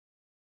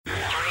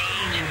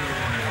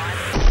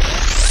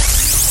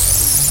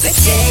The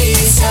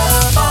gayest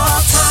of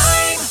all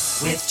time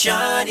with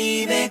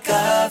Jonny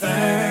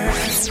McGovern.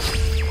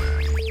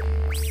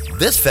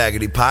 This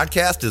faggoty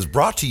podcast is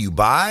brought to you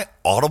by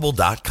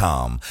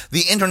Audible.com,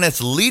 the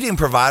internet's leading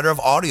provider of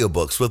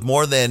audiobooks with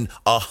more than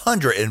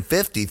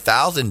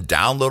 150,000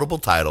 downloadable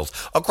titles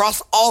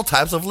across all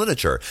types of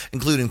literature,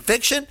 including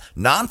fiction,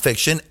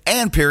 nonfiction,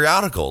 and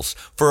periodicals.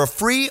 For a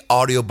free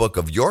audiobook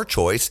of your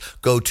choice,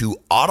 go to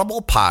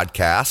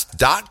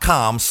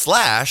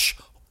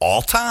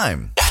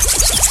audiblepodcast.com/alltime.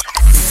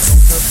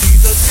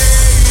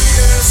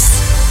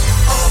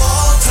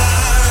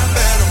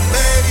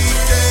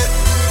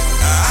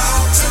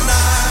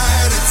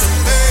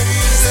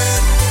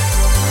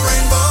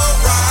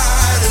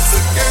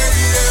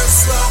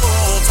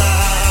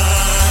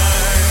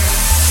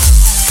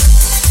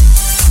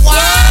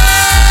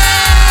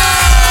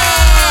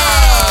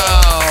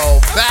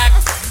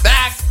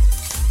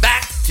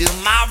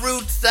 My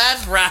roots,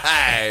 that's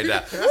right.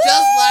 Just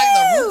like the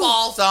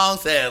RuPaul song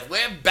says,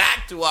 we're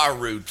back to our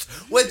roots,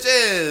 which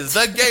is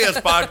the gayest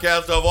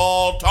podcast of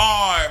all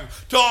time.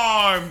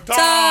 Time.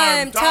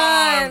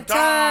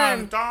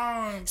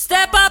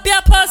 Step up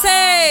your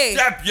pussy.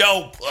 Step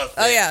your pussy.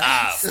 Oh,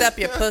 yeah. Up. Step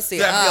your pussy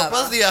Step up.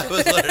 your pussy up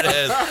is what it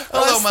is.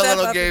 Hello, my Step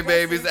little up gay your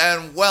babies,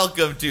 and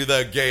welcome to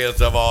the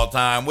gayest of all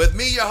time with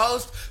me, your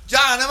host,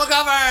 Jonny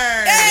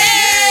McGovern. Yay!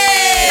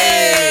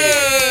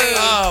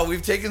 Oh,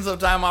 we've taken some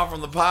time off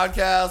from the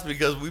podcast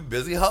because we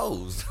busy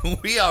hoes.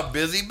 We are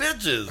busy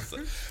bitches.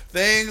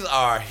 Things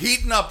are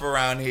heating up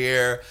around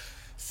here.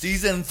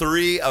 Season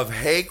 3 of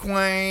Hey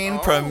Queen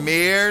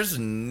premieres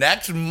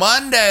next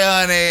Monday,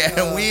 honey,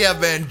 and we have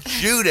been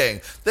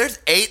shooting. There's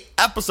 8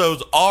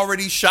 episodes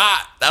already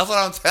shot. That's what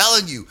I'm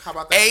telling you. How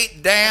about that?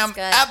 8 damn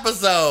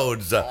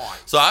episodes.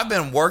 So I've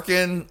been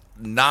working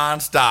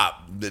nonstop,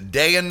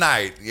 day and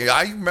night.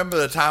 I remember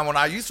the time when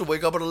I used to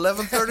wake up at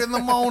 11:30 in the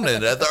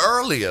morning at the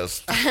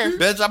earliest.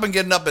 Bitch, I've been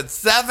getting up at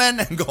 7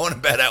 and going to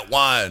bed at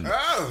 1.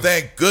 Oh.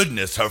 Thank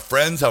goodness her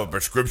friends have a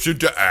prescription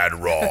to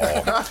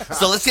Adderall.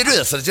 So let's get to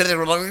this.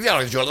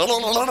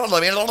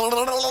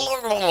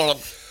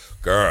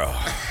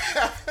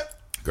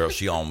 Girl,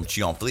 she on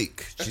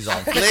fleek. She's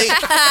on fleek.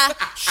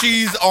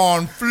 She's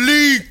on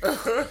fleek.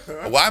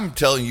 Well, I'm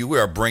telling you, we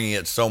are bringing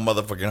it so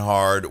motherfucking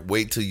hard.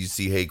 Wait till you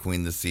see Hey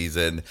Queen this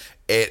season.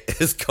 It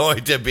is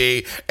going to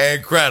be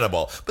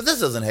incredible. But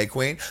this isn't Hey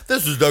Queen.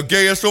 This is the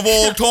gayest of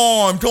all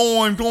time.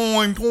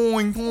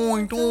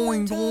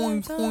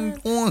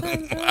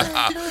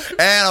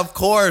 And of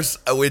course,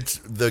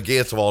 it's the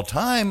gayest of all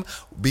time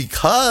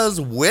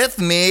because with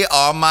me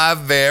are my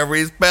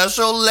very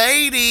special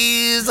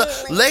ladies.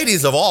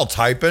 Ladies of all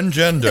type and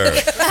gender.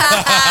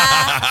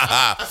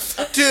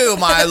 To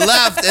my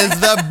left is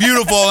the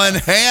beautiful and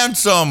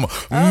handsome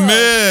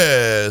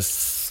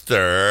Miss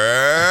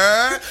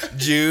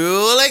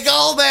Julie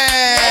Goldman.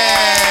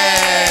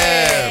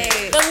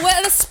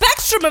 The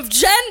spectrum of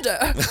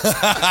gender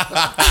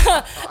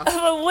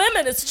of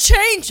women is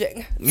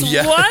changing. It's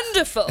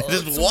wonderful.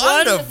 It's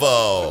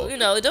wonderful. You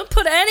know, don't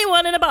put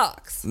anyone in a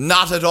box.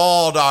 Not at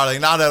all,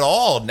 darling. Not at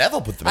all.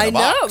 Never put them in a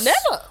box. I know,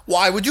 never.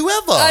 Why would you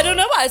ever? I don't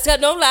know why. It's got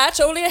no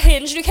latch, only a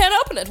hinge, and you can't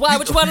open it. Why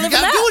would you want to live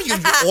in that? You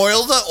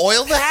oil the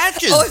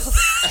hatches.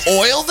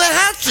 Oil the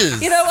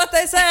hatches. You know what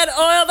they said?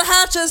 Oil the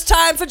hatches,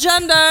 time for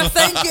gender.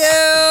 Thank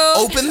you.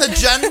 Open the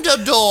gender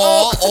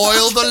door,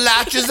 oil the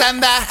latches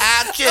and the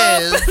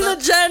hatches. Open the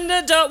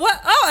gender door.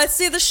 What? Oh, I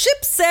see the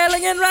ship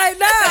sailing in right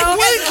now.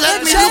 Wait,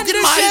 let me look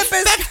at my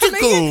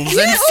spectacles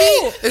and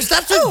see. Is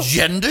that a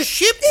gender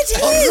ship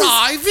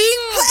arriving?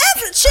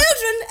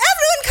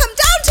 Everyone come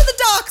down to the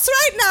docks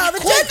right now. The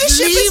gender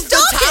ship is leave the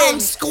docking. town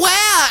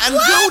square and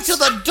go to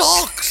the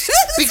docks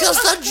because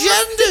the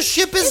gender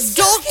ship is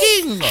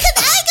docking. Can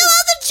I go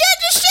on the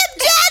gender ship,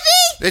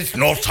 Daddy? It's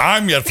not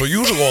time yet for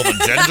you to go on the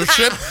gender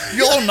ship.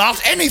 You're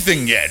not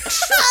anything yet.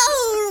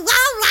 Oh,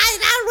 all right.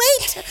 I'll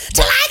wait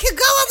till I can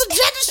go on the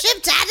gender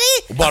ship,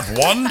 Daddy. But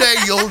one day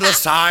you'll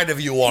decide if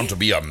you want to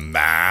be a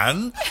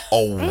man,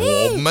 a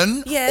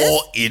woman,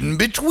 or in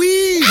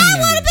between. I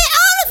want to be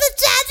all of it,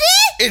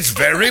 Daddy. It's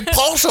very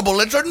possible.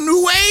 It's a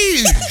new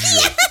age.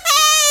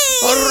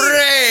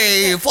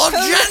 Hooray for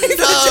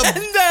gender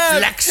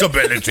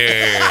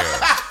flexibility.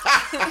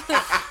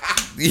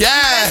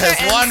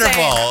 Yes,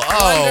 wonderful.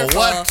 Oh,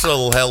 what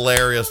a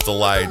hilarious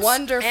delight.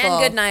 Wonderful.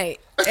 And good night.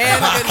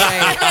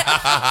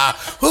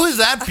 Who is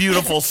that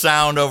beautiful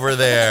sound over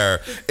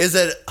there? Is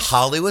it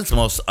Hollywood's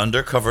most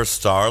undercover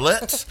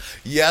starlet?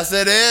 Yes,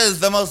 it is.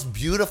 The most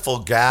beautiful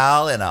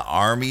gal in an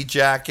army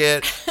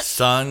jacket,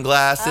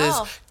 sunglasses,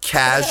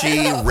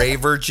 cashy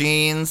raver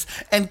jeans,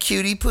 and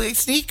cutie poo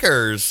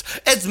sneakers.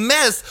 It's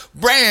Miss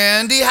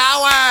Brandy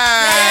Howard.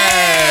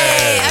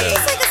 Yay! I'm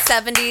just like a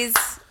 70s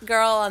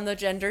girl on the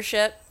gender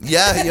ship.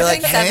 Yeah, you're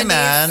like, hey 70s.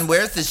 man,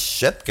 where's this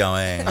ship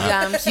going?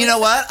 Yeah, You know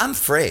what? I'm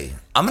free.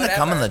 I'm going to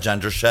come on the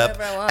gender ship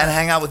Whatever I want. and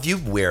hang out with you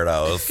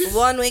weirdos.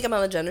 1 week I'm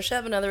on the gender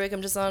ship, another week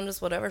I'm just on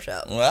whatever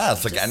ship. Well,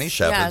 it's like any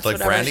ship. yeah, it's like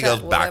it's whatever Brandy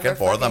ship, goes back and whatever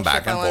forth and fucking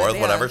back ship and I wanna forth, be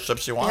whatever on. ship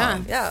she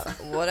wants. Yeah,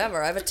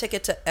 whatever. I have a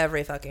ticket to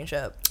every fucking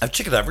ship. I've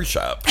ticket every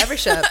ship. Every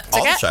ship.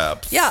 All the Ticket?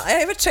 ships. Yeah, I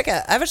have a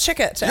ticket. I have a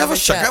ticket to You have every a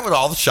ship. ticket with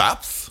all the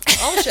shops?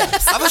 All the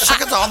ships. I have a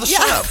ticket to all the Yeah,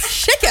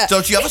 shops. ticket.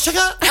 Don't you have a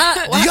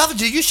ticket?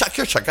 Do you check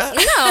your ticket? No,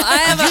 I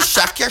have Did you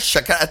check your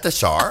ticket at the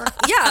shore?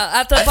 Yeah,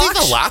 at the I think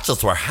box. the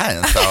latches were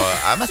hens, so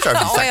I'm not sure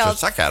if you checked your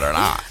ticket or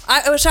not.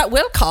 I was at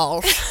will call.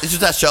 Is it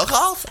that show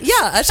call?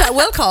 Yeah, it's at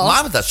will call.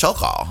 Mine was that show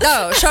call.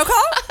 No, show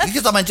call?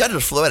 Because of my gender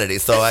fluidity,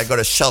 so I go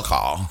to show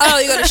call. Oh,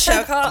 you go to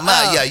show call?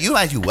 Yeah, you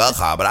might do well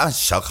call, but I was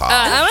show call.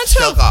 I went to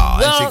show call,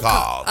 and she will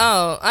called.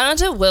 Oh, I went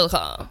to will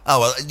call. Oh,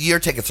 well, your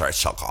tickets are at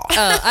show call.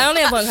 I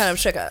only have one kind of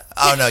ticket.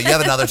 Oh, no, you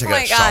have another ticket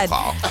my at show God.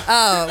 call.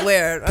 Oh,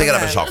 weird. Pick it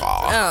up Okay. at show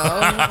call.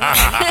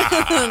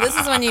 Oh, This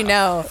is when you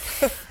know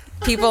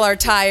people are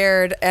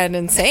tired and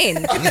insane.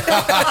 When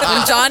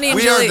Johnny and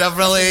We Julie, are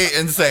definitely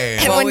insane.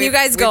 and when you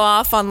guys go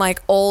off on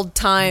like old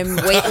time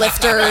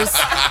weightlifters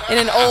in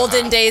an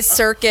olden days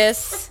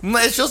circus.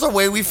 It's just a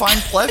way we find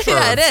pleasure.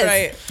 Yeah, it is.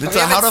 right. It's we a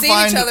how haven't to seen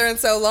find each other in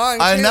so long.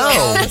 I too. All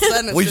of a know.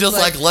 sudden, it's We just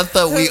like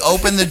we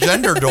open the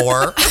gender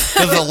door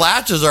because the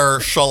latches are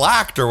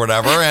shellacked or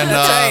whatever, and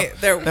right.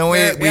 and we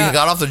Yeah.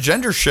 got off the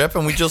gender ship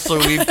and we just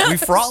we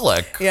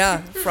frolic.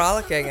 Yeah,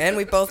 frolicking, and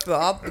we both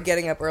all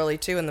getting up early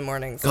too in the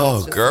morning. So Oh,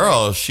 it's just girl,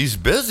 she's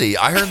busy.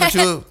 I heard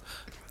the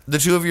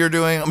two of you are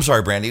doing. I'm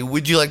sorry, Brandy.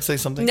 Would you like to say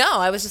something? No,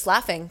 I was just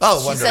laughing. Oh,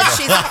 she wonderful.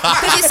 said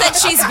because you said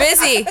she's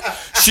busy.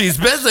 She's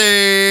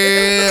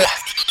busy.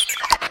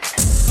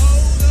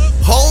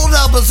 Hold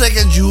up a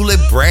second, Julie,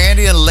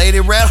 Brandy, and Lady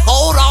Red.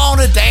 Hold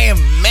on a damn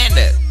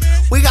minute.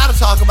 We got to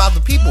talk about the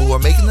people who are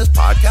making this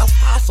podcast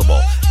possible.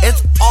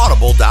 It's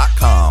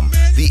Audible.com,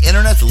 the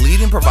internet's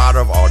leading provider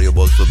of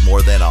audiobooks with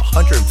more than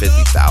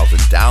 150,000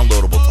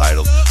 downloadable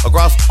titles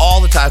across all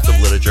the types of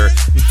literature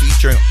and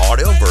featuring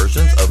audio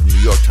versions of New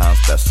York Times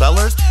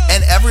bestsellers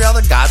and every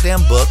other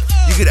goddamn book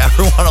you could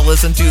ever want to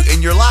listen to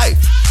in your life.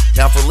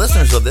 Now, for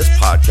listeners of this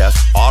podcast,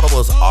 Audible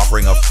is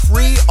offering a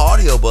free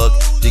audiobook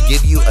to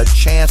give you a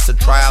chance to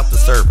try out the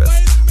service.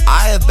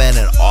 I have been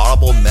an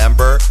Audible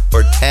member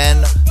for 10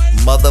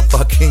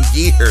 motherfucking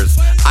years.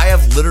 I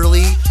have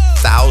literally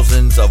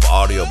thousands of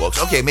audiobooks.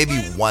 Okay, maybe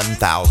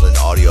 1,000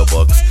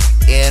 audiobooks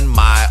in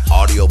my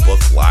audiobook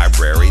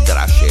library that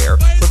I share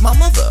with my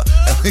mother.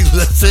 And we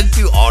listen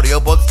to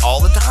audiobooks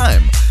all the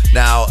time.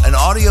 Now, an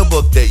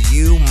audiobook that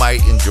you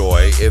might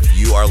enjoy if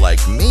you are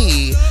like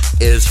me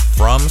is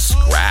From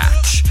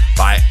Scratch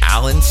by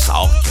Alan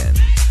Salkin.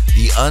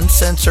 The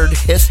uncensored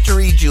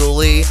history,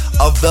 Julie,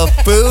 of the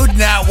Food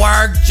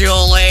Network,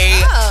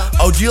 Julie.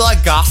 Oh, do you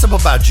like gossip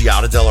about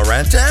Giada De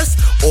Laurentiis?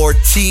 Or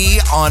tea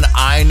on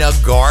Ina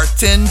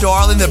Garten,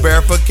 darling, the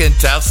Barefoot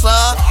Contessa?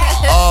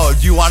 Oh,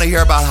 do you want to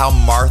hear about how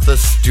Martha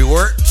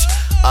Stewart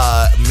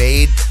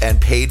made and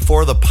paid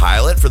for the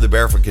pilot for the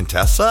Barefoot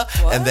Contessa?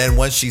 What? And then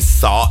when she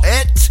saw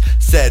it,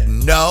 said,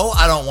 no,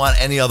 I don't want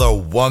any other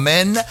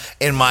woman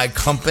in my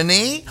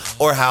company.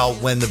 Or how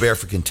when the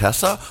Barefoot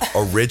Contessa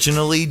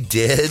originally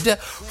did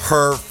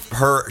her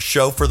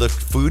show for the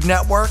Food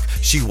Network,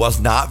 she was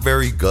not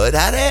very good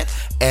at it.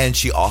 And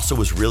she also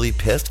was really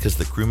pissed because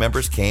the crew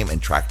members came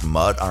and tracked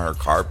mud on her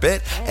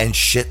carpet and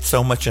shit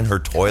so much in her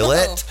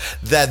toilet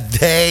that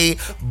they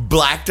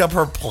blacked up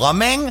her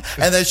plumbing,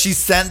 and then she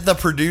sent the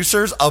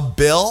producers a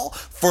bill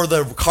for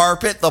the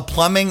carpet, the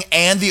plumbing,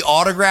 and the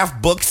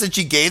autographed books that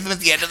she gave them at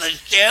the end of the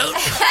shoot.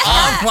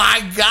 Oh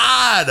my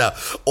God.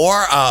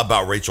 Or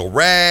about Rachel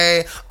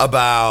Ray,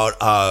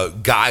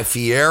 about Guy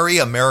Fieri,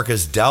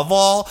 America's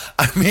Devil.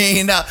 I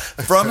mean,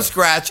 From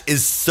Scratch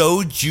is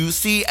so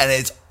juicy, and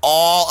it's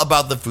all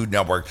about the Food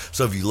Network.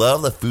 So if you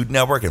love the Food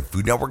Network and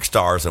Food Network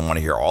stars and want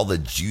to hear all the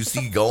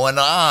juicy going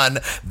on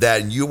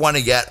that you want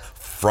to get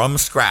From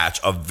Scratch,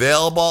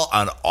 available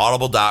on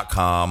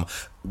Audible.com.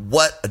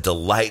 What a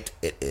delight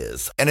it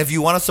is. And if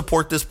you want to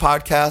support this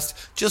podcast,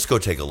 just go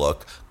take a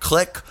look.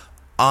 Click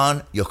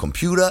on your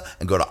computer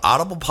and go to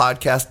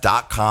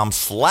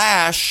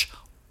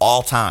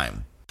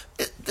audiblepodcast.com/alltime.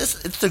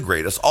 It's the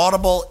greatest.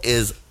 Audible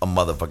is a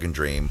motherfucking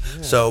dream.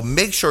 Yeah. So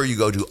make sure you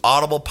go to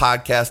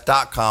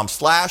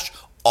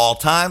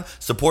audiblepodcast.com/alltime.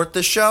 Support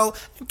this show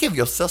and give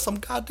yourself some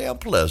goddamn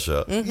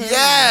pleasure. Mm-hmm.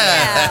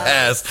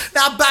 Yes. Yeah.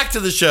 Now back to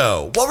the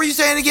show. What were you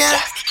saying again?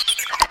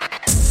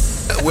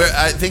 Where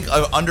I think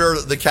under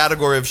the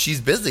category of she's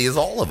busy is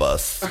all of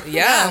us.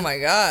 Yeah. Oh my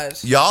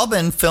gosh. Y'all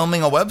been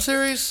filming a web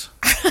series?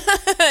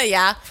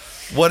 Yeah.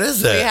 What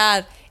is it? We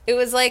had. It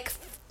was like.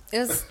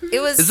 It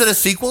was. Is it a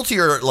sequel to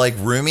your like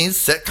Roomies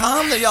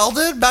sitcom that y'all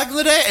did back in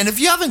the day? And if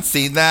you haven't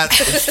seen that,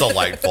 it's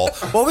delightful.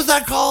 What was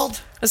that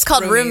called? It's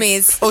called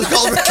Roomies. Roomies. Oh, it's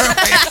called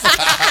Roomies.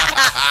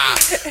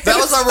 That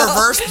was our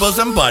reverse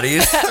bosom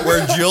buddies,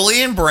 where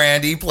Julie and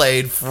Brandy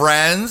played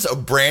friends.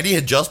 Brandy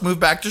had just moved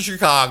back to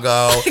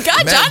Chicago.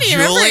 God, Johnny, you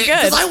remember it good.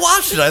 Because I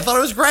watched it. I thought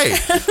it was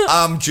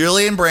great.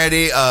 Julie and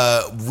Brandy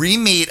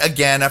re-meet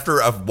again after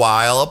a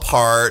while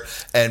apart,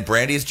 and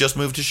Brandy's just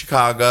moved to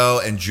Chicago,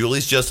 and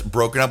Julie's just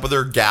broken up with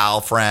her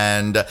gal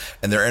friend,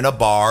 and they're in a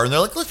bar, and they're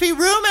like, let's be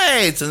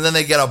roommates. And then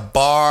they get a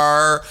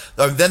bar,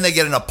 then they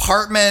get an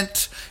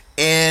apartment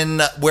in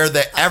where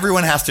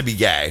everyone has to be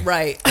gay.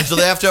 Right. And so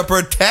they have to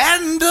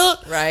pretend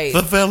Right.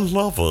 that they're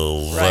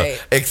lovers.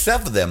 Right.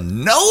 Except for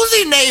them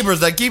nosy neighbors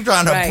that keep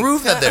trying to Right.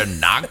 prove that they're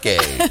not gay.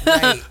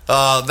 Right.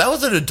 That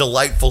was a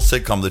delightful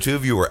sitcom. The two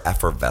of you were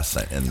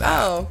effervescent in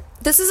that. Oh.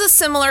 This is a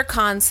similar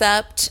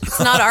concept. It's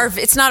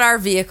not our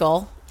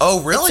vehicle.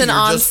 Oh, really? It's an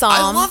I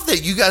ensemble. love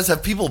that you guys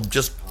have people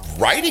just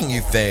writing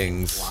you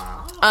things.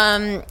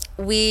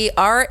 We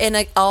are in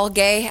an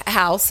all-gay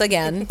house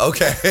again.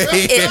 Okay.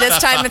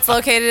 This time it's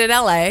located in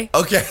LA.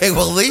 Okay,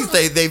 well, at least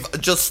they've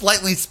just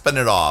slightly spun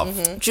it off.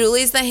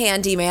 Julie's the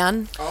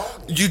handyman.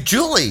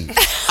 Julie,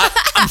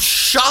 I'm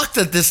shocked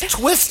at this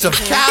twist of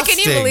casting.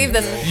 Can you believe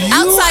this? You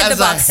Outside the as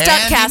a box. Stunt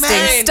handyman?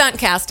 casting. Stunt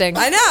casting.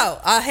 I know.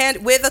 A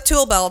hand with a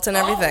tool belt and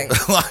everything.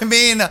 I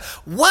mean,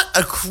 what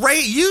a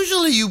great...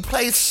 Usually you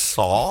play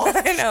soft,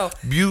 I know.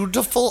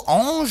 beautiful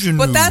ingenue.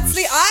 But that's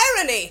the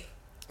irony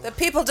that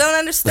people don't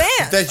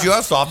understand. That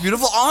you're soft,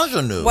 beautiful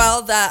ingenue.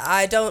 Well, that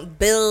I don't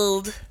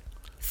build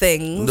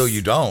things. No,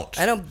 you don't.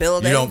 I don't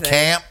build You anything. don't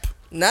camp.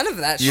 None of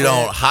that shit. You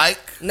don't hike.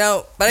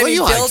 No, but I Well, mean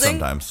you hike building.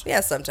 sometimes. Yeah,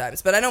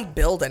 sometimes. But I don't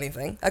build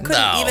anything. I couldn't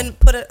No. even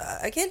put it.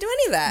 I can't do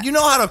any of that. You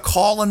know how to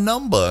call a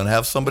number and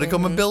have somebody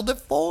come and build it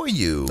for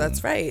you.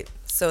 That's right.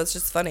 So it's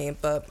just funny,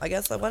 but I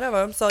guess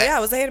whatever. So yeah, I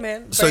was a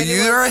handyman. So Brandy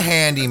you're was- a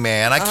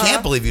handyman. I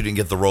can't believe you didn't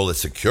get the role of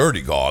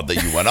security guard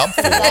that you went up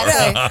for.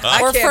 I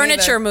Or can't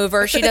furniture either.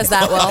 mover. She does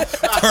that well.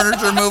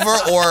 Furniture mover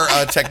or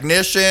a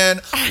technician,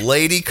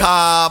 lady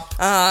cop.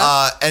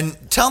 And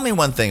tell me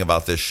one thing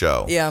about this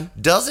show. Yeah.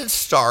 Does it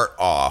start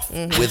off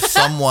with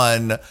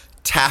someone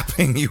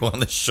tapping you on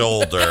the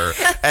shoulder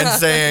and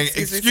saying,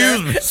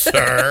 excuse me,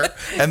 sir.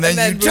 And then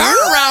you turn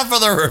around for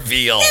the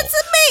reveal.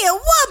 It's me, a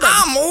woman.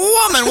 I'm a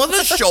woman with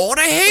a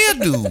shorter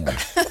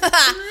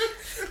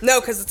hairdo.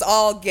 No, because it's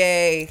all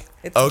gay.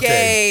 It's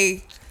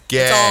Okay.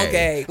 gay. It's all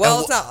gay. Well,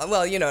 And it's not.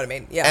 Well, you know what I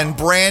mean. Yeah. And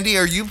Brandy,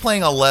 are you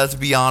playing a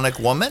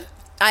lesbianic woman?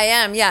 I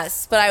am,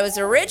 yes. But I was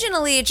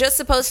originally just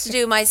supposed to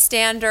do my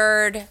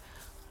standard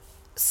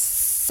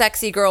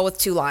sexy girl with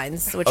two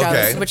lines,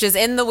 Okay. which is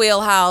in the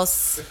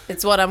wheelhouse.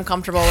 It's what I'm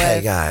comfortable with.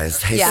 Hey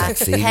guys, hey Yeah.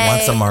 sexy, Hey.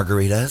 want some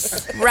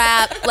margaritas?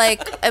 Rap,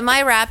 like, am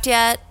I wrapped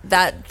yet?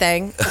 That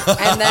thing.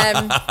 And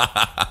then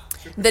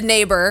the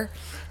neighbor.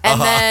 And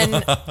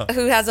then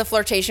who has a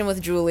flirtation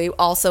with Julie,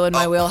 also in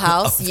my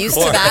wheelhouse. Used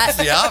to that.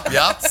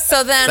 Yep.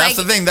 So then That's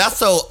the thing. That's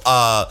so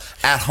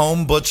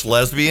at-home butch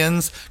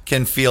lesbians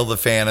can feel the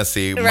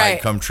fantasy might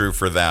Right. come true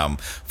for them.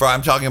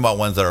 I'm talking about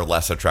ones that are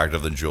less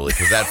attractive than Julie,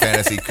 because that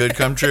fantasy could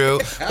come true.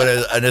 But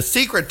a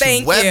secret to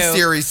Thank web you.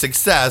 series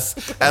success,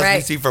 as we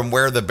Right. see from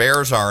Where the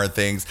Bears Are and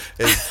things,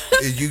 is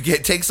you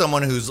take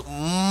someone who's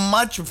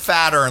much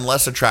fatter and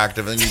less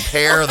attractive, and you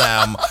pair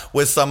them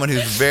with someone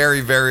who's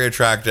very, very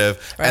attractive,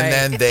 Right. and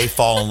then they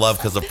fall in love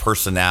because of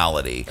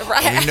personality.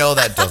 Right. And we know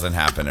that doesn't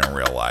happen in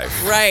real life.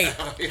 right.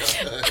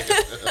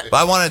 But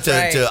I wanted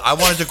Right.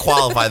 to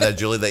qualify that,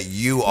 Julie, that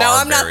you are No,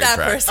 I'm not very that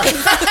attractive.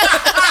 person.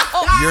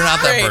 You're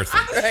not that Right. person.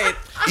 Right.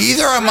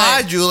 Either am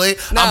I, Julie.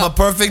 I'm a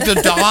perfect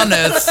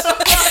Adonis.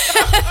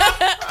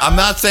 I'm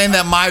not saying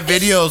that my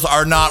videos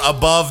are not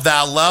above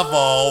that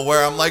level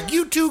where I'm like,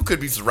 you too could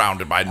be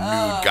surrounded by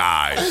nude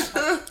guys.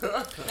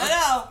 I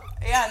know.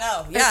 Yeah,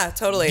 no. Yeah,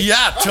 totally.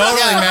 Yeah,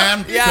 totally,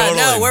 man. Yeah, totally.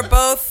 no, we're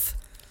both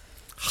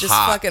just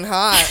Hot. fucking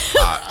hot.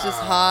 Just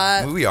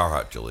hot. We are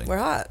hot, Julie. We're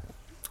hot.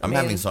 I'm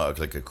having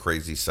like a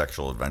crazy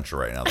sexual adventure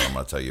right now that I'm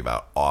going to tell you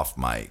about off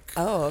mic.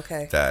 Oh,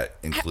 okay. That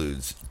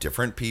includes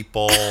different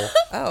people,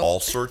 all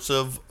sorts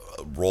of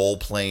role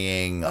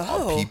playing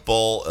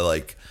people,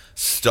 like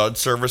stud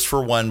service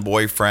for one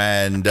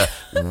boyfriend,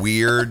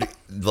 weird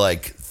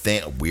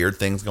weird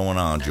things going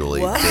on, Julie.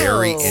 Whoa.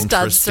 Very Stud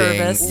interesting.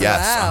 service.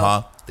 Yes,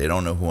 Wow. They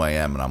don't know who I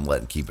am, and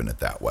I'm keeping it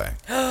that way.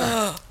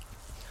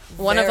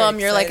 One of Very them,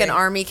 you're like an exciting.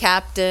 army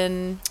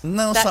captain.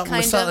 No, That something,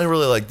 kind it's not of-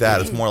 really like that.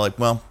 It's more like,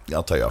 well,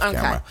 I'll tell you off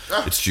camera.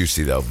 It's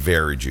juicy, though.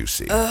 Very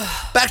juicy.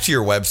 Back to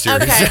your web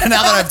series. Okay.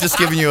 Now that I've just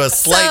given you a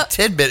slight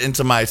So- tidbit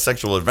into my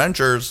sexual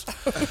adventures.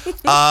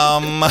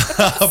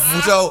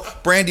 So,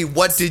 Brandy,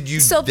 what did you...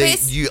 So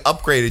you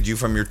upgraded you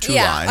from your two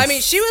Yeah. lines. I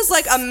mean, she was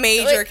like a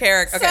major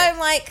character. So Okay. I'm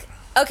like,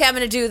 okay, I'm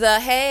gonna do the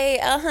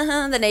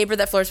the neighbor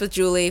that flirts with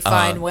Julie.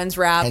 Fine, when's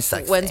rap? Hey,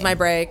 sexy. When's my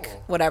break?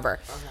 Whatever.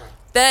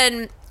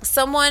 Then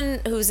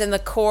someone who's in the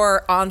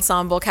core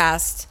ensemble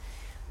cast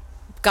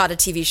got a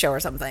TV show or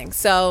something.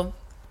 So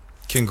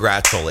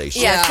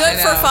Congratulations. yeah, I good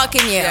for know.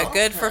 fucking you. Yeah,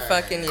 good for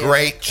fucking you.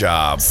 Great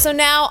job. So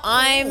now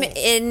I'm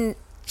in.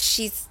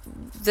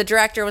 The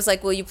director was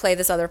like, "Will you play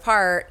this other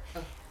part?"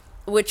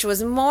 Which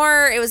was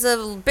more. It was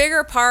a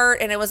bigger part,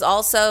 and it was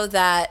also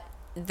that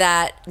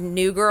that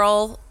new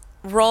girl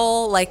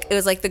role. Like it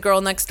was like the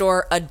girl next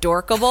door,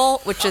 adorkable,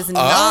 which is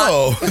not.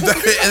 Oh,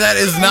 that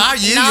is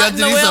not you. You Not have in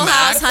to the do some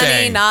wheelhouse, acting.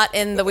 honey. Not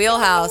in the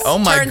wheelhouse. Oh,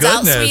 my Turns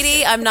out, goodness.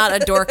 sweetie, I'm not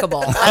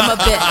adorkable. I'm a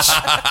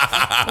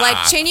bitch.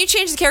 Like, can you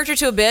change the character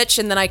to a bitch,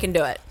 and then I can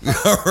do it.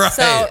 Right.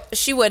 So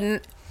she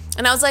wouldn't,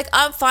 and I was like,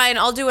 I'm fine.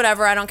 I'll do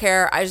whatever. I don't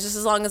care. Just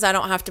as long as I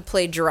don't have to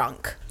play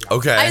drunk.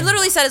 Okay. I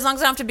literally said as long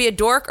as I don't have to be a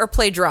dork or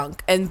play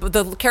drunk, and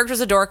the character's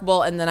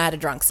adorkable, and then I had a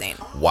drunk scene.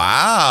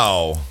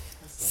 Wow.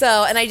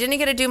 So, and I didn't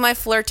get to do my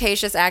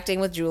flirtatious acting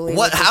with Julie.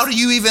 What? How do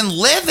you even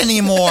live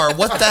anymore?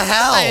 What the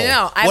hell? I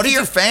know. I What have are to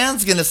your do-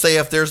 fans going to say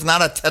if there's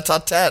not a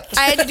tete-a-tete?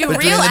 I had to do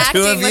between real the two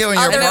acting of you with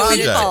and your other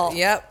project? people.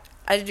 Yep.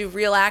 I had to do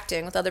real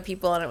acting with other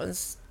people,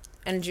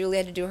 and Julie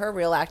had to do her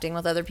real acting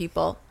with other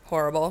people.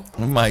 Horrible.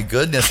 Oh my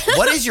goodness.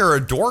 What is your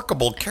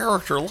adorkable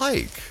character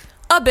like?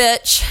 A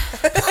bitch,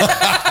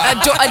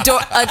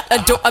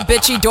 a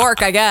bitchy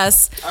dork, I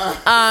guess.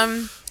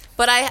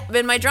 But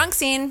in my drunk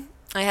scene,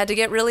 I had to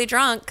get really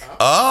drunk.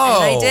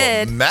 Oh, And I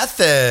did.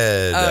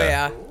 Method. Oh,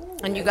 yeah.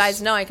 And you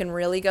guys know I can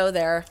really go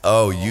there.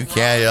 Oh, you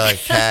can't. You're like,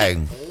 hey,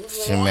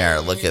 come here,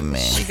 look at me.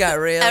 She got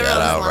real. Everyone's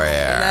Get over lying.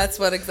 here. And that's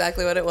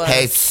exactly what it was.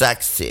 Hey,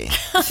 sexy.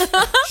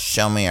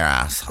 Show me your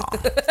asshole.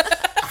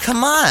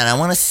 Come on, I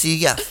want to see you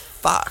get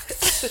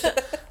fucked.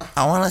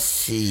 I want to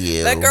see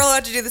you. That girl who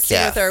had to do the scene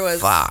get with her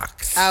was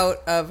fucked. out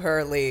of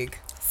her league.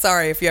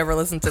 Sorry if you ever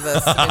listen to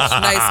this. I mean, she's a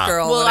nice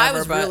girl. Well, whatever, I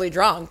was but really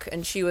drunk,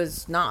 and she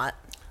was not.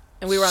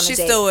 And we were on a she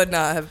date. still would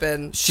not have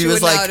been. She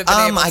was would not like, have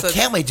been able I to-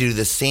 can't wait to do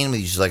this scene with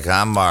you. She's like,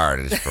 I'm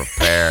already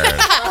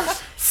prepared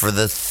for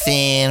the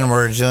scene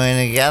we're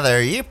doing together.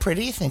 Are you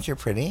pretty? You think you're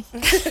pretty?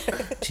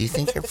 Do you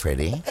think you're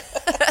pretty?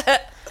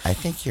 I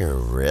think you're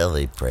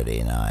really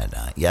pretty. No, I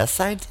don't. Yes,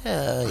 I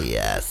do.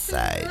 Yes,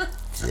 I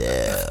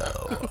do.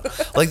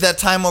 Like that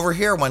time over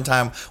here one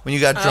time when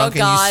you got drunk and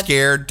you God.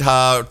 scared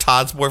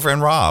Todd's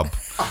boyfriend, Rob.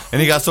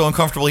 And he got so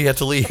uncomfortable he had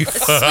to leave.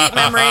 Sweet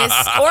memories.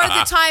 Or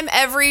the time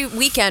every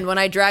weekend when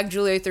I drag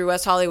Julia through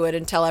West Hollywood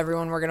and tell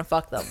everyone we're going to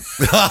fuck them.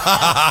 From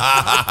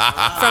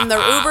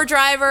the Uber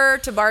driver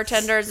to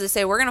bartenders, they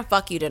say, we're going to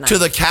fuck you tonight. To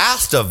the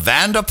cast of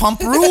Vanderpump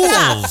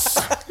Rules.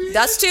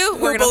 Us two,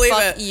 we're going to believe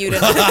fuck it. you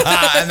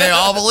tonight. And they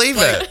all believe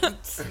it.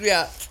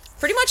 Yeah,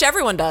 Pretty much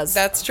everyone does.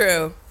 that's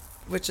true.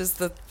 Which is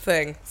the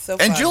thing. So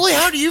fun. And Julie,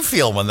 how do you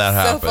feel when that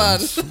So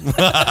happens? fun.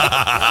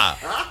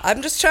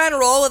 I'm just trying to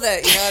roll with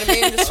it. You know what I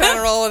mean? Just trying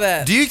to roll with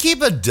it. Do you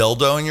keep a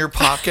dildo in your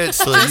pocket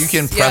so that you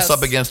can press Yes.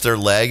 up against their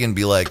leg and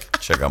be like,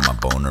 check out my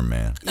boner,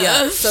 man?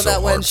 Yeah. So So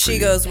that when hard for she you.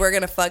 goes, we're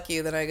gonna fuck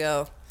you, then I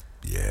go,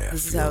 Yeah.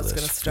 This is feel how it's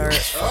this, gonna feel start.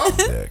 this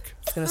fucking dick.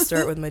 it's gonna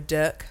start with my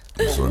dick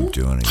That's what I'm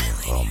doing to you.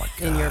 Oh my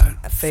god. in your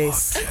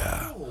face.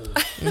 Yeah. Oh,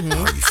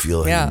 you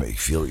feel it? Yeah. You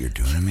feel what you're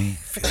doing to me?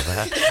 Feel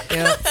that?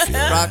 Yeah. Feel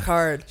that? Rock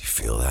hard. You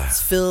feel that?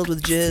 It's filled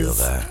with jizz. Feel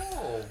that?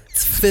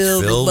 It's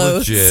filled, Filled with with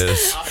loads.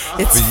 jizz.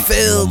 It's You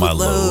filled want with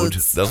my load?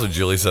 loads. That's what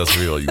Julie says to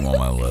me. You want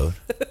my load?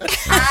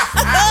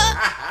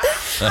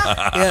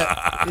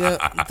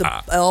 Yeah.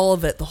 All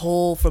of it. The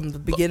whole from the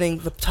beginning,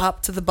 the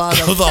top to the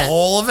bottom. The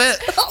whole of it?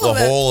 All of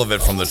The it. whole of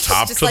it from the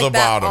top Just to like the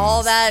that, bottom.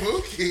 all that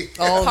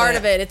All part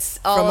of it. It's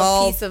all From a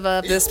all piece of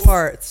a... this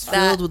part. It's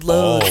That- filled with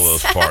All loads.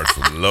 those parts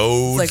with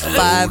loads. It's like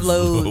 5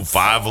 loads.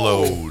 5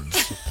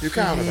 loads. You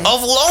counted them.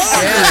 Of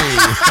laundry.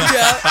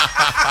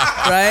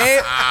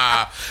 Right?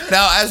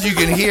 Now, as you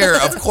can hear,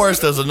 of course,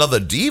 there's another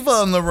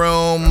diva in the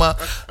room.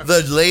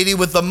 The lady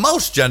with the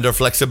most gender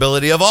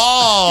flexibility of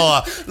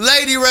all.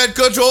 Lady Red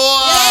Couture.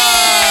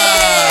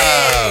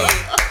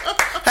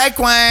 Hey,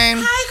 Queen.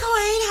 Hi,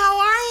 Queen. How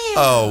are you?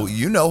 Oh,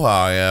 you know how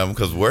I am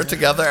because we're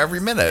together every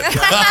minute.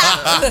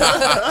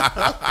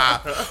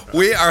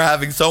 We are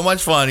having so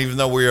much fun, even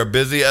though we are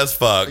busy as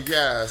fuck.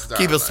 Yes. Keep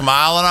a darling.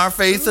 smile on our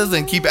faces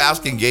and keep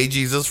asking gay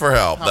Jesus for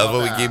help. That's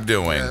what we keep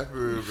doing. Yeah,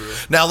 boo-boo.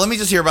 Now, let me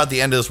just hear about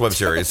the end of this web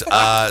series.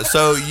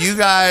 So you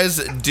guys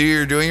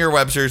you're doing your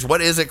web series.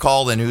 What is it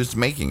called and who's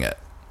making it?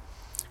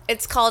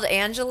 It's called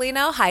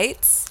Angelino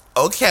Heights.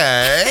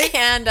 Okay.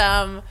 And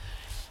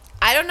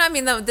I don't know. I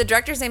mean, the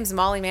director's name's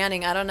Molly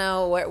Manning. I don't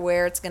know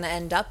where it's going to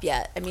end up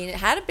yet. I mean, it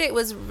had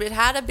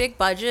a big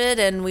budget,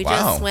 and we Wow.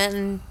 just went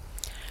and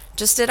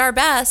just did our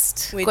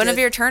best. We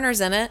Guinevere did. Turner's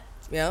in it.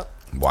 Yep.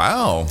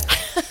 Wow.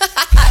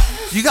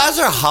 You guys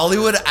are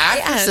Hollywood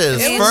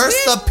actresses. I mean,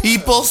 First the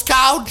People's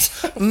Couch,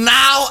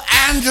 now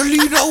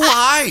Angelino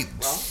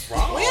Heights.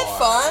 We had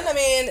fun. I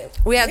mean,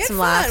 We had some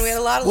fun. laughs. We had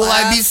a lot of Will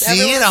laughs. I be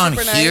seeing it Everyone on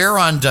was super here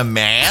nice. on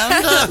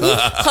demand?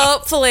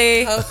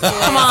 Hopefully.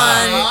 Come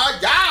on.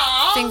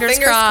 Yeah. Fingers,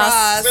 Fingers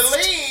crossed. crossed.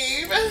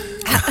 Believe.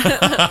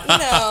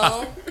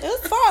 No, it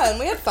was fun.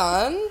 We had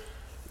fun.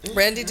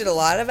 Brandy did a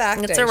lot of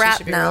acting. It's a She wrap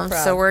should be real now,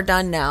 proud. so we're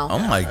done now. Oh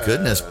my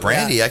goodness,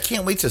 Brandy, I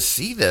can't wait to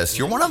see this.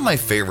 You're one of my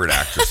favorite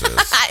actresses.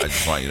 I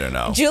just want you to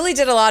know. Julie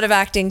did a lot of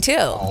acting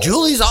too.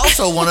 Julie's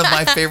also one of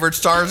my favorite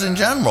stars in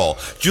general.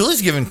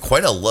 Julie's given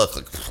quite a look.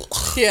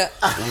 Like, Yeah.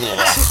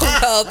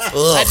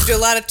 I had to do a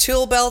lot of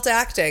tool belt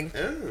acting.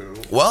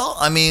 well,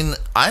 I mean,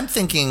 I'm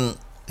thinking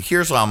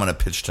here's what I'm going to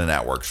pitch to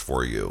networks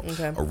for you.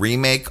 Okay. A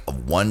remake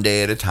of One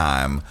Day at a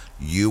Time.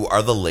 You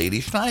are the Lady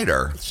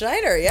Schneider.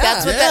 Schneider, yeah.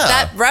 That's what Yeah.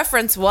 that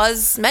reference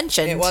was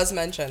mentioned. It was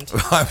mentioned.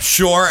 I'm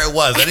sure it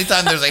was.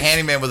 Anytime there's a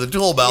handyman with a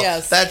tool belt,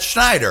 Yes. that's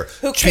Schneider.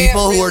 Who can't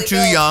People who are really too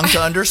go. young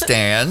to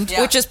understand.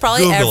 Yeah. Which is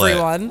probably Google it.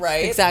 everyone.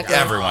 Right. Exactly.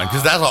 Everyone,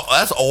 because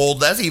that's old.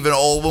 That's even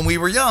old when we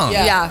were young.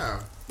 Yeah. Yeah.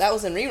 That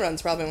was in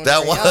reruns probably when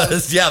That we were young.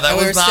 was, yeah, that And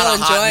we was were not still a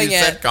hot new enjoying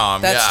it.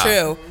 sitcom. That's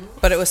yeah. true.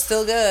 But it was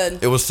still good.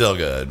 It was still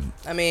good.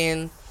 I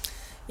mean,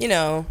 you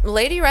know.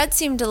 Lady Red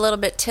seemed a little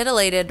bit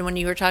titillated when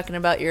you were talking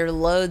about your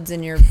loads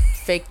and your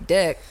fake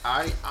dick.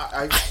 I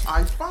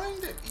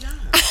find it,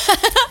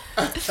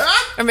 yeah.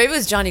 Or maybe it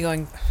was Johnny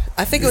going,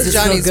 I think it was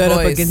Johnny's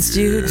voice.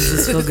 you? Does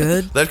this feel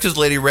good? That's because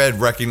Lady Red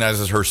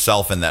recognizes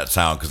herself in that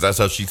sound, because that's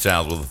how she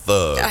sounds with a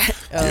thug.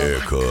 Yeah,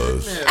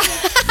 cuz.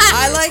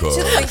 I like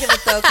to think of it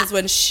though, because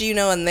when she, you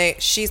know, and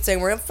she's saying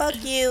we're gonna fuck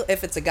you,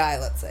 if it's a guy,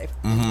 let's say,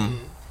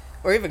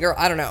 or even a girl,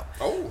 I don't know.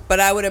 Oh. But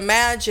I would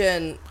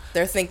imagine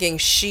they're thinking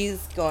she's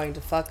going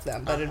to fuck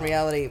them, but in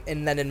reality,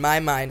 and then in my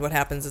mind, what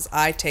happens is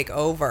I take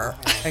over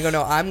and go,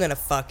 no, I'm gonna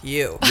fuck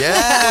you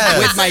Yes.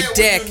 with my Say it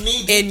dick when you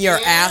need in to, your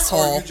or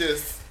asshole. you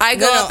just- I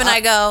go No, up and I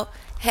go,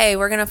 hey,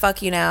 we're going to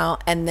fuck you now.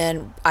 And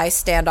then I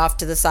stand off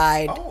to the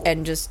side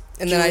and just,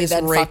 And then I just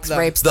rape them.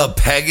 rapes The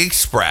Peg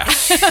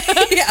Express.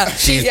 Yeah,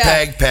 She's yeah.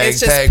 Peg It's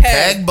just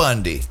Peg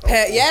Bundy.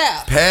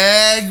 Yeah.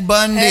 Peg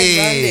Bundy.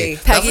 Bundy.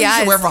 That's what Peggy you should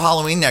eyes. wear for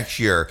Halloween next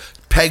year.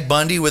 Peg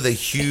Bundy with a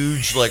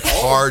huge, like,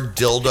 hard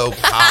dildo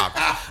cock.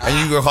 And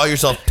you can call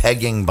yourself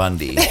Pegging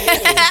Bundy.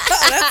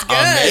 That's good.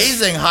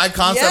 Amazing. High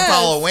concept Yes.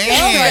 Halloween.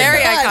 Oh my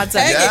Very God, high concept.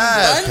 Pegging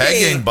Yes, Bundy.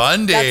 Pegging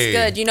Bundy. That's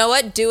good. You know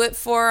what? Do it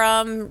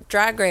for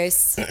Drag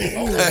Race.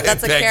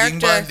 That's a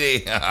Pegging character. Bundy.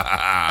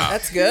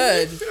 That's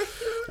good.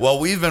 Well,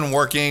 we've been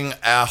working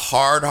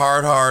hard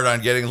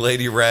on getting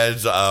Lady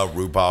Red's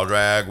RuPaul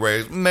Drag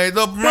Race made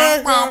the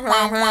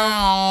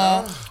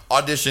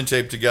audition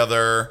tape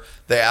together.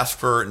 They asked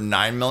for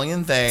 9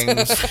 million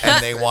things,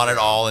 and they want it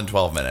all in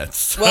 12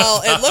 minutes.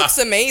 Well, it looks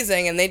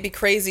amazing, and they'd be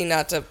crazy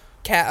not to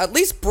at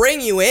least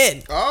bring you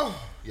in. Oh,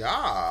 yeah.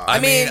 I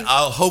mean, mean-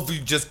 I'll hope you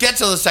just get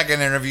to the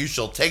second interview.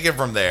 She'll take it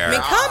from there. I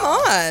mean, come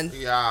on.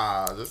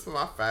 Yeah, this is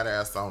my fat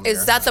ass on there.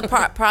 Is that the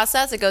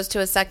process? It goes to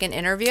a second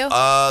interview?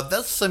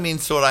 That's, I mean,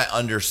 so what I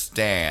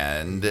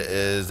understand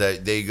is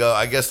that they go,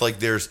 I guess, like,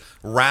 there's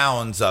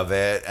rounds of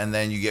it, and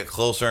then you get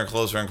closer and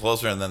closer and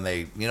closer, and then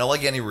they, you know,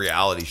 like any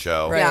reality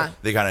show, Right. Yeah.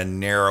 they kind of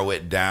narrow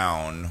it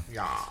down.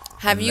 Yeah.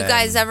 Have and you then-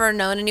 guys ever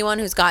known anyone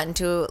who's gotten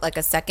to like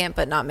a second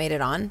but not made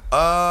it on?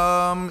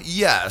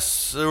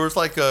 Yes. There was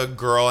like a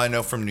girl I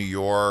know from New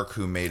York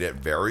who made it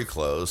very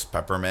close,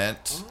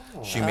 Peppermint.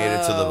 She made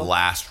it to the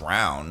last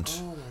round.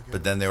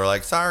 But then they were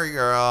like, sorry,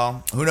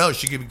 girl. Who knows?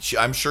 She could be,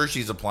 I'm sure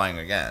she's applying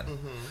again.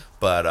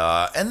 But,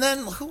 and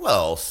then who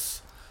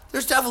else?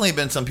 There's definitely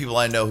been some people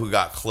I know who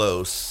got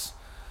close.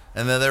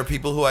 And then there are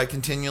people who I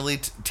continually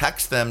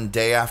text them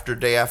day after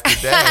day after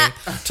day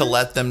to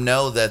let them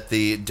know that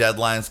the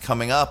deadline's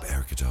coming up,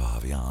 Erica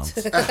Aviance,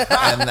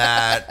 and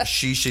that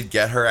she should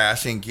get her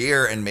ass in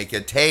gear and make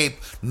a tape.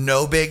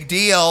 No big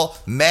deal.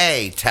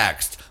 May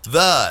text,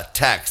 the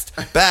text,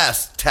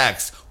 best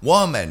text,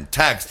 woman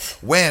text,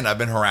 win. I've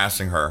been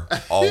harassing her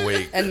all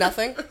week. And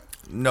nothing?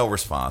 No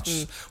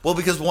response. Well,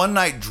 because one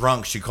night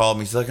drunk, she called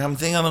me. She's like, I'm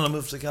thinking I'm going to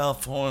move to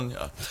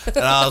California. And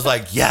I was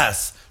like,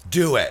 yes,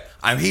 do it.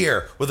 I'm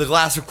here with a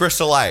glass of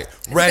Crystal Light,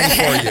 ready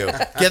for you.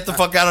 Get the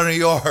fuck out of New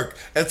York.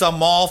 It's a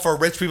mall for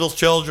rich people's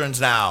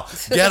children's now.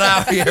 Get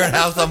out here and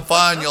have some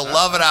fun. You'll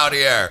love it out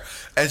here.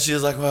 And she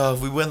was like, well, if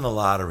we win the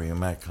lottery, it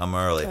might come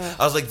early. I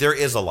was like, there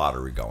is a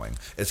lottery going.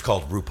 It's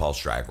called RuPaul's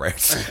Drag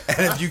Race.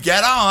 And if you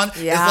get on,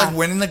 Yeah. it's like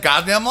winning the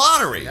goddamn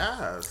lottery.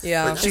 Yes.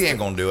 Yeah. But she ain't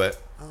going to do it.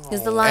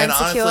 Is the line And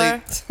secure?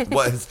 honestly,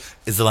 what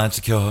is the line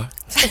secure?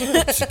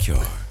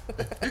 Secure.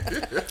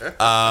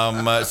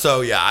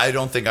 So yeah, I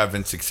don't think I've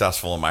been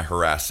successful in my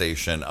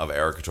harassation of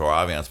Erica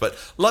Aviance, but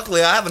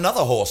luckily I have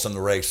another horse in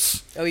the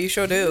race. Oh, you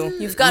sure do.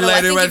 You've got Lady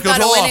I think Red you've got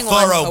a Couture, winning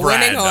one. thoroughbred. A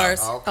winning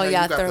horse. Okay, Oh, yeah, you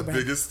got the thoroughbred.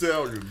 biggest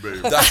stallion, baby.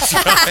 That's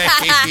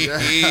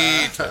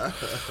right.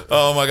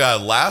 Oh my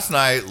God! Last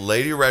night,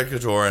 Lady Red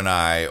Couture and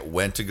I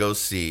went to go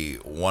see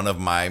one of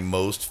my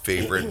most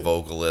favorite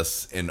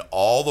vocalists in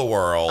all the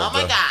world. Oh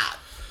my God.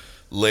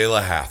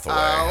 Layla Hathaway.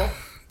 Oh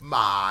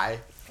my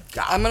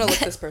God. I'm going to look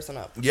this person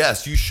up.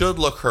 Yes, you should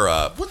look her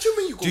up. What you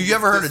mean you Do you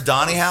ever heard of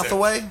Donny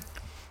Hathaway?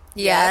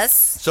 Yes.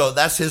 So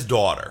that's his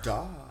daughter.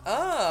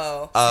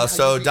 Oh.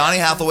 So Donny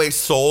Hathaway,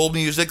 soul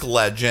music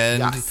legend.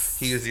 Yes.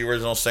 He is the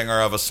original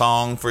singer of A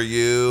Song for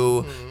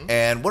You.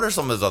 And what are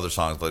some of his other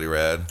songs, Lady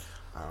Red?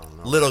 I don't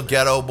know. Little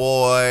Ghetto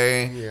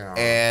Boy. Yeah.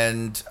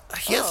 And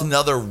he has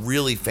another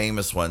really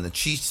famous one that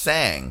she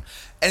sang.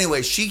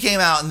 Anyway, she came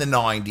out in the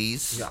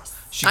 90s. Yes.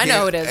 She I know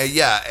came- who it is.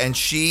 Yeah, and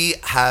she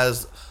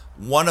has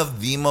one of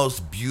the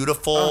most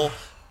beautiful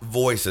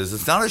voices.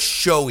 It's not a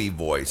showy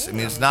voice. I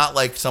mean, it's not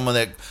like someone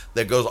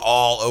that goes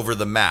all over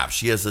the map.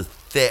 She has a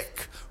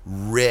thick,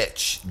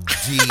 rich,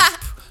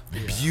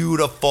 deep,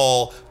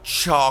 beautiful,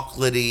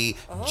 chocolatey,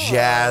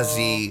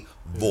 jazzy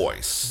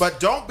voice. But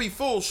don't be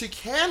fooled. She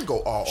can go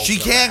all over. She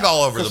can go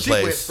all over the She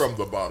place. went from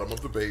the bottom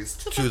of the bass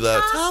to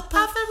the top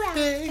of the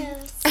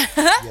bass.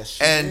 Yes,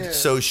 she And did.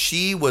 so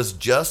she was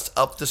just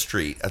up the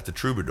street at the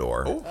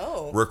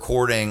Troubadour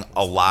recording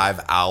a live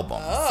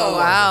album. Oh,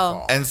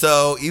 wow. And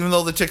so even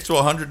though the tickets were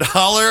 $100,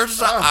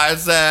 I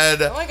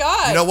said, Oh my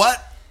God. You know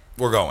what?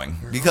 We're going.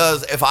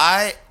 Because if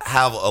I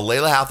have a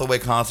Layla Hathaway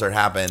concert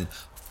happen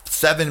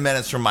 7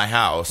 minutes from my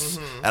house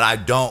and I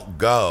don't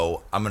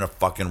go, I'm going to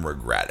fucking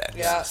regret it.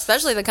 Yeah.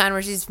 Especially the kind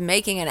where she's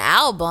making an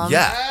album.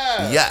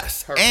 Yeah.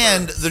 Yes. Her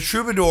And first. the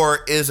Troubadour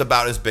is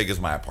about as big as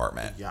my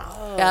apartment.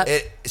 Yeah.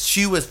 Yep.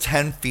 She was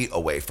 10 feet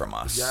away from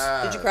us.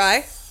 Yes. Did you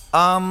cry?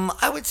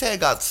 I would say I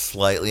got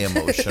slightly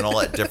emotional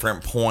at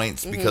different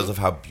points because of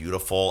how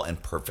beautiful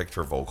and perfect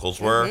her vocals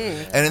were.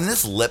 And in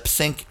this lip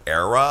sync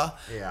era,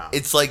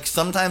 it's like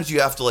sometimes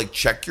you have to like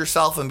check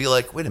yourself and be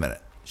like, wait a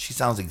minute, she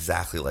sounds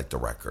exactly like the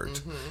record.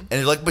 And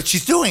you're like, but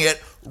she's doing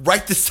it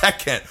right this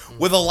second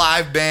with a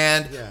live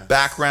band,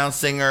 background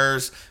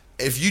singers.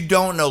 If you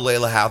don't know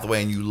Layla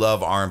Hathaway and you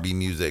love R&B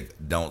music,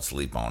 don't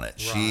sleep on it.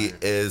 She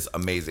is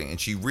amazing.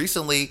 And she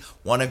recently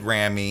won a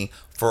Grammy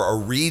for a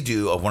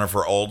redo of one of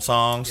her old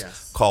songs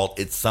called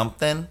It's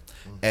Something.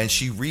 And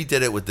she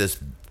redid it with this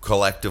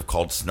collective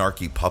called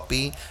Snarky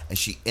Puppy. And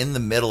in the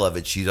middle of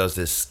it, she does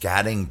this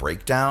scatting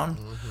breakdown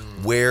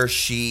where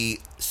she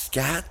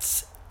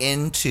scats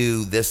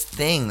into this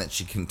thing that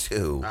she can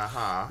do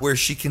where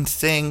she can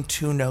sing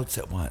 2 notes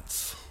at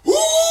once.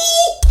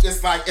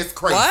 It's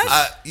crazy.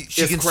 What?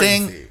 She It's can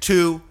crazy. sing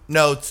 2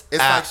 notes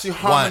It's at like she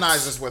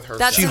harmonizes once. with herself.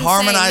 That's She insane,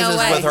 harmonizes no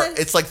way. with her.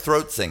 It's like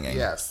throat singing.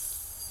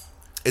 Yes.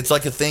 It's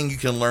like a thing you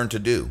can learn to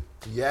do.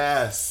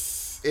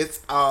 Yes. It's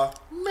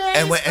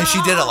amazing. And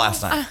she did it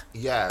last night.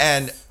 Yes.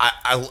 And I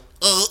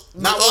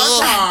Not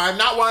one time.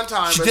 Not one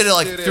time. She but did it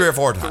like 3 or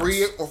 4 times.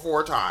 3 or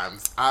 4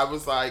 times. I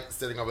was like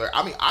sitting over there.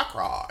 I mean, I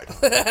cried.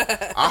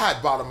 I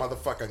had bought a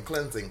motherfucking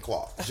cleansing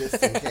cloth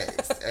just in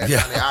case. And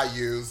honey, I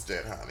used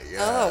it, honey. Yeah.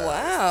 Oh,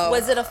 wow.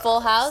 Was it a full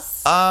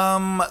house?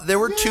 There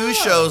were 2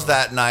 shows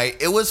that night.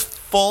 It was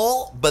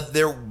full, but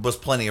there was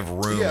plenty of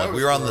room. Yeah, Like it we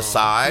was were on the room.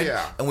 side,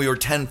 Yeah. and we were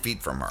 10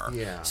 feet from her.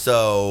 Yeah.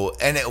 So,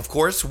 and of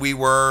course, we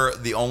were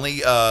the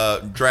only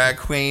drag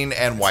queen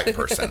and white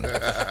person.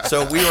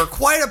 So we were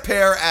quite a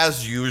pair as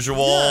usual.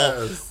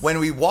 Yes. When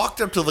we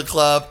walked up to the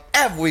club,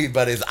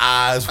 everybody's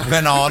eyes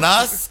went on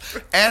us.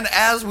 And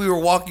as we were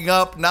walking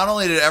up, not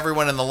only did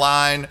everyone in the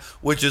line,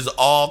 which is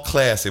all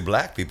classy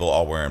black people,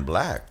 all wearing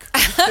black.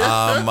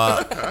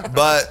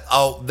 But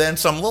then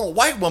some little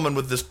white woman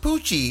with this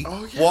poochie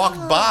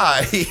walked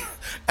by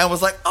and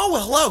was like, oh,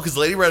 well, hello, because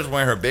Lady Red was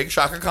wearing her big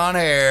Shaka Khan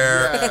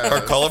hair,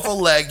 her colorful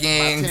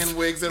leggings. 10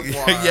 wigs at once.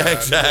 Yeah,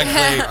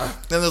 exactly.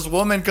 Then this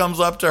woman comes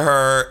up to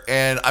her,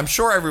 and I'm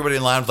sure everybody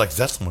in line was like, is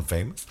that someone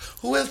famous?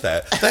 Who is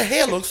that? The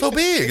hair looks so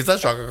big. Is that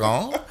Shaka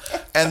Khan?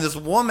 And this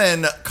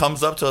woman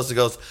comes up to us and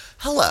goes,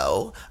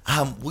 hello,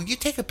 will you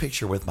take a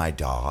picture with my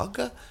dog?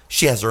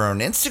 She has her own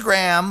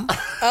Instagram.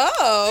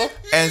 Oh.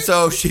 And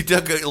so she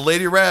took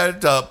Lady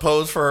Red to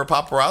pose for her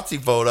paparazzi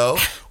photo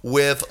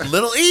with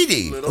Little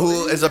Edie,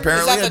 who is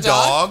apparently Is that a the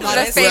dog? dog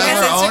The who famous has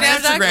her own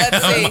Instagram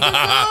dog? Let's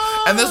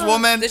see. And this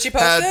woman Did she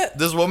post it?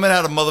 This woman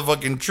had a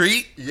motherfucking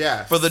treat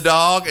Yes. for the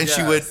dog, and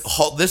she Yes. would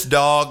hold this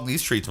dog.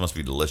 These treats must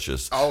be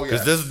delicious. Oh, yes.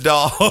 Because this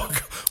dog,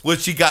 when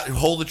she got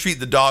hold the treat,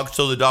 the dog,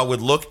 so the dog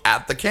would look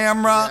at the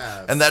camera,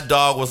 Yes. and that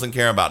dog wasn't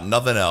caring about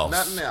nothing else.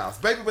 Nothing else.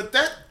 Baby, but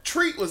that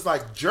treat was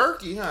like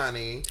jerky,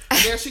 honey. And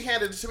then she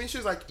handed it to me. She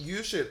was like,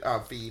 you should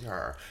feed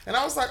her. And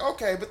I was like,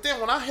 okay. But then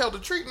when I held the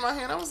treat in my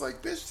hand, I was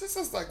like, bitch, this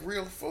is like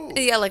real food.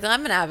 Yeah, like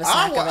I'm gonna have a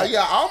snack of it.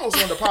 I almost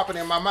wanted to pop it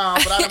in my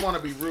mouth, but I didn't want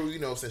to be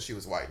rude, since she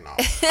was white and all.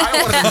 I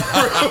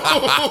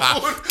didn't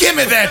want to be rude. Give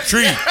me that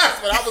treat.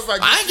 But I was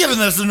like, I ain't giving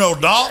this to no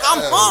dog. I'm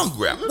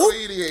hungry. Little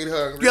Edie ain't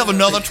hungry. You have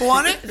another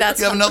 20? That's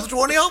you have another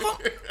 20 of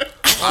them?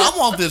 I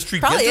want this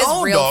treat. Probably Get your is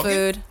own real dog.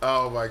 food.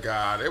 Oh my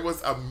God. It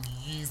was amazing.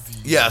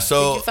 Yeah,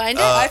 so. Did you find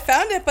it? I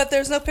found it, but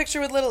there's no picture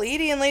with little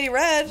Edie and Lady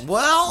Red.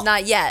 Well.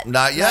 Not yet.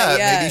 Not yet. Not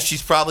yet. Maybe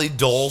she's probably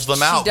doles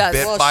them out does.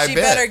 bit Well, by she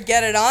bit. better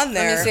get it on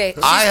there. Let me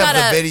see. I have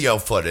gotta- the video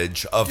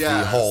footage of the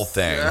Yes. whole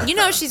thing. Yeah. You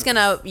know she's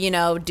gonna,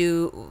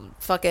 do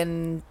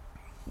fucking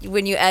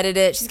when you edit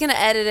it. She's gonna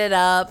edit it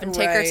up and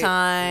take her Right.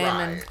 time.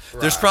 And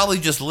Right. There's probly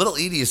just little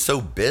Edie is so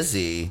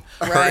busy.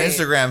 Her Right.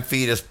 Instagram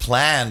feed is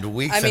planned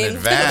weeks I mean, in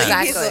advance.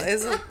 Exactly.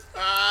 isn't-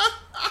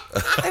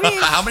 I mean,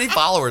 How many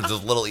followers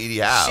does little Edie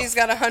have? she's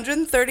got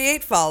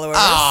 138 followers.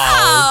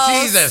 Oh,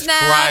 Oh, Jesus snap.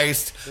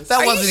 Christ. That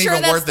Are you wasn't sure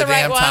even that's worth the the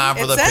right damn one? time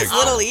for It the says picture.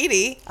 little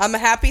Edie. I'm a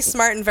happy,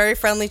 smart, and very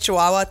friendly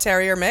Chihuahua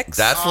Terrier mix.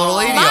 That's little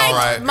Edie, my, all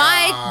right.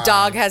 my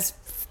dog has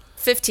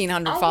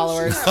 1,500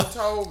 followers. You have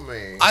told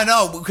me. I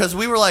know, because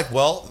we were like,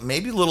 well,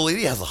 maybe little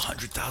Edie has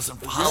 100,000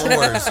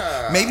 followers.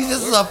 Maybe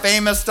this is a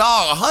famous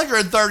dog.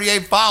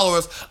 138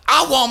 followers.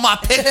 I want my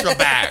picture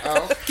back.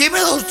 Give me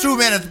those 2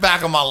 minutes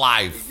back of my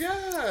life.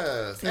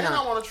 Yes. And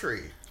I want a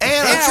treat. And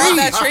And Yeah, I a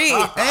want treat.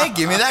 that treat. Hey,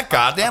 give me that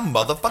goddamn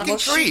motherfucking Well,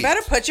 treat. she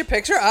better put your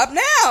picture up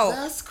now.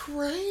 That's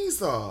crazy.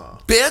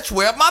 Bitch,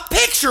 where my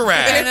picture I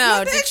at? know.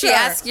 my Did she picture.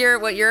 ask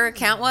what your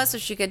account was so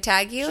she could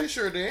tag you? She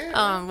sure did.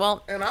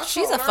 Well, And I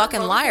she's told a her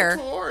fucking I'm liar.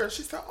 looking for her, and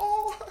she said,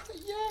 "Oh,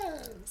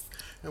 yes,"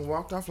 and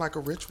walked off like a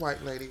rich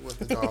white lady with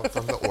a dog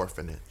from the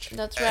orphanage.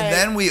 That's right.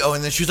 And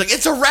then she was like,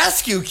 it's a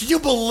rescue. Can you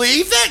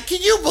believe it?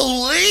 Can you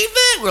believe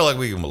it? We're like,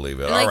 we can believe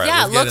it. And All like, right,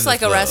 yeah, let's it get looks in like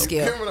this a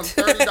club. rescue. Giving them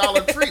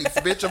 $30 treats,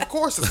 bitch. Of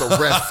course, it's a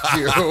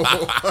rescue.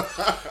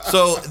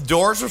 So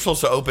doors were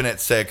supposed to open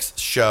at 6,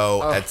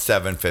 show at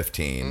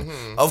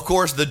 7:15. Of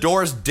course, the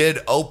doors did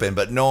open,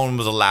 but no one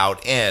was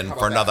allowed in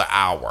for another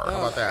hour. How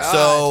about that?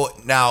 So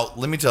now,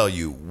 let me tell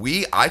you,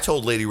 I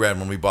told Lady Red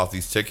when we bought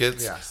these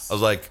tickets, Yes. I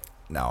was like,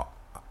 now,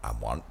 I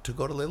want to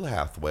go to Little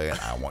Hathaway, and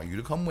I want you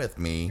to come with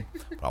me,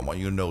 but I want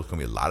you to know it's going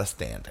to be a lot of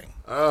standing.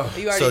 You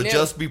already So knew.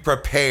 just be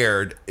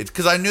prepared. It's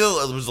because I knew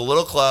it was a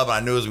little club, and I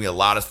knew it was gonna be a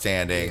lot of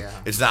standing. Yeah.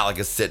 It's not like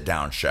a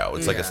sit-down show.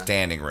 It's like a Yeah.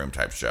 standing room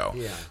type show.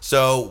 Yeah.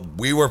 So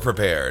we were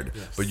prepared.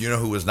 But you know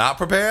who was not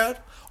prepared?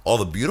 All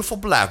the beautiful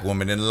black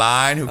women in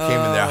line who came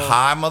in their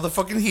high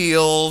motherfucking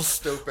heels,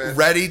 Stupid.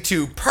 ready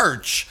to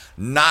perch,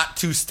 not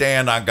to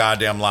stand on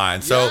goddamn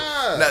lines. So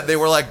Yes. they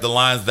were like the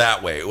lines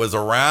that way. It was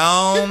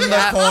around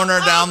the corner,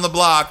 down the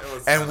block,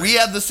 and we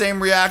had the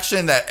same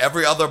reaction that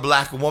every other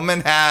black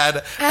woman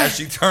had as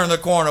she turned the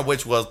corner,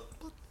 which was,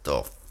 what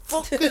the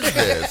fuck is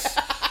this?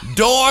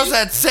 Doors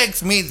at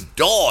 6 means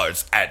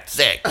doors at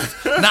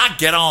 6. Not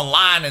get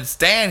online and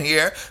stand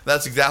here.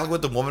 That's exactly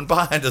what the woman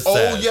behind us Oh,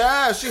 said.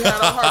 yeah. She had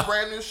on her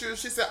brand new shoes.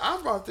 She said,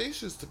 I brought these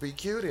shoes to be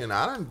cute, and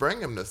I didn't bring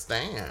them to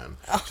stand.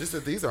 She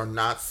said, these are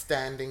not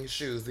standing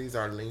shoes. These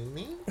are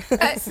leaning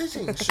and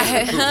sitting shoes.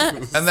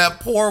 And that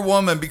poor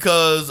woman,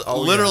 because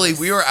literally yes.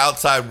 we were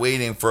outside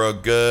waiting for a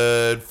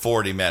good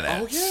 40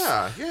 minutes.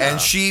 Oh, yeah. And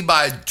she,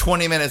 by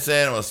 20 minutes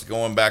in, was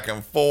going back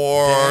and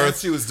forth. Dance.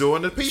 She was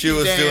doing the pee-pee She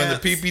was doing the dance.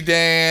 pee-pee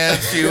dance.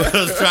 She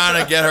was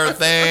trying to get her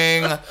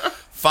thing.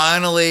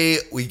 Finally,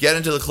 we get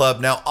into the club.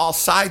 Now, all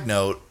side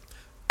note,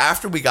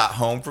 after we got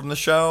home from the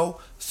show,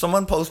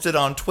 someone posted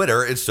on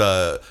Twitter, it's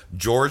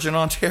George in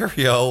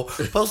Ontario,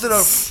 posted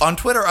on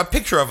Twitter a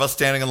picture of us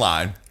standing in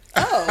line.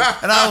 Oh.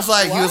 And I was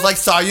like, he was like,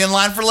 saw you in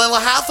line for Little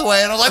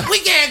Hathaway. And I was like, we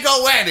can't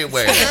go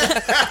anywhere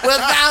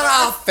without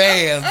our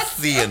fans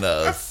seeing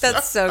us.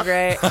 That's so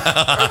great.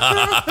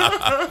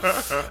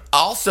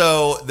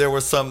 Also, there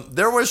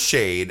was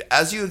shade,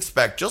 as you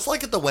expect, just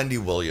like at the Wendy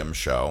Williams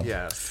show.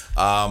 Yes.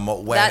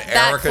 When That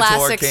Erica Tor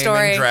classic came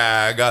story. in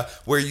drag,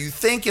 where you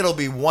think it'll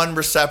be one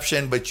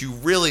reception, but you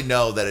really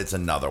know that it's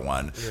another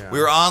one. Yeah. We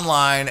were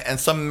online, and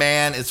some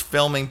man is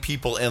filming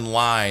people in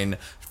line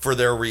for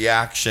their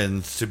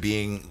reactions to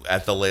being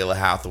at the Layla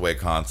Hathaway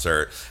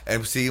concert.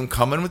 And we see him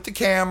coming with the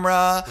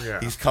camera. Yeah.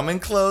 He's coming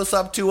close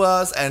up to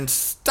us and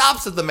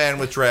stops at the man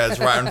with dreads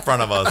right in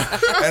front of us.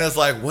 And it's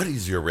like, what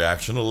is your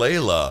reaction to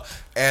Layla?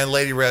 And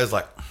Lady Red's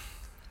like...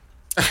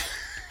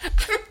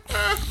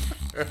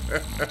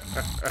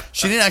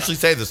 She didn't actually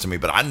say this to me,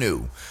 but I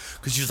knew.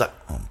 Because she was like,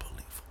 unbelievable.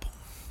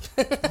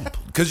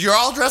 Because you're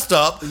all dressed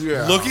up,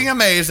 Yeah. looking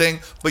amazing.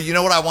 But you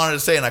know what I wanted to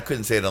say, and I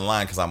couldn't say it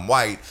online because I'm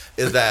white,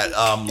 is that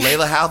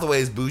Layla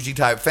Hathaway's bougie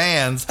type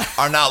fans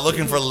are not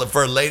looking for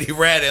Lady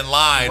Red in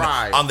line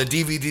Right. on the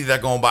DVD they're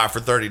going to buy for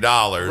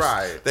 $30.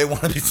 Right. They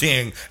want to be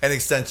seeing an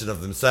extension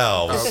of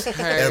themselves.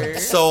 Okay. And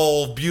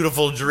soul,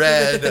 beautiful,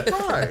 dread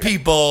Right.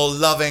 people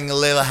loving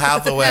Layla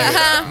Hathaway.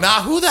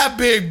 Now, who that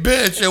big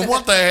bitch and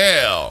what the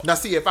hell? Now,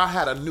 see, if I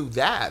had knew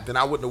that, then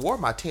I wouldn't have wore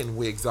my 10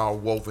 wigs all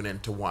woven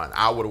into one.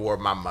 I would have wore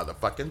my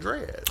motherfucking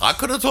dreads. I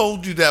could have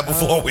told you that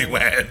before we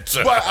went.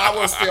 But I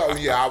would still,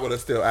 I would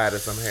have still added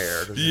some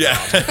hair. 'Cause, you Yeah.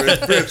 know,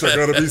 bitch are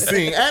gonna be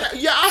seen. And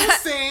yeah, I was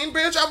seen,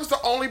 bitch. I was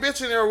the only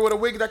bitch in there with a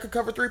wig that could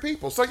cover 3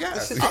 people. So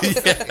yes, I was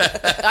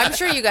seen. I'm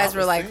sure you guys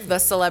were like the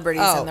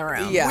celebrities in the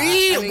room. Yeah.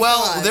 We I mean,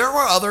 well, come on. there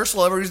were other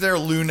celebrities there.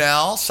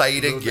 Lunel,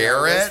 Saida Lunel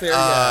Garrett, was there,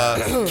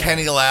 yeah.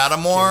 Kenny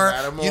Lattimore. Kenny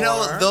Lattimore. You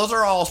know, those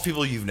are all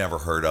people you've never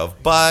heard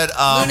of. But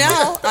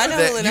Lunel, I know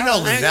that- Lunel. you know I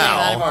know Kenny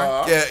Lunel.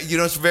 Lattimore. Yeah, you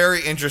know, it's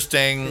very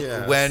interesting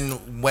Yes.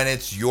 when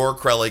it's your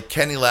crowd. Like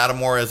Kenny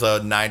Lattimore is a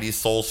 '90s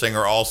soul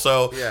singer.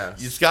 Also, Yes.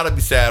 you just got to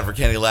be sad for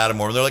Kenny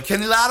Lattimore. And they're like,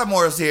 Kenny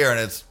Lattimore is here, and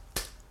it's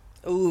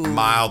Ooh.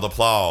 mild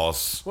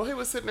applause. Well, he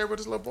was sitting there with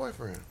his little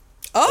boyfriend.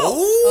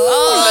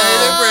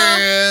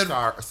 Oh, Lady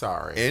Red.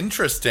 Sorry.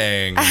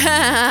 Interesting.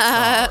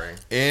 Sorry.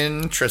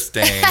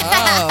 Interesting.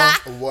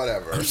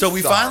 Whatever. So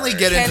we Sorry. finally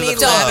get into Kenny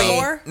the club.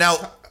 Lattimore?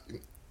 Now,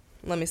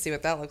 Let me see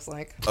what that looks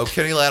like. oh,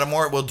 Kenny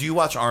Lattimore. Well, do you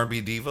watch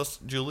R&B Divas,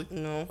 Julie?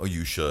 No. Oh,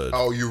 you should.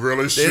 Oh, you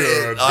really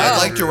should. I'd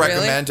like to Really?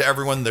 recommend to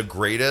everyone the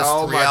greatest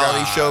Oh my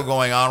reality God. show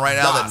going on right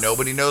now that Yes.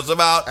 nobody knows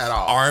about. At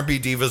all. R&B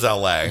Divas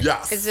LA.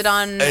 Yes. Is it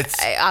on It's-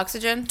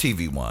 Oxygen?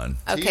 TV1.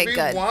 Okay,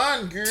 good.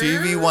 TV1, girl.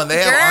 TV1.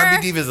 They have Grr.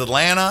 R&B Divas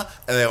Atlanta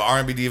and they have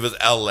R&B Divas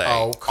LA.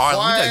 Oh, Let me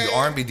tell you, Clay.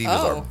 R&B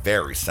Divas are Oh.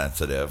 very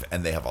sensitive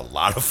and they have a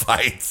lot of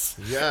fights.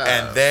 Yes.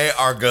 And they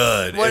are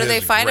good. What It do they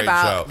is a fight great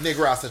about? show.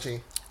 Negrosity.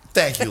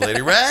 Thank you,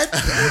 Lady Red.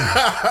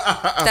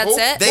 That's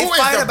it. They Who is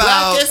fight the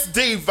about- blackest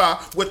diva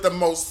with the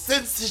most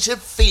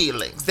sensitive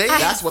feelings?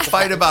 That's what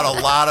fight about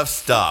a lot of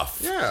stuff.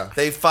 Yeah.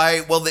 They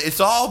fight. Well, it's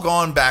all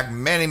gone back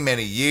many,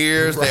 many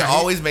years. They Right.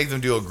 always make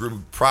them do a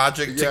group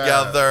project Yes.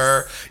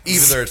 together.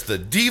 Either it's the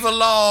Diva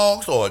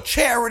Logs or a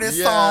charity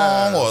Yes.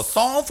 song or a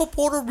song for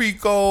Puerto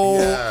Rico.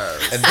 Yes.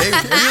 And they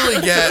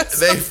really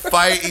they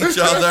fight each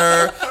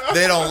other.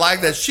 They don't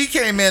like that. She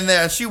came in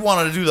there and she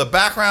wanted to do the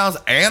backgrounds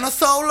and a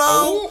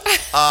solo.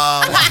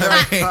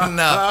 I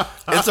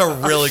mean, it's a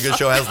really good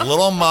show. It has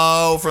Little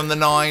Mo from the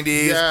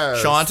 90s,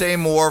 Yes. Shantae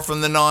Moore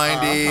from the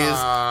 90s,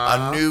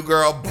 a new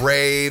girl,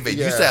 Brave. It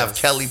used to have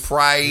Yes. Kelly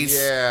Price.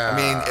 Yeah. I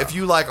mean, if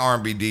you like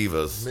R&B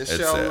divas,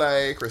 Michelle it's it.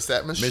 Lake,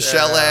 Chrisette Michelle.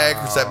 Michelle Egg,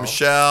 Chrisette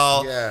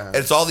Michelle. Yes.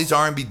 It's all these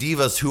R&B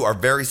divas who are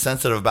very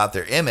sensitive about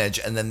their image,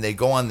 and then they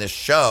go on this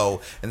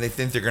show and they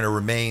think they're going to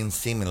remain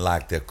seeming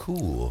like they're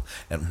cool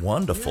and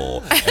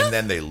wonderful, and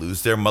then they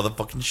lose their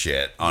motherfucking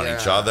shit on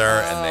each Yeah. other,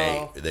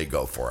 and they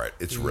go for it.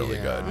 It's really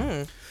Yeah.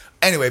 good.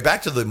 Anyway,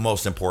 back to the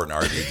most important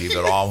R&B diva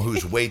at all,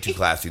 who's way too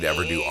classy to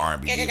ever do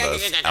R&B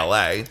divas.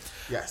 L.A.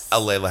 Yes.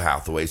 Layla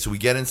Hathaway. So we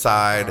get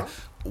inside.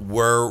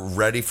 We're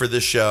ready for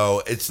the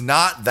show. It's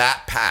not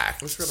that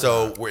packed, It's really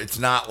so not. it's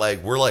not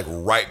like we're like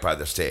right by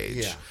the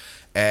stage. Yeah.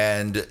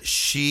 And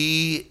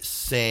she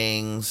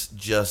sings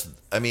just.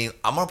 I mean,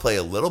 I'm gonna play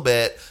a little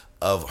bit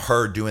of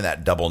her doing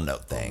that double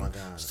note thing, God.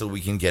 so we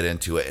can get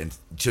into it and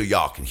so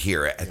y'all can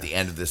hear it at the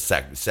end of this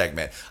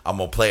segment. I'm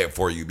gonna play it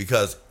for you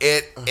because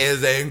it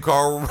is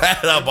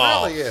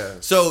incredible. It really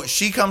is. So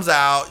she comes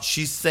out,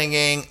 she's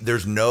singing.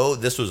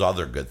 This was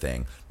other good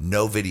thing.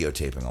 No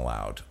videotaping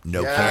allowed.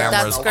 No Yes. cameras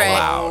That's great.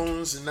 allowed.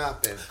 Phones,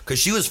 nothing. Because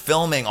she was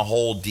filming a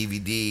whole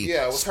DVD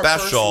Yeah, it was her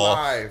first special.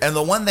 live. And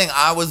the one thing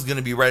I was going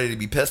to be ready to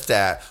be pissed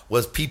at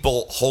was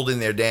people holding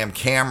their damn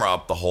camera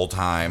up the whole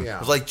time. Yeah. I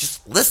was like,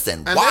 just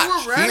listen, And watch,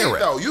 they were ready, hear it.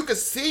 though. You could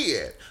see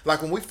it.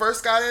 Like, when we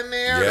first got in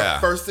there, Yeah.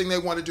 the first thing they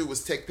wanted to do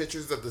was take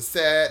pictures of the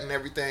set and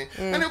everything.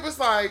 And it was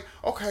like,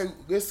 okay,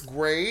 it's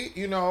great,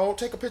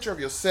 take a picture of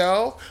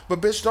yourself, but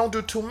bitch, don't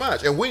do too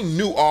much. And we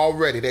knew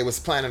already they was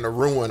planning to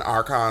ruin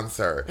our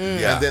concert.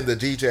 Yeah. And then the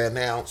DJ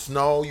announced,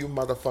 no, you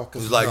motherfuckers.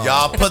 It was like, no.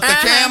 y'all put the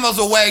cameras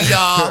away,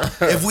 y'all.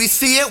 If we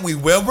see it, we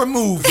will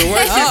remove you.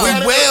 way she said We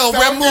it will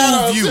was so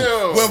remove you.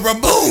 ghetto, too. We'll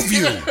remove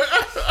you.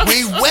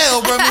 We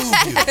will remove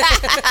you.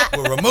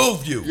 We'll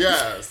remove you.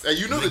 Yes. And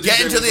you knew the Get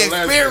DJ into was the a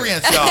lesbian.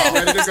 experience, y'all.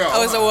 Ready to go.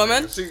 Oh, it's a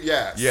woman?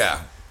 Yes.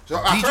 Yeah. So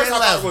at DJ first I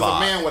thought it was Lesbot. a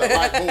man with a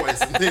light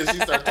voice, and then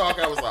she started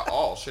talking. I was like,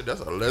 "Oh shit, that's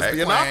a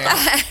lesbian."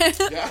 Hey,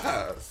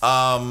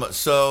 Yes.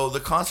 So the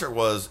concert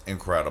was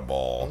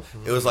incredible.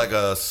 Mm-hmm. It was like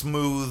a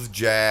smooth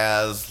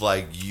jazz,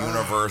 like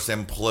universe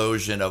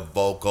implosion of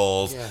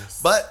vocals.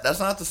 Yes. But that's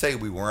not to say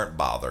we weren't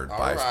bothered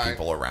by right.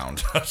 people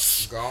around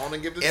us. Go on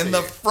and give the In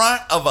the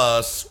front of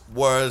us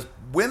was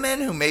women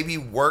who maybe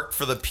worked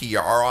for the PR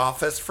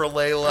office for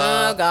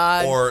Layla. Oh,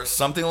 God. Or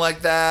something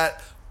like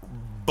that.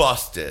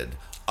 Busted.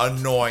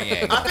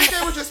 Annoying. I think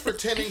they were just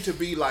pretending to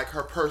be like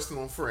her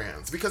personal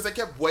friends because they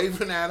kept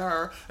waving at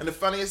her. And the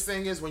funniest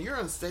thing is when you're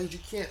on stage, you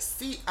can't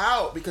see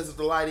out because of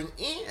the lighting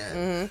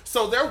in.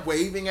 So they're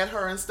waving at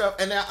her and stuff.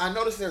 And now I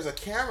noticed there's a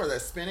camera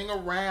that's spinning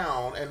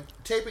around and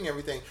taping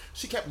everything.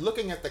 She kept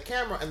looking at the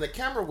camera, and the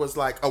camera was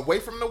like away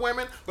from the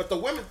women, but the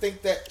women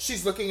think that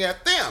she's looking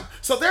at them.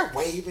 So they're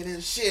waving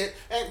and shit.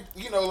 And,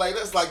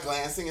 Layla's like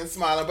glancing and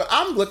smiling, but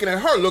I'm looking at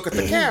her look at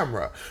the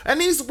camera. And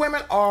these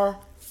women are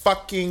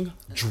fucking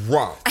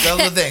drunk. That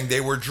was the thing.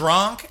 They were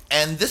drunk,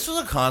 and this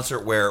was a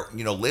concert where,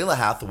 Layla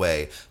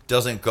Hathaway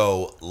doesn't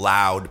go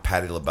loud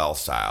Patti LaBelle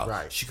style.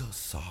 Right. She goes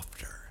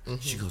softer.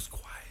 She goes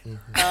quiet.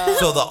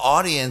 So the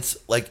audience,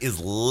 is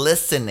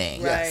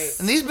listening. Right.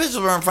 And these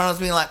bitches were in front of us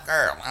being like,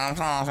 girl.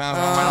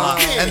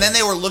 And then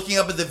they were looking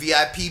up at the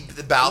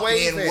VIP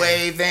balcony and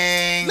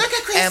waving. Look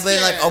at And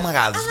being like, Christian. oh my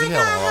God, this is going to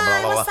be blah, blah,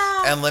 blah, blah, what's blah.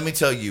 up? And let me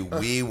tell you,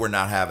 we were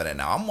not having it.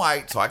 Now, I'm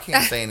white, so I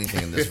can't say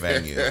anything in this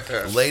venue.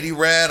 Lady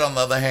Red, on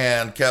the other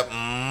hand,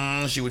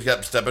 she would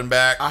kept stepping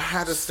back. I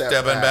had to step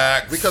Stepping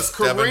back. because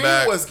stepping Kareem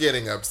back. was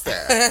getting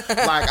upset.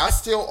 Like, I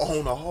still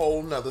own a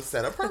whole nother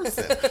set of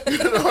person. You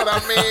know what I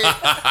mean?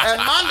 And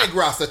my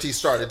negrosity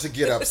started to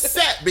get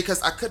upset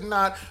because I could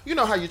not, you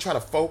know how you try to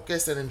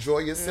focus and enjoy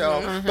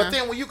yourself, but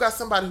then when you got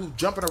somebody who's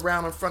jumping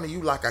around in front of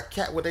you like a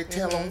cat with their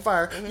tail on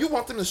fire, you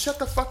want them to shut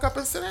the fuck up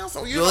and sit down.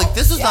 So You're like,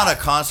 this is not a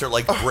concert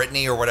like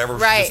Britney or whatever.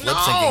 Right. She's just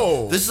lip syncing.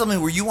 No. This is something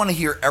where you want to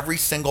hear every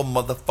single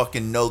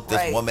motherfucking note this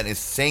Right. woman is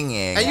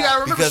singing. And you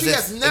gotta remember, because she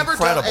it's has never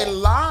incredible. done a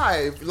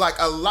live,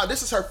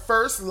 this is her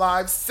first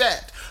live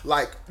set.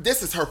 Like,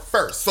 this is her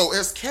first. So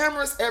there's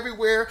cameras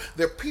everywhere.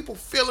 There are people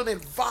feeling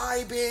it,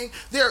 vibing.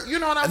 You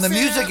know what I'm And the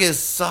saying? music is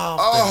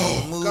soft Oh,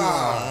 and smooth.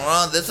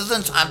 God. This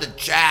isn't time to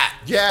chat.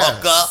 Yes.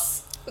 Fuck up.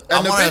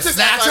 I the want to bitches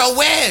snatch act like- a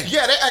win.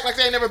 Yeah, they act like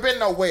they ain't never been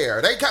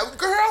nowhere. They got,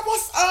 girl,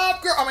 what's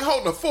up, girl? I mean,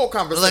 holding a full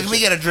conversation. Like, let me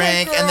get a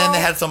drink. Hey, And then they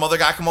girl. had some other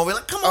guy come over.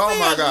 Like, come Oh, over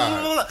my here.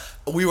 God.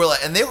 We were like,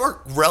 and they were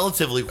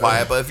relatively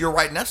quiet, but if you're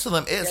right next to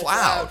them, it's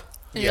loud.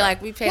 And you're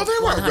like, we paid Well,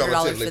 they weren't $100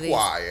 relatively for these.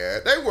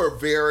 quiet. They were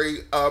very,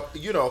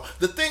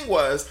 the thing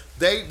was,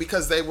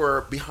 because they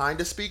were behind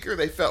a speaker,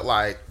 they felt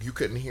like you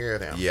couldn't hear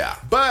them. Yeah.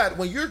 But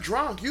when you're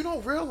drunk, you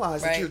don't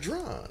realize that you're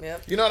drunk.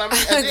 Yep. You know what I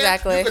mean? And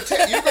Exactly.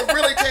 then you could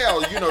really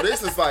tell,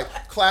 this is like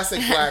classic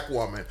black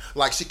woman.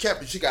 Like she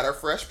got her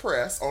fresh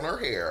press on her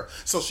hair.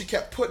 So she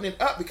kept putting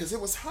it up because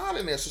it was hot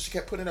in there. So she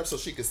kept putting it up so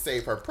she could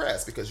save her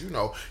press. Because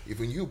if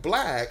when you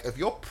black, if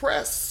your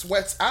press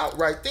sweats out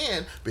right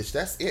then, bitch,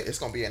 that's it. It's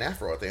going to be an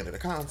afro at the end of the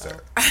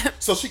concert.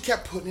 So she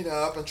kept putting it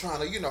up and trying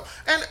to,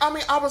 and I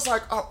mean, I was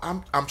like, oh,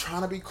 I'm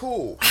trying to be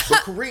cool. But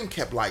Kareem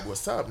kept like,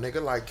 what's up,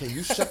 nigga? Like, can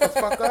you shut the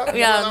fuck up?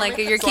 Yeah, like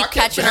you keep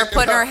catching her,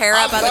 putting her hair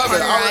up out of the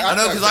corner. I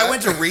know, because I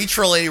went to reach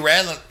for Lady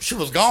Radlin. She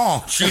was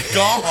gone.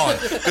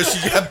 Because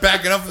she kept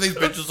backing up for these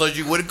bitches so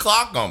she wouldn't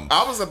clock them.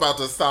 I was about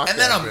to stop. And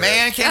then a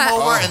man came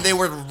over and they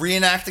were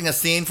reenacting a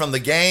scene from the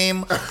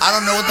game. I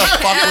don't know what the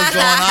fuck was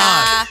going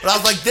on. But I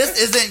was like, this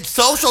isn't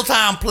social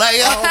time,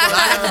 player. And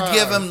I had to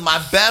give him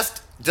my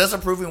best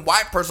disapproving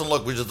white person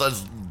look, which is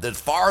as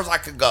far as I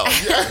could go.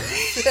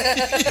 Yes,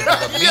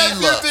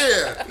 you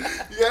did.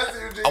 Yes,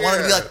 you did. I wanted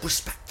to be like,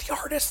 respect the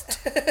artist,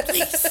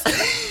 please.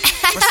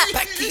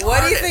 Respect the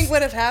What do you artist. think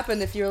would have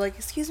happened if you were like,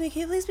 excuse me,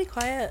 can you please be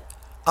quiet?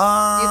 Do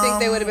you think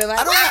they would have been like,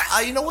 I don't know.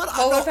 You know what?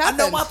 What would've I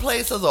know happened? my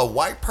place as a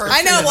white person.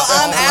 I know. in Well,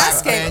 a I'm black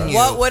asking, venue.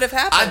 what would have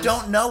happened? I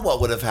don't know what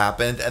would have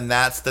happened, and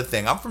that's the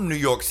thing. I'm from New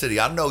York City.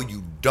 I know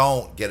you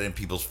don't get in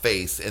people's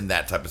face in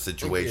that type of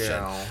situation.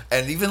 Yeah.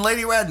 And even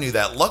Lady Rad knew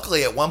that.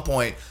 Luckily, at one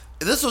point,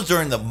 this was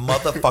during the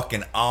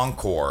motherfucking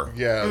encore.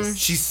 Yes.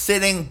 She's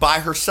sitting by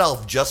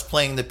herself just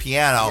playing the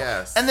piano.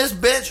 Yes. And this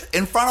bitch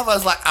in front of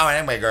us like, oh,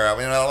 anyway, girl.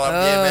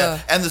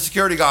 And the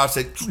security guard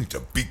said, you need to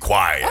be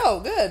quiet.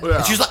 Oh, good. Yeah.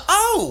 And she's like,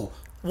 oh,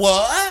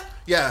 what?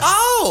 Yeah.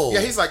 Oh.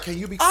 Yeah, he's like, can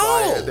you be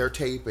quiet? Oh. They're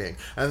taping.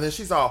 And then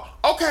she's all,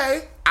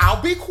 okay, I'll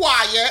be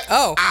quiet.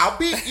 Oh. I'll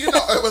be,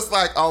 it was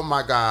like, oh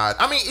my God.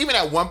 I mean, even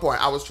at one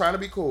point, I was trying to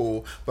be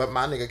cool, but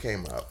my nigga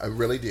came up. I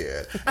really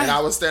did. And I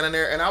was standing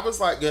there and I was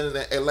like, and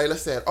Layla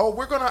said, oh,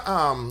 we're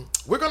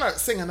gonna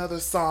sing another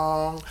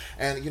song.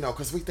 And,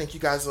 because we think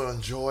you guys will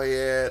enjoy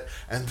it.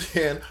 And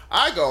then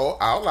I go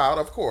out loud,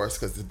 of course,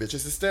 because the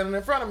bitches is standing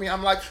in front of me.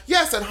 I'm like,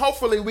 yes, and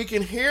hopefully we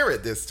can hear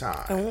it this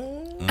time.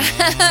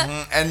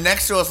 Mm-hmm. And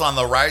next to us on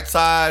the right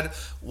side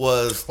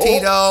was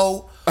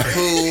Tito,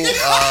 who,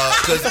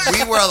 because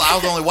I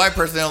was the only white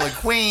person, the only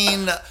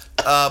queen,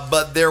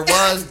 but there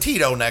was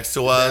Tito next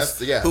to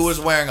us, Yes. who was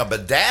wearing a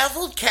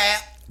bedazzled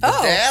cap,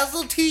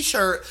 bedazzled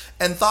t-shirt,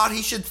 and thought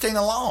he should sing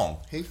along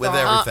with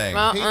everything.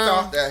 He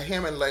thought that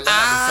him and Layla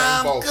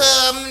had the same vocal.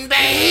 Coming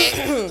back,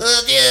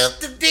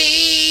 just to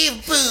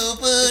be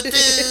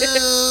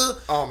boo-boo-doo.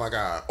 Oh my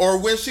God. Or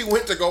when she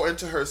went to go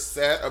into her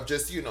set of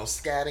just,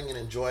 scatting and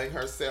enjoying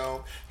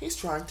herself, he's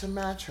trying to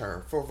match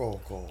her for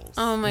vocals.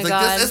 Oh my It's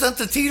God. like, this isn't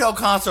the Tito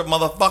concert,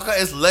 motherfucker.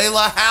 It's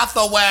Layla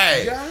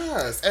Hathaway.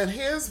 Yes. And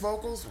his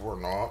vocals were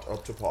not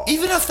up to par.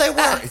 Even if they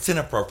were, it's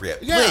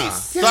inappropriate. Yeah.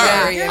 Please, Yeah.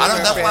 sorry. Yeah.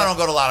 That's why I don't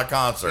go to a lot of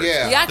concerts.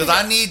 Yeah. Because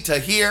I need to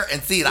hear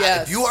and see it.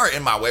 Yes. If you are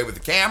in my way with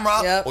the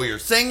camera or you're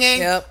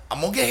singing, I'm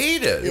going to get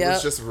heated. It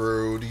was just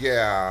rude.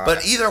 Yeah.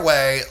 But either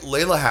way,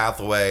 Layla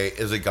Hathaway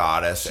is a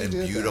goddess and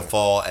did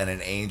beautiful and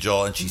an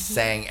angel, and she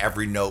sang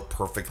every note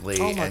perfectly,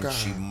 Oh my and God.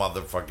 she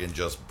motherfucking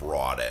just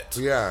brought it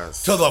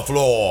Yes. to the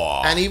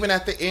floor. And even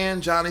at the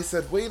end, Johnny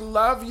said, we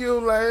love you,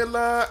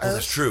 Layla. Oh,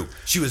 that's true.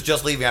 She was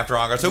just leaving after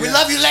Encore, so we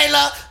love you,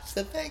 Layla.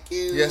 So thank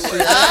you. Yes, she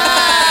did.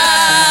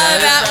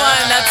 that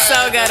one. That's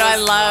so good. I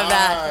love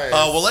that.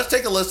 Well, let's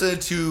take a listen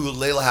to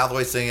Layla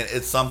Hathaway singing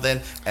 "It's Something,"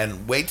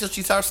 and wait till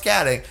she starts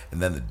scatting,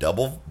 and then the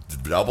double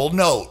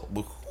note.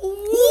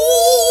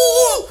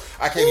 Ooh,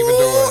 I can't even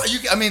do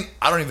it. I mean,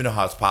 I don't even know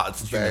how it's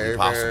humanly Baby.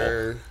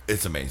 possible.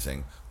 It's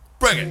amazing.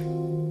 Bring it.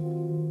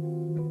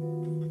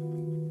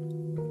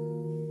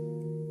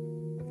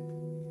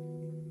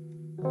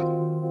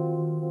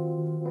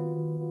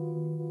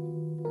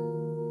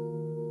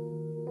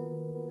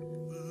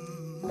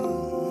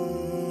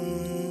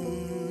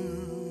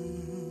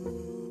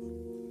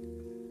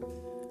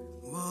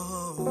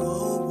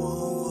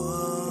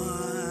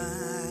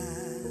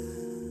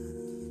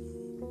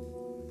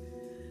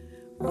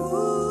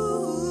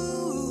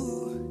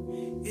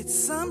 Ooh, it's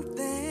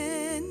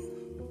something.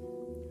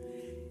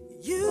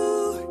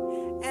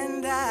 You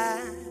and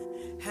I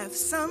have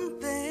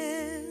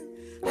something.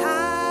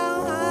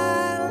 How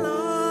I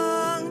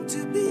long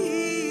to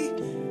be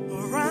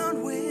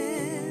around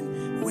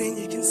when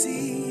you can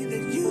see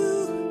that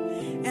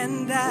you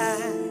and I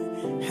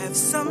have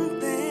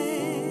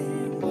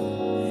something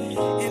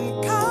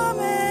in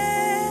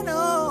common.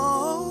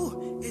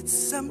 Oh, it's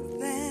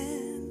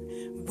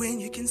something when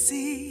you can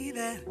see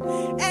that.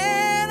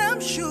 And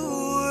I'm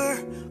sure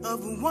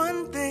of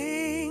one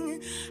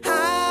thing,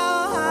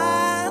 how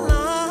I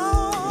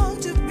long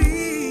to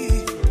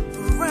be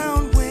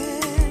around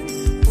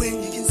when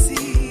you can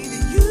see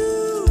that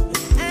you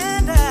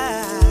and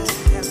I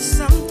have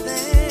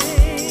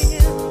something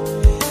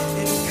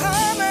in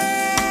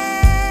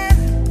common.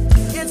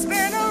 It's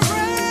been a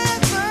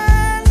rough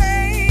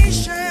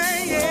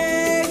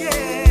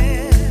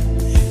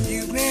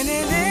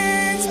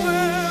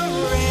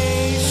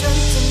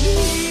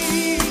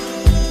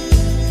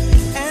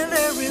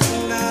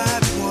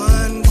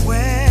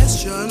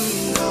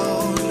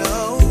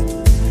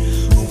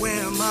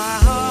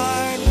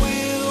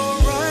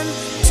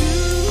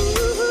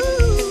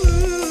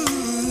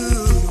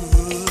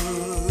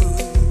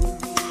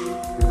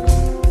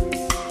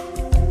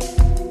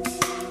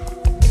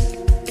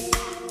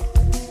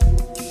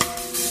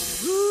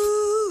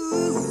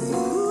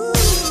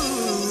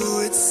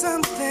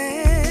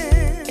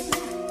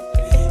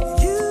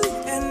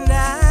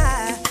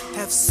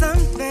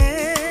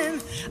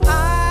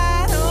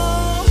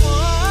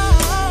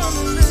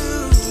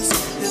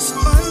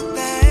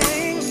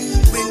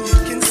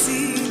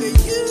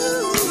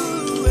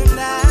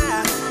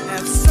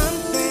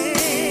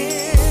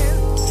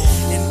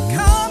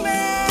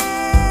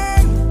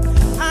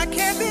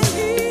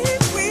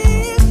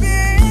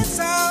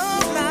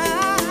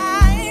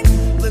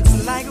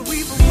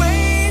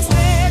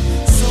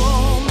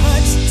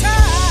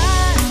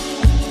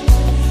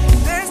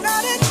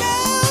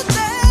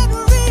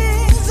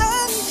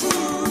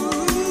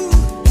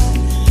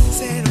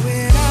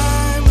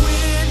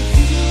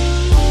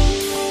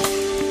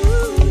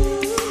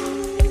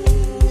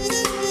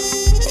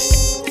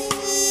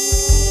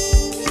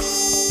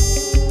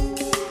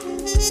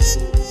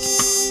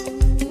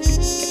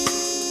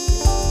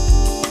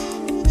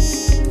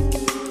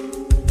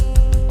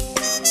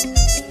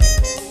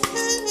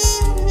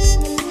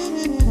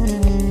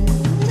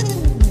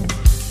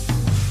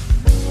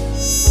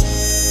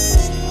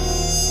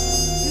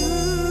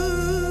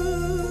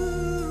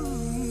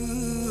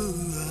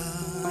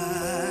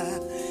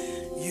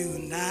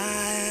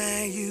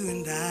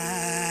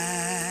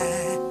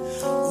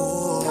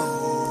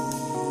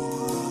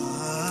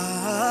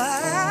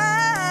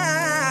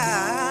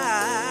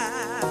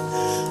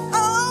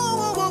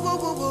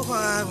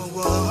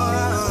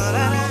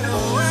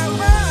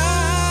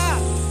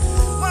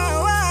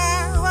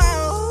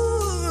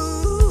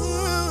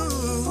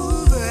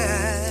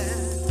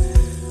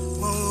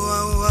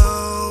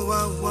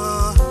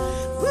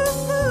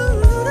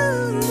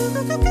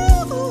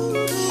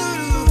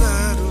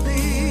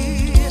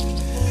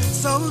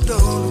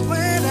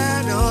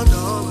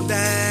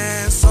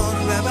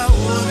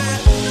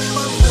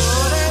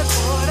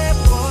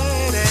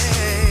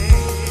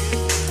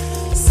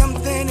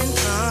Something in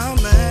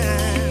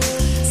common.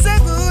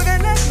 Segura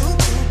na tu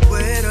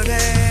puedo de.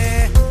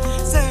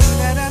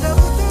 Segura na tu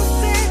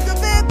te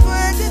be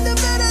puede de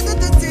ver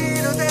de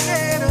tiro de de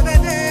de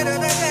de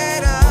de.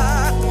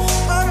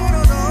 Oh no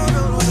no no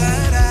no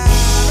da.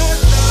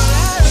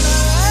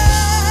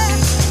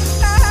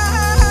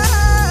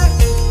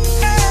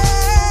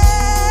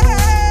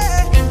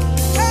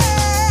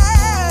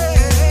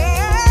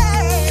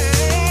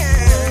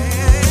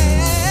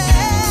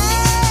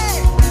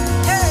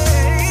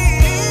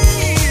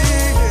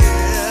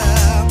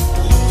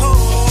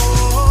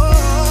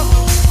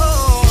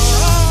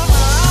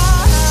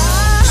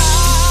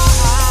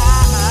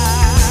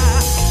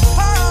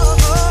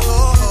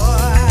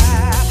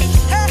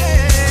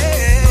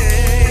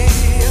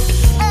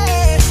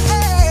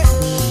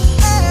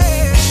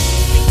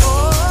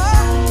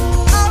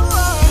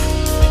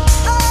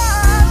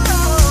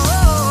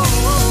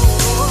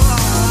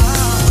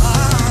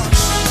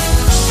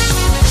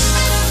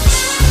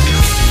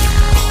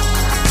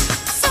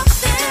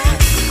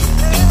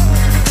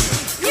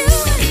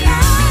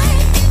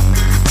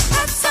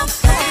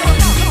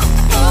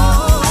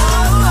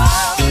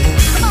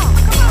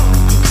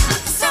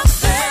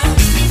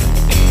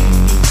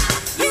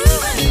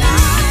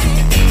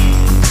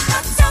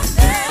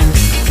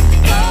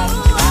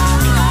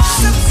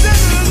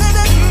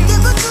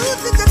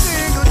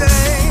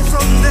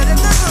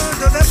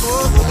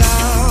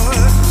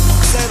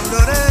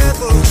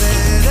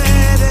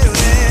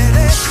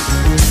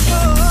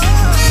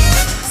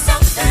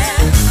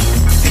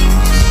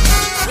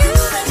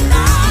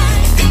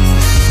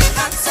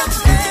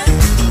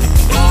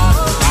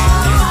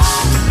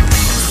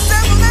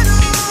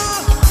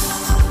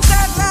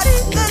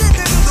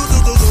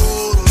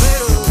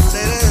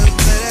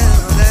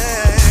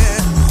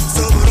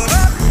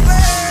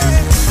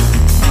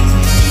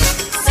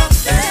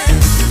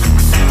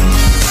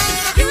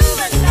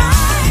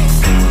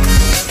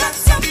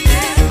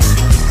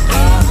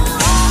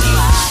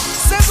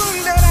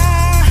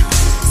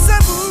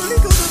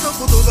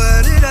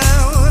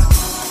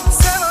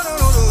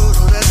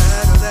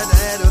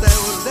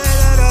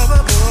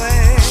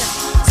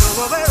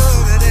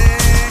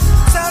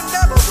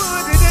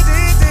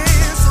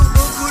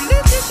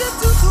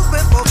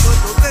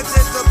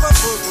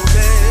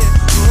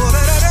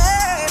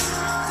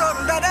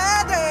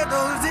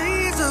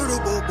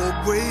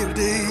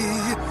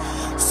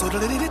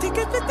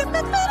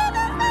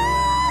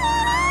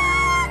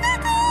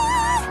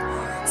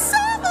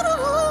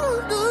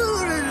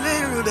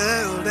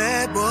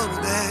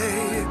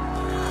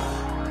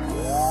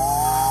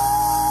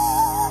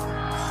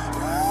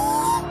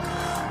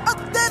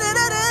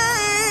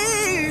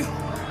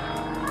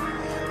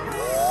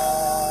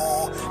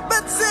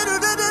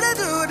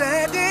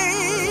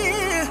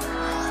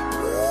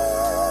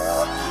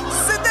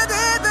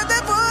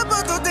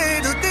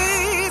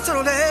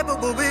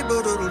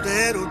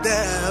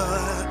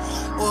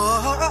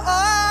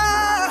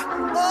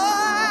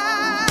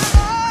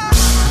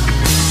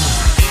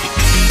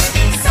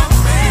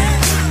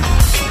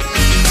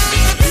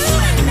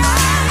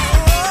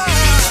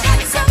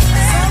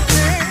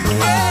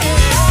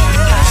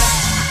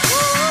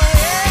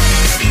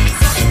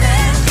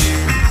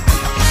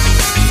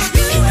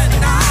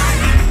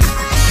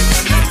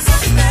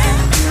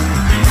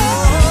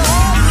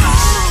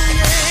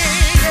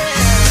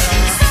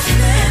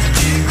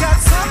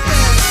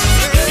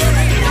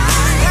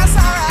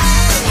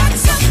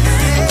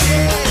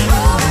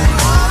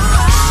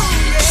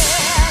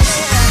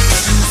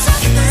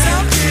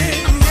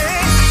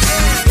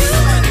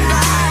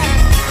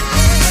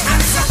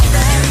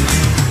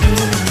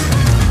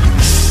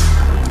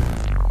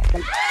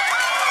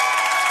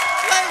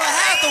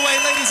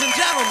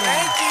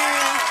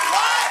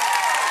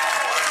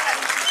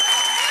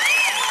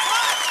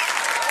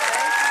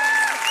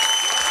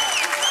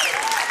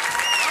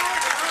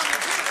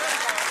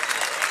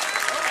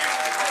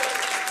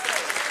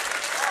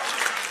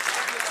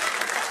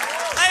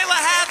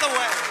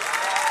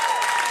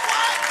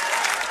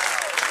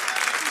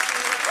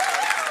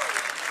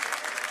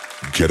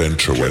 Get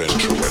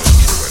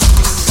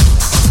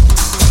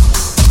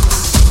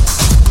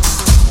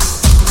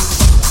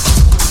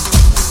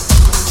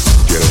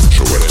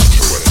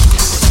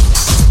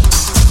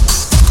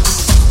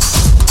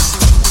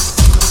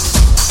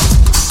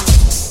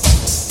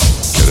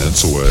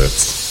into it.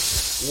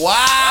 Wow.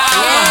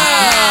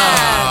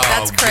 Yeah,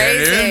 that's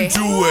crazy. Get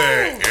into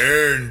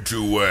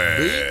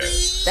it.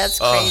 That's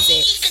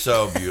crazy.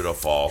 So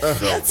beautiful. So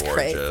That's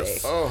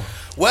gorgeous. crazy.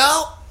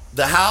 Well,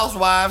 the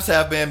housewives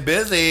have been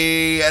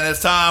busy, and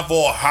it's time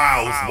for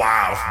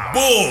housewives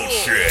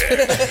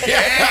bullshit.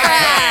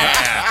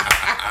 Yeah.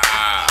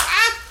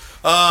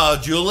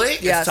 Julie,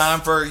 Yes. it's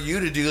time for you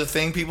to do the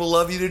thing people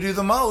love you to do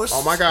the most.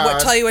 Oh my God.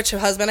 What? Tell you which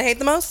husband I hate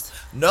the most?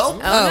 Nope.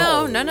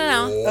 Oh, no.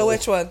 Oh,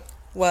 which one?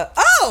 What?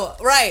 Oh,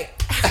 right.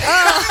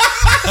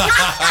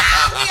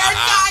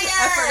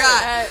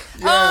 I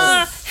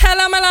forgot.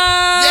 my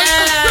love.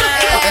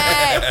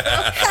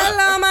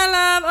 Hello, my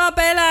love. Oh,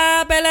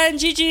 Bella and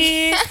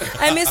Gigi.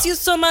 I miss you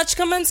so much.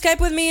 Come on Skype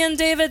with me and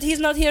David. He's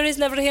not here. He's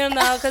never here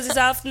now because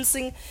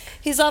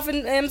he's off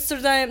in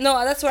Amsterdam.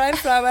 No, that's where I'm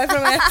from. I'm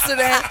from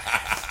Amsterdam.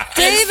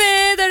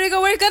 David, there you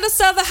go. We're gonna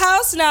sell the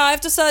house now.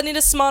 I need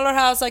a smaller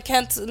house. I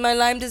can't. My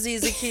Lyme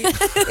disease.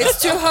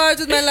 It's too hard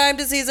with my Lyme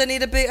disease. I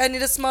need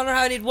a smaller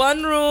house. I need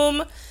 1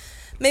 room.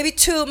 Maybe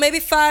 2, maybe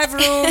 5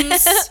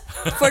 rooms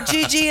for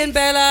Gigi and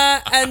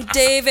Bella and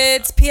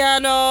David's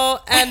piano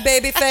and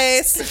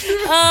Babyface.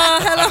 Oh,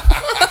 hello.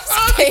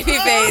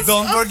 Babyface.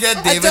 Don't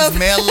forget David's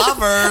male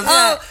lovers.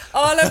 Oh,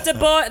 all of the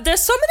boys. There's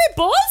so many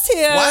boys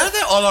here. Why are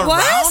they all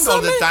around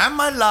all the time,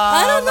 my love?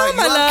 I don't know,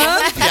 my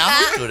love. You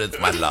piano students,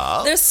 my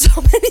love. There's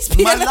so many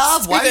piano My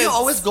love, why do you students.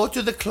 always go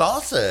to the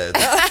closet?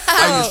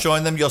 Are you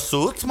showing them your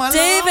suits, my love?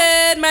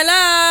 David, my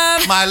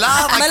love. My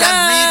love, I My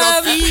can't read or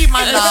love. see,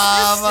 my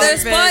love.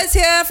 There's boys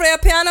here for your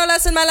piano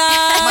lesson, my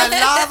love. My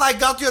love, I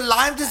got your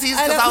Lyme disease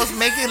because I was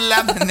making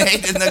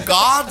lemonade in the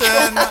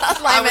garden. I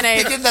was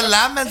Lemonade. picking the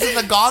lemons in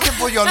the garden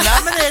for your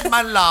lemonade,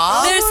 my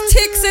love. There's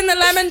ticks in the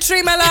lemon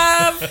tree, my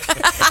love.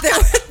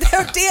 there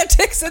are deer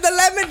ticks in the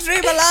lemon tree,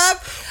 my love.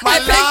 I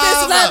picked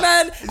this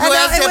lemon and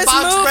now it was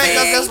moving.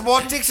 There's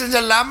more ticks in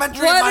the lemon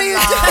tree, What my are you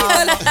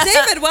love. doing?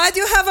 David, why do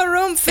you have a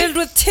room filled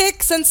with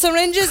ticks and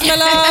syringes, my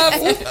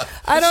love?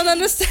 I don't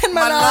understand,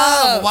 my My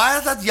love, love. why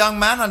is that young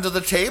man under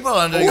the table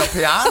under your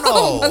piano?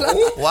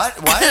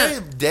 What? Why,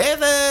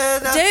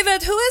 David?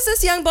 David, who is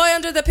this young boy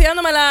under the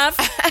piano, my love?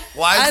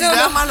 Why is I he don't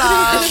there, know. my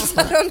love?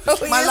 I don't know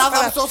who he My is, love, my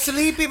I'm love. so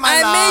sleepy, my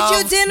I love. made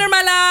you dinner,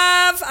 my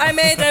love. I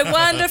made a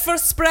wonderful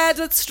spread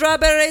with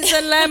strawberries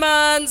and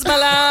lemons, my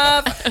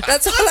love.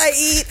 That's all I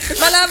eat.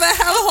 My love, I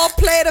have a whole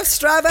plate of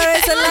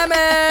strawberries and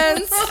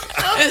lemons.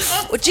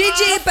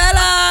 Gigi,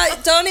 Bella,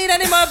 don't eat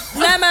any more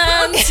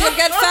lemons. You'll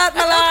get fat,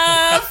 my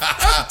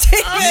love.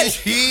 David.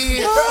 Gigi,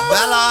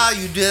 Bella,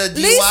 you did a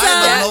DUI, Lisa.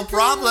 but no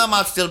problem.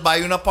 I'll still buy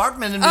you an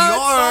apartment in New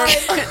Oh, York.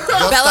 it's fine. Just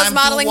Bella's time to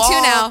modeling too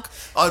walk. now.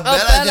 Oh, Bella,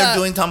 Bella. they're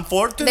doing Tom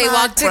Ford tonight. They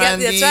walk together.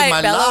 Brandy, That's right.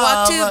 my Bella love.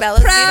 walked too.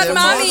 Bella's Proud They're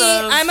mommy.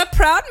 models. I'm a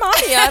proud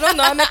mommy. I don't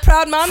know. I'm a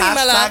proud mommy,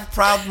 my love. Hashtag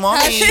proud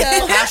mommy.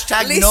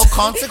 Hashtag Lisa. no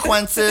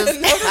consequences.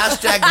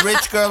 Hashtag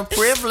rich girl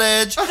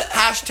privilege.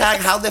 Hashtag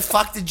how the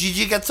fuck did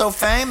Gigi get so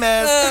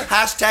famous?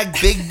 Hashtag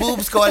big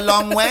boobs go a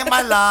long way,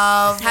 my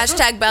love.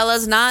 Hashtag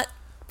Bella's not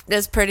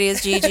as pretty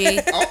as Gigi.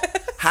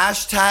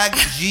 Hashtag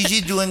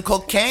Gigi doing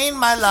cocaine,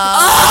 my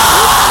love.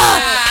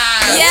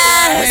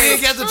 Yes. We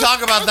didn't get to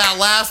talk about that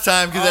last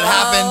time because it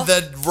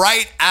happened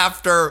right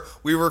after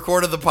we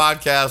recorded the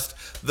podcast.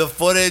 The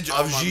footage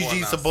of my Gigi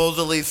goodness.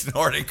 supposedly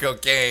snorting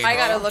cocaine I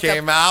gotta look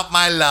came out,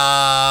 my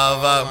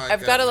love.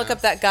 I've got to look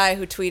up that guy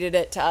who tweeted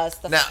it to us,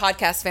 the Now-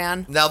 podcast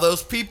fan. Now,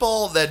 those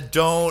people that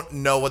don't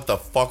know what the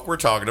fuck we're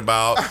talking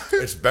about,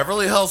 it's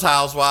Beverly Hills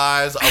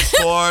Housewives, of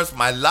course.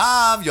 My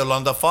love,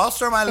 Yolanda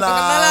Foster, my love.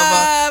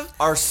 love.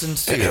 Our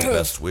sincere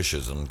best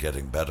wishes in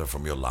getting better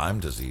from your Lyme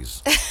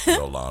disease,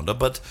 Yolanda.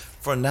 But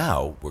for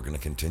now, we're going to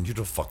continue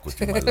to fuck with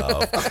you, my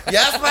love.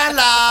 Yes, my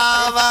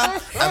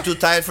love. I'm too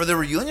tired for the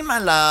reunion, my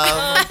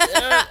love.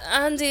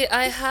 Andy,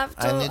 I have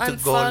to. I need to I'm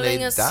go falling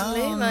lay asleep,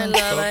 down. my I'm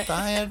love. so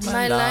tired, my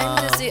my love.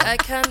 Lyme disease. I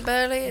can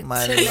barely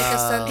My make a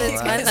love.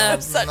 sentence, my I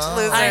love. Such know,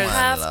 losers. I my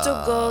have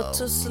to go love.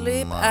 to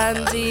sleep,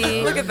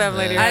 Andy. Look at them,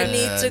 lady. I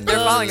need to They're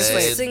go falling to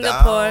asleep.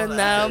 Singapore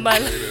now, my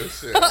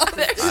love.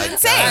 They're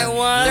insane. I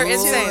want They're to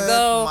insane.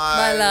 go,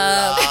 my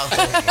love.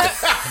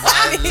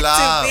 My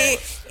love. To be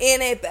in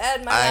a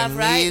bed, my I love,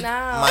 right need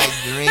now. my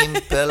dream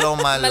pillow,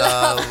 my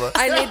love.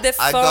 I need the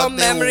I got foam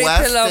the memory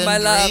Western pillow, my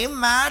love. Dream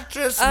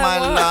mattress, I my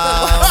want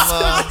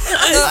love.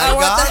 I want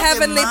the got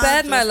heavenly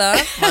bed, my love.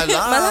 My love,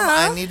 My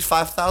love. I need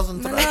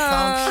 5,000 thread love.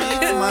 count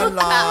sheets, my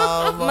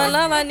love. My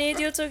love, I need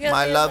you to get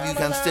My me love, now, you my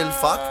can still love.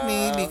 fuck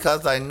me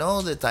because I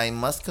know that I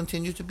must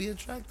continue to be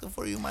attractive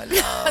for you, my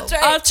love.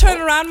 I'll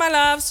turn around, my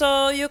love,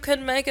 so you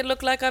can make it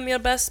look like I'm your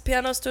best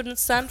piano student,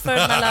 Sanford,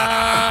 my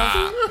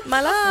love.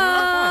 My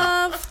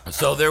love.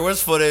 So there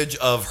was footage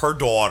of her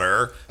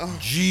daughter,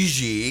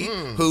 Gigi,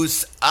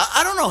 who's,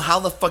 I don't know how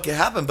the fuck it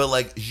happened, but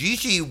like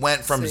Gigi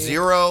went from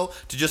zero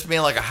to just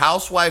being like a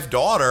housewife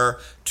daughter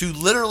to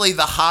literally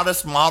the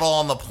hottest model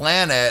on the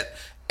planet,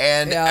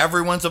 and Yeah.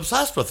 everyone's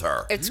obsessed with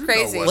her. It's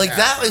crazy. what Like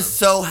that is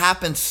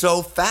happened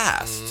so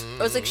fast.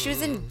 It was like she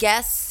was in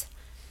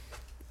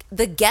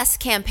the Guess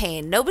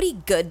campaign. Nobody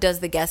good does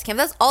the Guess campaign.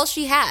 That's all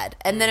she had.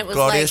 And then it was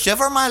Claudia like,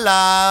 Schiffer, my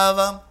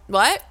love.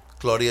 what?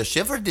 Claudia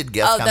Schiffer did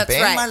guest Oh, that's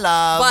campaign, right. my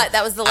love. But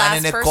that was the last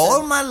Anna Nicole,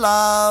 person. my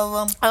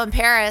love. Oh, in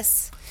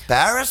Paris.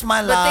 Paris,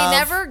 my But love. they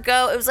never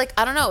go. It was like,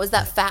 I don't know. It was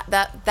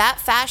that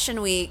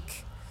fashion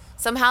week.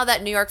 Somehow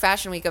that New York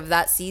Fashion Week of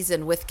that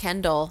season with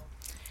Kendall.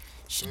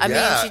 I mean,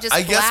 she just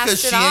I guess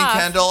because blasted she off.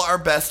 and Kendall are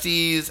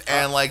besties,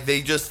 and like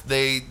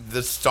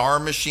the star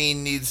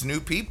machine needs new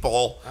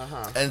people,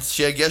 and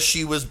I guess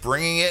she was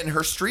bringing it in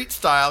her street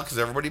style because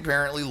everybody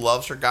apparently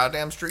loves her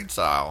goddamn street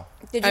style.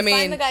 Did you I mean-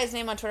 find the guy's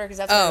name on Twitter? Because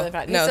that's Oh, really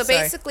funny. no, So sorry.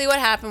 basically, what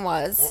happened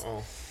was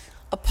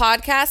a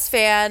podcast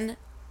fan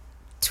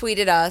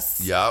tweeted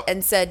us Yep.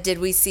 and said, "Did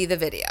we see the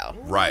video?"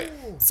 Right.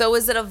 So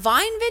is it a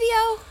Vine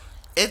video?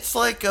 It's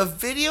like a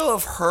video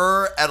of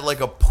her at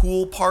like a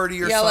pool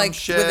party or some like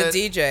shit. with a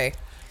DJ.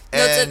 No,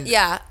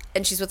 And,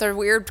 and she's with her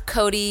weird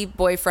Cody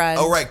boyfriend.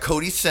 Oh, right,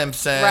 Cody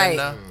Simpson.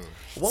 Right.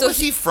 What So was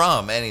he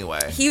from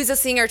anyway? He was a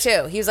singer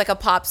too. He was like a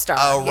pop star.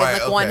 Oh, He had,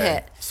 right. like one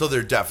hit. So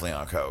they're definitely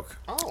on coke.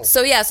 Oh.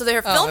 So so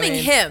they're filming I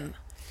mean- him,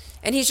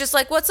 and he's just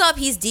like, "What's up?"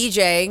 He's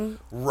DJing,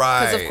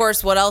 Right. because of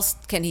course, what else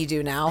can he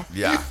do now?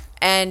 Yeah.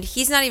 And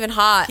he's not even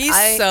hot. He's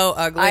so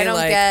ugly. I don't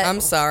like, get.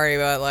 I'm sorry,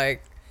 but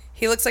like,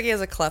 he looks like he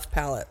has a cleft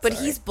palate. But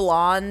Sorry. he's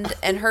blonde,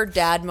 and her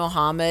dad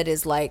Mohammed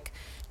is like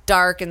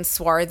dark and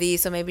swarthy.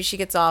 So maybe she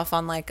gets off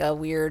on like a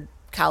weird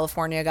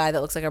California guy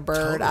that looks like a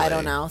bird. I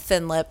don't Totally. know,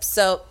 thin lips.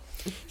 So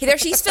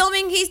she's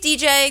filming. He's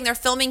DJing. They're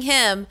filming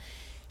him.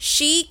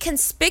 She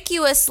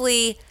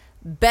conspicuously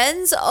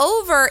bends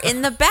over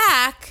in the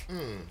back. I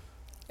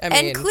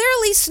mean, And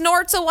clearly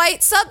snorts a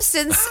white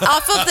substance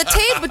off of the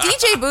table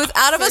DJ booth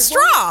out of a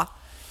straw.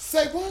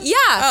 Say what? Yeah.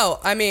 Oh,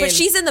 I mean, But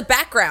she's in the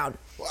background.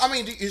 I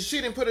mean,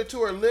 she didn't put it to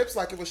her lips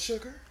like it was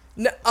sugar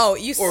no, oh,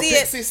 you or see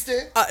pixie it.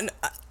 stick.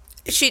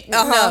 She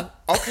Uh-huh.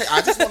 no. Okay,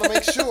 I just want to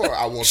make sure.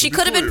 I want. She to be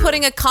could have been clear.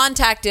 putting a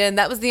contact in.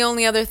 That was the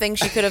only other thing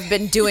she could have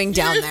been doing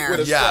down there.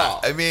 With a Yeah. straw.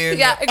 I mean,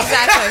 Yeah,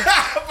 exactly.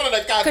 Put it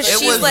in context.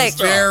 She's it was like-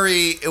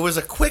 it was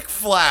a quick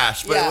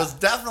flash, but Yeah. it was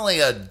definitely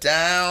a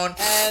down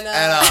And,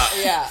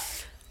 yeah.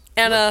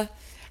 And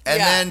And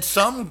Yeah. then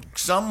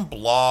some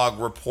blog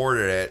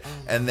reported it,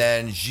 and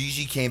then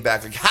Gigi came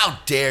back like, "How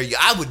dare you?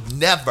 I would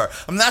never.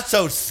 I'm not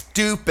so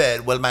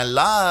stupid." Well, my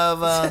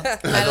love, I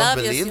don't love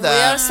you. believe We We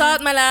are that.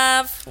 salt, my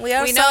love. We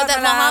are we know salt, that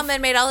my love.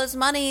 Muhammad made all his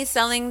money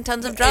selling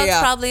tons of drugs, Yeah.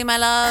 probably, my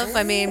love.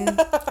 I mean,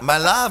 My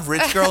love,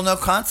 rich girl, no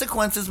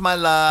consequences. My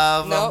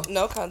love. no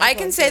consequences. I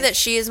can say that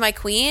she is my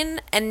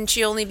queen, and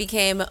she only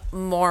became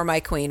more my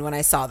queen when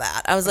I saw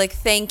that. I was like,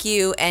 thank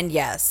you, and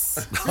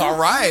yes. All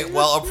right.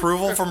 Well,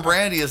 approval from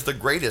Brandy is the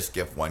greatest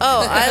gift one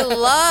Oh, can I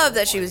love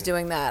that she was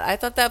doing that. I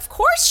thought that, of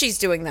course, she's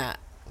doing that.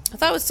 I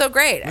thought it was so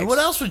great. get. What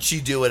else would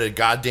she do at a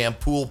goddamn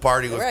pool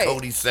party with Right.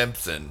 Cody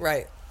Simpson?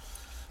 right.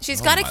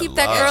 She's got to my keep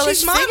that love. girlish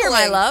She's figure,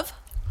 my modeling. love.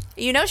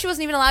 You know, she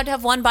wasn't even allowed to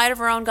have one bite of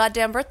her own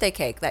goddamn birthday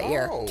cake that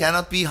year. Oh.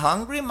 Cannot be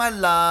hungry, my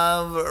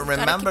love.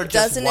 Remember, keep-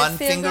 just doesn't it one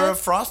feel finger good? of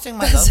frosting,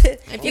 my love.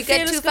 If you It get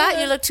feels too fat,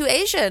 good. you look too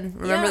Asian.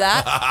 Remember Is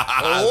that?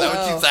 that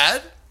what she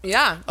said?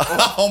 Yeah.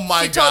 Oh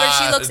my She told god!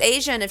 her she looks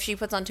Asian if she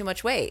puts on too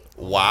much weight.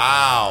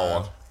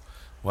 Wow.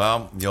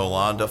 Well,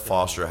 Yolanda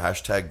Foster,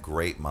 hashtag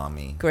great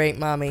mommy. Great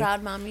mommy.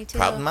 Proud mommy, too.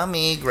 Proud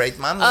mommy, great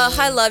mommy.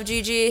 I love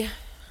Gigi.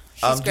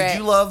 She's great. Did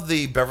you love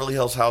the Beverly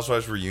Hills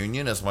Housewives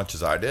reunion as much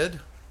as I did?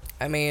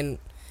 I mean,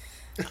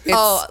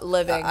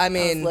 living. I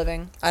mean,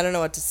 living. I don't know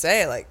what to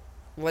say. Like,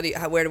 where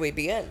do we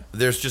begin?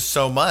 There's just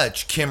so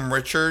much. Kim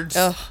Richards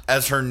Ugh.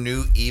 as her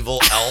new evil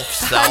elf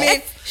self. I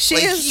mean, she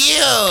like, is-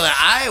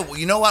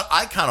 You know what?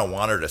 I kind of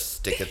want her to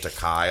stick it to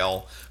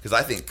Kyle because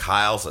I think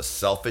Kyle's a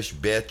selfish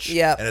bitch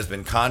Yep. and has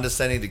been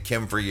condescending to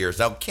Kim for years.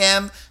 Now,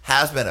 Kim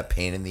has been a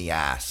pain in the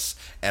ass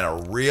and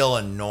a real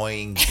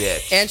annoying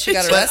bitch. And she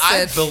got But I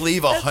arrested.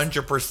 believe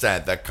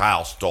 100% that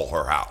Kyle stole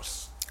her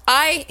house.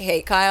 I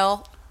hate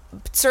Kyle.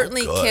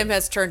 Certainly, Oh, good. Kim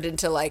has turned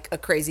into like a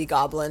crazy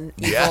goblin.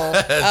 Evil.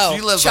 Yeah, she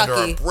lives under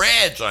Chucky. a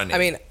bridge, honey. I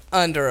mean,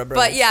 under a bridge.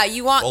 But yeah,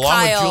 you want along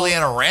Kyle. with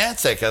Juliana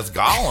Rancic as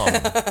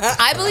Gollum.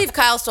 I believe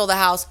Kyle stole the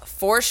house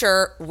for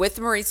sure with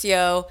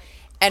Mauricio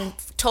and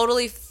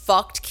totally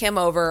fucked Kim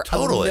over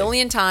Totally. a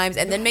million times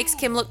and then makes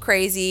Kim look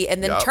crazy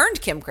and then Yep.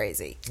 turned Kim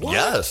crazy.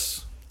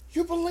 Yes.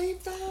 You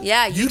believe that?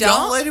 Yeah, You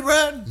don't, Lady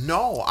Brad?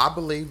 No, I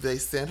believe they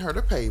sent her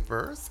the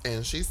papers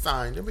and she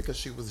signed them because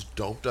she was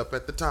doped up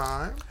at the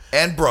time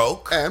And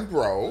broke. and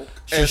broke.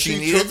 So and she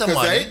needed the 'cause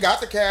money. They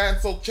got the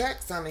canceled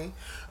checks, honey.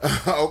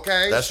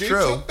 Okay, That's she true.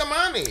 took the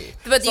money.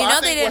 But you I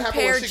know think they what didn't happened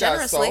pay her was she got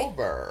generously.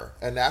 sober,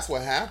 and that's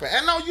what happened.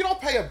 And no, you don't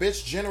pay a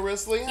bitch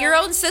generously. Your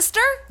honey. own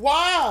sister?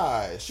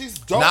 Why? She's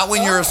doped Not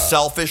when you're a up.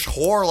 selfish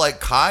whore like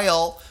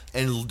Kyle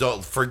and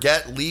don't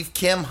forget, leave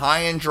Kim high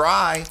and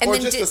dry. And or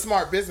then just did- a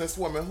smart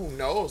businesswoman who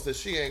knows that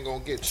she ain't gonna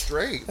get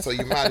straight, so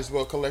you might as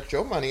well collect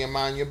your money and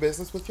mind your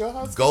business with your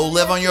husband. Go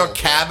live on your Yeah.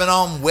 cabin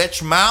on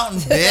Witch Mountain,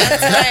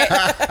 bitch.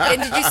 Right.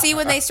 And did you see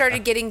when they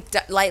started getting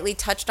lightly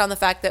touched on the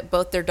fact that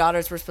both their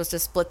daughters were supposed to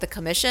split the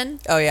commission?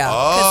 oh yeah.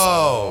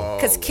 Oh.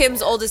 Because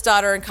Kim's oldest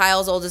daughter and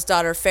Kyle's oldest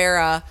daughter,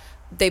 Farrah,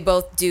 they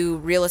both do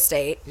real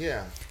estate.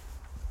 Yeah.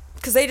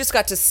 Because they just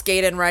got to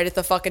skate in right at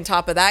the fucking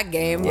top of that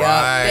game.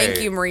 Right.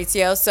 Thank you,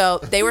 Mauricio. So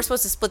they were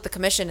supposed to split the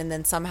commission, and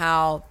then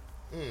somehow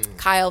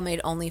Kyle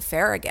made only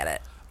Farrah get it.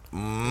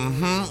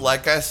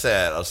 Like I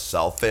said, a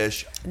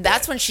selfish.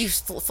 That's when she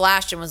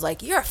flashed and was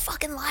like, "You're a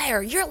fucking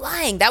liar. You're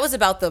lying." That was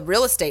about the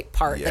real estate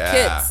part, Yeah. the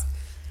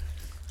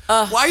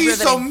kids. Why are you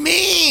so riveting.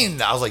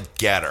 mean? I was like,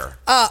 get her.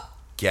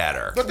 Get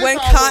her. But this When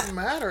all Con- wouldn't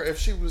matter if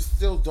she was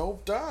still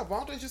doped up. Why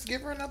don't they just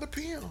give her another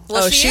pill?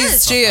 Well, oh, she she's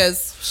is. she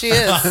is. She is.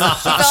 She fell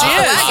off the wagon, you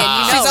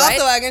know, She's off right?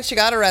 the wagon. She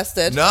got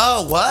arrested.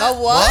 No, what? A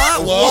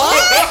what?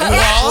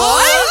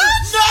 What?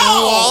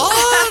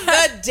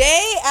 The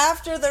day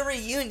after the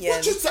reunion.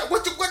 What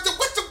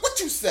you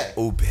you say?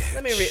 Ooh, bitch.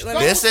 Let me read.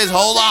 This is,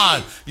 hold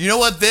on. You know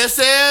what this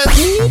is?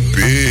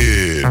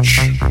 Bitch.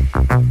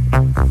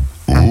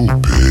 Ooh,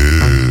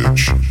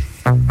 bitch.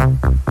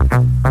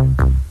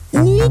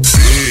 Ooh,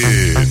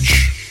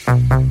 bitch.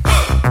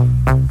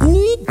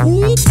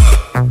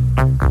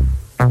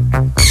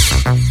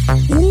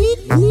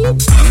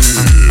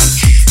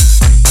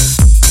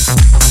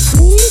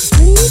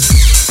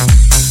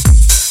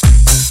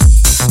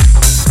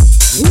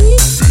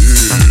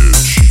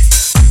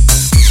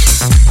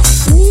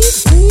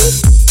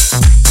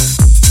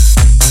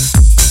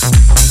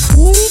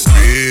 Ooh,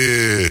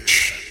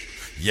 bitch.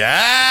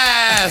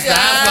 Yes,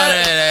 that's what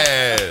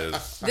it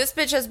is. This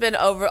bitch has been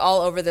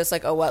all over this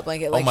like a wet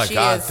blanket. Like, Oh my she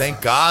God, is-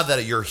 thank God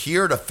that you're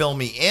here to fill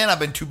me in. I've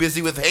been too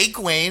busy with Hey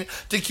Queen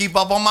to keep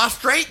up on my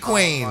straight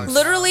queens.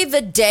 Literally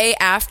the day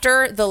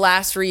after the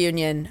last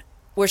reunion,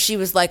 where she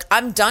was like,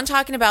 "I'm done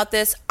talking about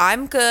this.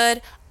 I'm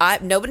good.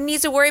 Nobody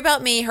needs to worry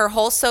about me." Her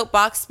whole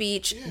soapbox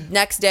speech.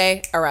 Next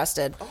day,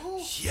 arrested.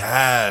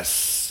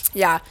 Yes.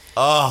 Yeah.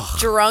 Ugh.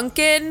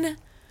 Drunken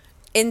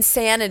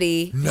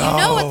insanity. No. You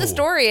know what the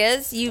story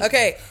is.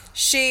 Okay,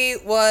 she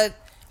went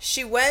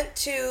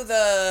to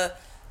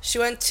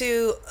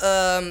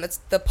it's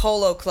the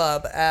Polo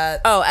Club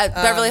at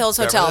Beverly Hills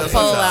Hotel, Beverly Hills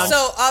Polo Hotel. Lounge.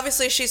 So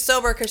obviously she's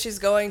sober because she's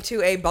going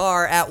to a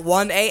bar at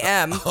 1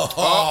 a.m.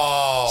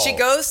 Oh. She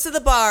goes to the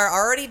bar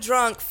already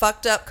drunk,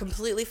 fucked up,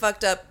 completely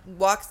fucked up.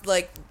 Walks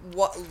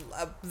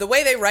the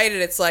way they write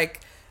it, it's like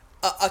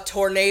a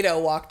tornado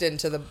walked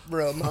into the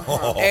room,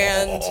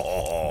 and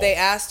they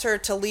asked her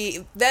to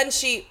leave. Then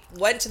she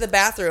went to the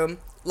bathroom,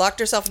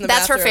 locked herself in the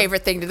That's bathroom. her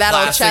favorite thing. That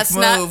old Classic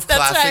chestnut. move.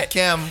 That's Classic right.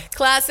 Kim.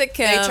 Classic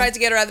Kim. They tried to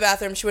get her out of the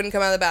bathroom. She wouldn't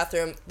come out of the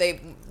bathroom.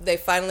 They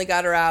finally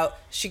got her out.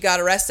 She got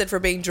arrested for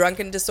being drunk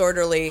and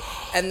disorderly.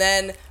 And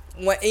then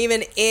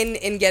even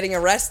in getting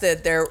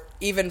arrested, they're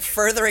even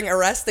furthering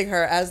arresting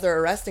her as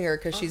they're arresting her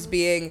because she's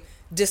being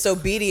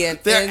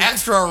disobedient. They're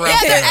extra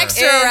arresting Yeah, they're her.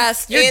 extra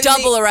arrest. You're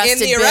double arrested, in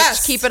the bitch.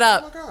 arrest. Keep it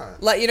up. Oh my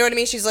God. Like, you know what I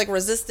mean? She's like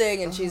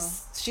resisting and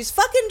she's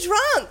fucking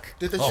drunk.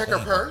 Did they check her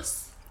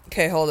purse?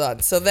 Okay, hold on.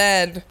 So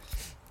then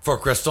For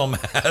crystal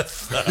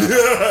meth.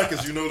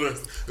 Because you know,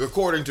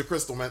 according to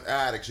crystal meth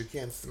addicts, you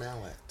can't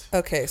smell it.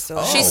 okay,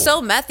 so She's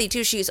so methy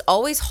too. She's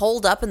always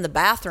holed up in the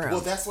bathroom. Well,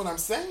 that's what I'm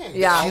saying.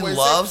 Yeah. They She always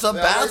loves a they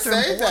always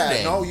bathroom say that.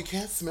 boarding. No, you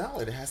can't smell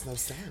it. It has no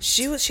scent.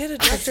 she had a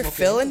Dr. smoking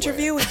Phil anywhere.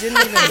 interview. We didn't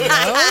even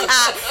know.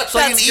 It's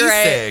like an That's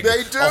great. e-cig.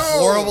 They do. A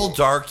horrible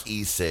dark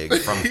e-cig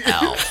from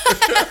hell.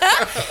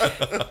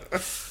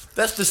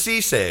 That's the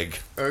C-cig.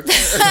 the Oh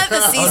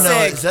no,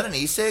 C-cig. is that an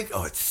e-cig?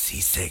 Oh, it's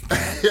C-cig,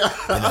 man.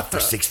 Been up for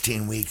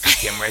 16 weeks with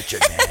Kim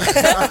Richard,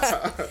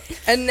 man.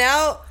 And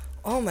now,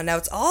 now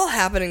it's all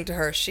happening to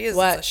her. She is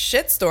What? a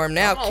shitstorm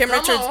now. Come on, Kim come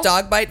Richards' on.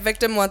 dog bite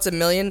victim wants $1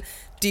 million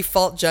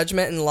default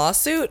judgment and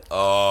lawsuit.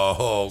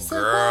 Oh,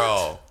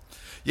 girl.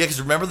 Yeah,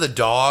 because remember the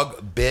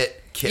dog bit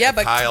Yeah,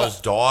 but-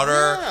 Kyle's daughter,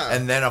 Yeah.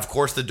 and then of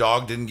course the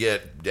dog didn't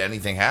get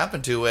anything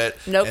happen to it.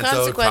 No and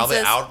so it's probably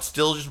consequences. out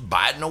still just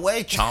biting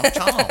away, chomp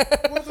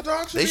chomp. Well, the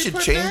dog should They be should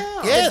put change.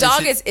 down. Yeah, The they dog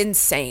should- is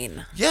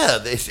insane. Yeah,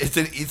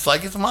 it's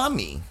like it's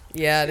mommy.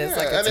 Yeah, it is Yeah,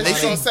 like and it's then they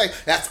she's gonna should- say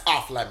that's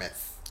off limits.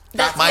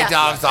 My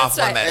dog's off that's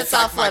right. limits. It's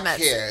off my limits.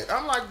 kid.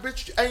 I'm like,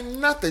 bitch, ain't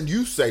nothing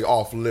you say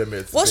off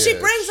limits. Well, she bitch.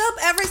 brings up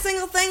every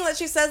single thing that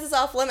she says is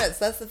off limits.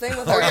 That's the thing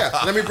with her. Oh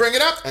yeah, let me bring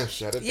it up and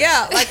shut it.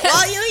 Yeah, down. like,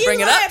 well, you Bring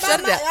it lie up, about shut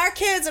it down. our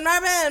kids and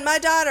our man and my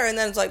daughter, and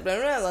then it's like, no,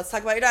 let's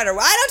talk about your daughter.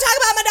 Well, I don't talk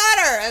about my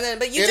daughter, and then,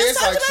 but you It just is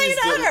talked like about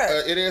your she's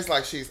daughter. it is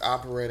like she's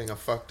operating a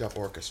fucked up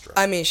orchestra.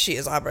 I mean, she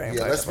is operating.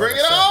 Yeah, like let's a bring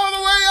it fucking all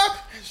the way up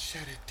and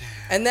shut it down.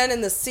 And then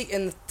in the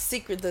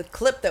the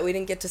clip that we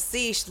didn't get to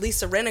see,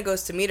 Lisa Rinna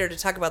goes to meet her to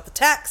talk about the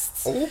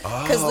texts.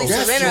 Because Lisa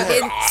yes, Rinna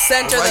sure.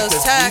 sent her Right, those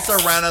 'cause texts.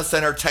 Lisa Rinna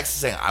sent her text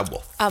saying, "I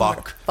will I'm gonna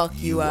fuck fuck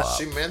you up."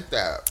 She meant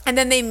that. And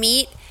then they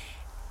meet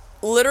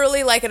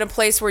literally like in a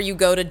place where you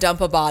go to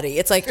dump a body.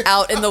 It's like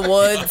out in the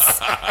woods.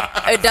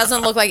 It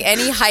doesn't look like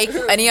any hike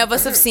any of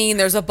us have seen.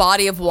 There's a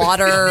body of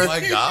water. Oh my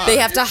God. They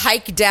have to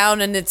hike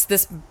down and it's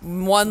this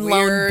one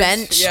lone Weird.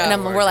 bench. Yeah. And Oh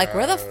my we're like,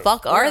 where the God.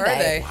 fuck Where are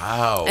they?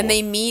 Wow. And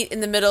they meet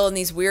in the middle in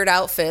these weird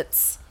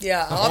outfits.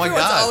 Yeah, Oh my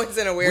everyone's God. always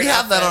in a weird We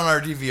have that outfit. on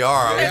our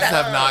DVR. We just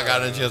have not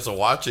gotten a chance to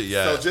watch it So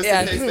yet. just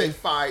Yeah. in case they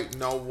fight,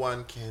 no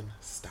one can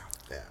stop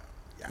them.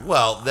 Yeah.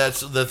 Well, that's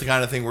the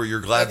kind of thing where you're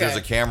glad there's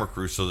Okay. a camera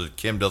crew so that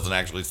Kim doesn't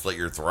actually slit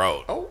your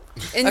throat. Oh,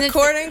 And then-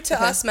 According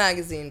to Us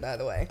Magazine, by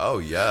the way. Oh,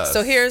 yes.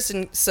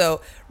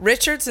 So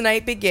Richard's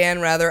night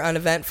began rather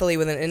uneventfully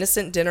with an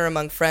innocent dinner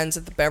among friends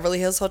at the Beverly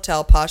Hills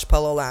Hotel Posh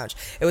Polo Lounge.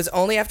 It was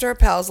only after her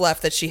pals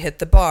left that she hit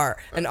the bar,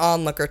 an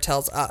onlooker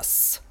tells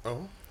Us.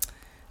 oh.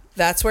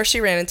 That's where she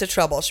ran into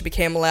trouble. She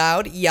became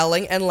loud,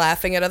 yelling and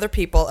laughing at other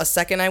people. A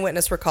second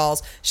eyewitness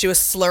recalls she was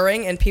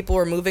slurring and people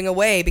were moving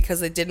away because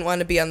they didn't want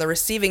to be on the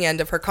receiving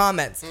end of her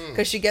comments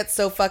because she gets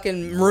so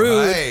fucking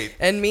rude Right.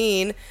 and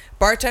mean.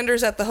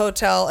 Bartenders at the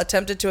hotel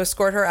attempted to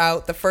escort her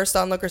out, the first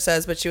onlooker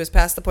says, but she was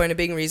past the point of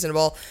being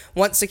reasonable.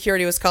 Once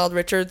security was called,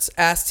 Richards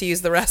asked to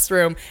use the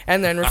restroom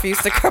and then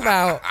refused to come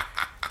out.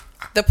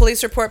 The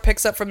police report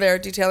picks up from there,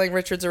 detailing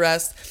Richard's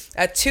arrest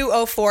at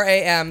 2:04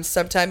 a.m.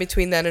 Sometime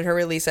between then and her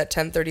release at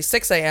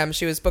 10:36 a.m.,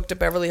 she was booked at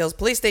Beverly Hills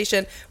Police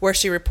Station, where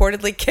she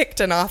reportedly kicked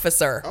an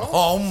officer.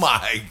 Oh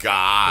my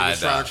God. He was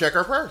trying to check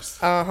her purse.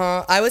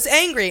 I was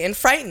angry and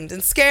frightened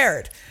and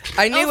scared.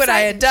 I knew what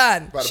I had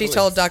done, By the she police.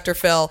 told Dr.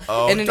 Phil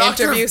in an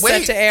interview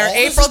set to air all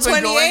this April has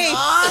been going 28th.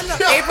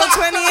 on? April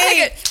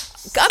 28th.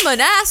 I'm an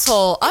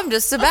asshole. I'm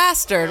just a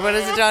bastard. What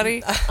is it,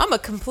 Johnny? I'm a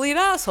complete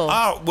asshole.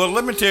 Oh, well,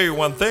 let me tell you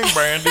one thing,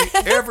 Brandy.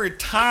 Every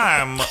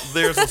time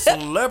there's a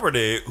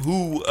celebrity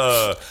who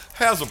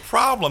has a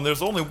problem,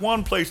 there's only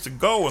one place to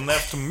go, and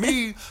that's to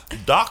me,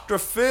 Dr.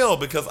 Phil,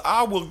 because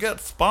I will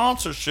get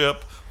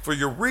sponsorship for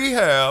your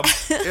rehab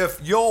if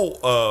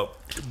your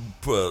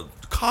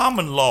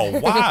common law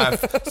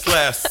wife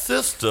 /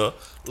 sister,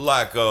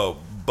 like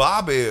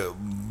Bobby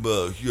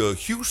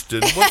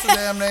Houston, what's her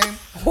damn name?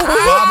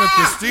 Bobby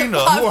Christina.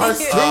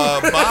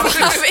 Bobby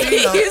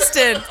Christina.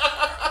 Houston.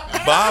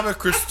 Bobby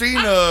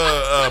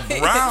Christina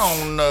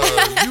Brown,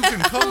 you can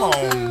come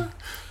on.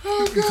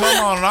 You can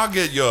come on and I'll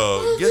get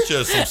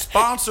you some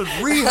sponsored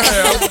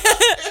rehab.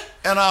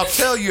 And I'll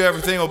tell you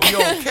everything will be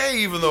okay,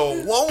 even though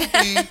it won't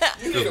be.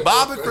 Because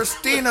Bobby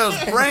Christina's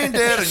brain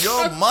dead and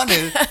your money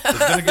is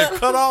going to get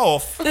cut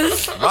off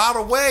right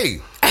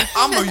away.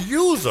 I'm a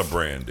user,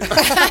 Brandy.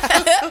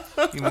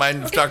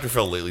 Dr.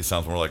 Phil lately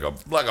sounds more like a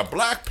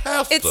black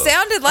pastor. It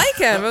sounded like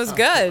him. It was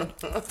good.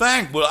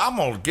 Well, I'm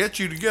going to get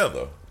you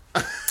together.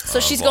 So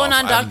she's going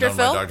on Dr.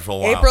 Phil? Dr. Phil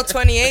in a while. April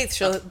 28th,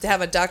 she'll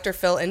have a Dr.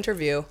 Phil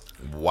interview.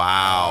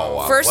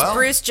 Wow. First Well,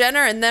 Bruce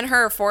Jenner and then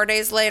her 4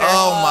 days later.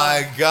 Oh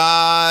my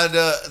God!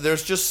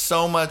 There's just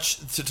so much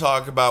to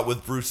talk about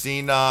with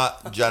Brucina,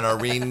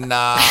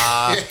 Jennerina.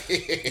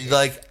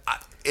 Like,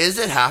 is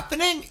it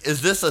happening?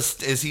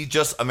 Is he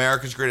just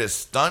America's greatest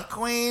stunt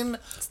queen?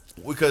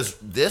 Because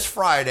this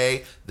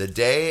Friday, the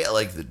day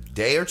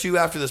or two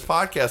after this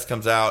podcast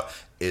comes out,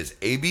 is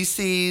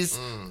ABC's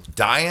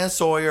Diane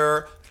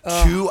Sawyer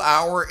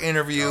 2-hour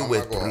interview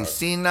with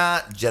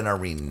Brucina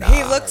Jennerina.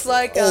 He looks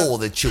like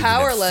the children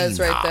have Powerless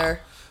seen right her.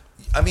 there.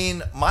 I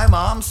mean, my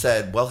mom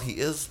said, well, he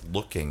is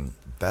looking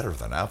better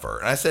than ever.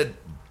 And I said,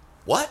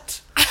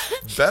 what?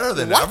 Better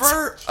than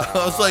ever? I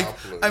was like,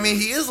 I mean,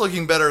 he is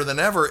looking better than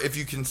ever if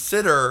you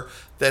consider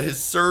that his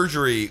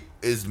surgery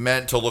is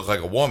meant to look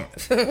like a woman.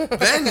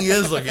 Then he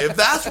is looking, if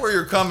that's where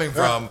you're coming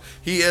from,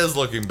 he is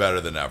looking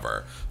better than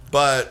ever.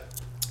 But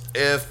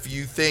if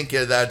you think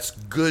that's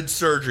good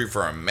surgery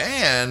for a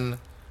man,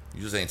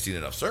 you just ain't seen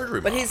enough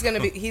surgery. But Mom. he's going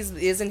to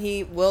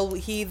be, will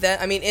he then,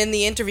 I mean, in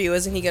the interview,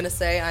 isn't he going to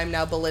say, I'm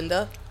now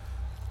Belinda?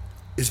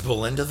 Is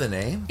Belinda the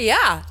name?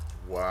 Yeah.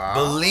 Wow.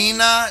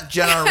 Belina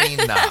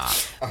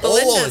Jennerina.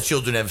 All the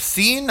children have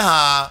seen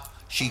her.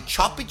 She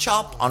choppy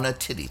chop on a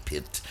titty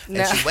pit.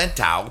 And she went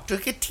out to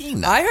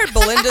Katina. I heard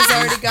Belinda's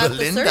already got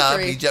the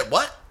surgery.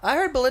 What? I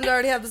heard Belinda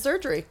already had the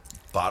surgery.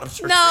 Bottom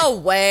surgery? No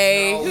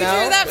way. Who'd you No.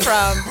 hear that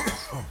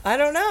from? I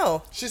don't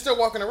know. She's still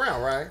walking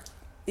around, right?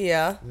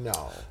 Yeah.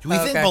 No. Do we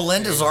think Okay.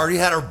 Belinda's already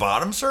had her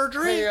bottom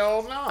surgery?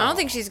 Hell no. I don't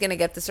think she's going to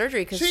get the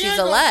surgery because she's ain't a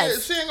gonna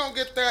les. she ain't gonna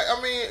get that.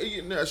 I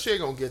mean, she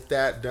ain't gonna get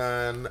that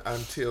done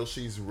until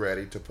she's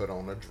ready to put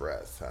on a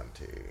dress,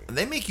 hunty.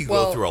 They make you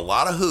Well, go through a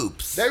lot of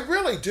hoops. They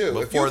really do.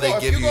 Before they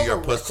give you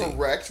your the pussy.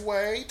 correct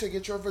way to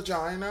get your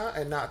vagina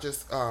and not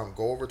just go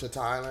over to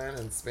Thailand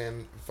and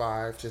spend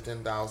 $5,000 to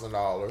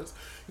 $10,000.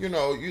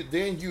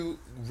 You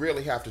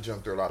really have to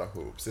jump through a lot of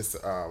hoops. It's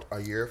a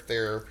year of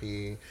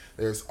therapy.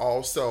 There's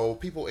also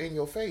people in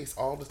your face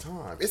all the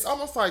time. It's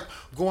almost like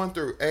going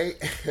through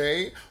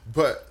AA,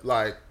 but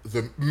like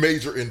the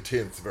major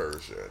intense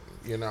version.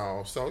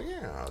 So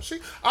yeah,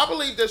 I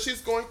believe that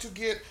she's going to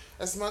get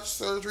as much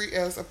surgery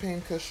as a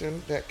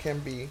pincushion that can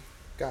be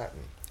gotten.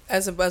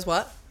 As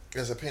what?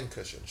 As a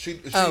pincushion.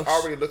 She Oh.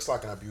 already looks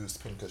like an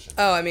abused pincushion.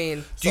 Oh, I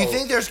mean. Do you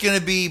think there's going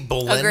to be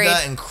Belinda Agreed.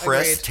 and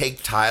Chris Agreed.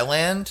 take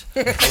Thailand?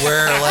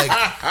 Where, like,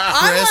 wanna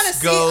Chris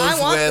see- I goes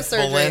want the with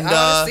surgery. I Belinda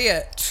wanna see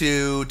it.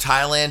 to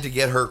Thailand to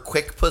get her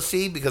quick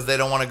pussy because they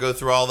don't want to go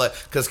through all the...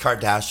 Because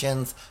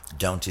Kardashians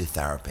don't do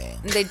therapy.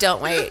 They don't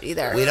wait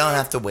either. We don't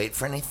have to wait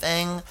for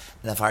anything.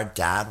 And if our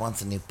dad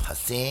wants a new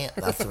pussy,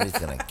 that's what he's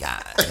going to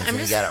get. He's going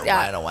to get it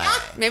yeah. right away.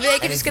 Maybe they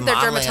could And just he's get their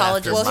modeling after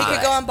dermatologist. Well, he mine.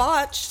 could go on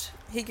Botched.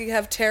 He could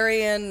have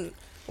Terry and...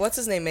 What's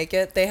his name make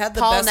it? They had the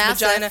Paul best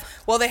Nassif. vagina.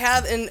 Well, they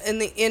have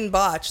in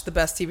Botched, the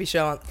best TV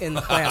show in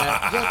the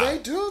planet. Yeah, they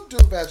do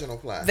vaginal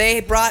plasty.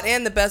 They brought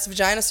in the best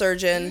vagina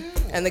surgeon,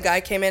 and the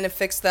guy came in and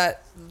fixed the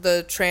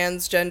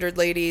transgendered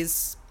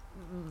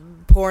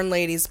porn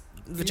lady's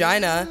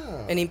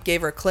vagina, and he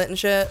gave her a clit and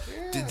shit.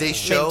 Did they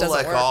show, doesn't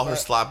like, work, all her but-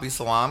 sloppy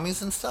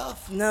salamis and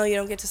stuff? No, you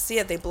don't get to see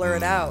it. They blur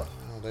it out.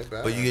 They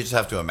better. But you just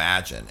have to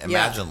imagine.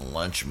 Imagine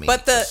lunch meat.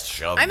 But the- just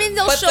shoved I mean, in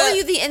they'll there. show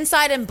you the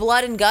inside and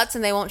blood and guts,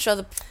 and they won't show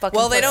the fucking.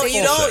 Well, they don't. pussy.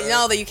 You don't.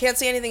 No, that you can't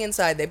see anything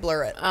inside. They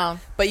blur it. Oh.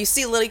 But you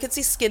see little. You can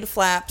see skin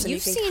flaps, and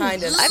You've you seen. can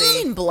kind of I've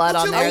see seen blood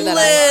on you there. a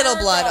That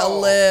little blood. A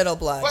little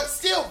blood. But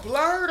still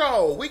blur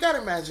though. We got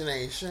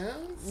imagination.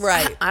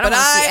 Right. I don't But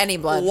wanna see any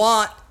blood.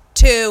 Want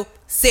to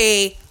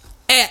see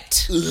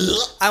it.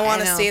 I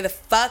want I to know. see the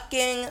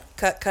fucking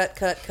cut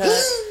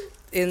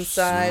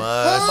inside,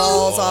 Smudge.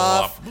 balls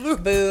off,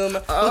 boom,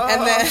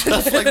 and then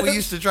Just like we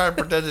used to try to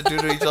pretend to do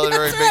to each other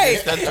during right. Big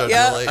Extension.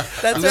 Yep, Julie.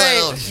 that's I'm like, right.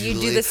 "Oh, You do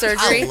Julie, the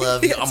surgery? I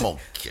love you. I'm gonna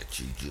get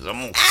you, Julie. I'm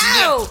gonna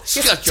Ow! cut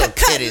You're your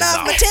cutting titties off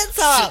off. my tits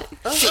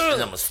off. Shit, and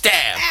I'm gonna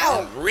stab,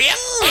 Ow. rip,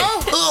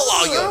 and pull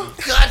all your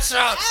guts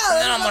out,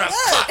 and then I'm gonna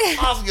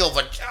cut off your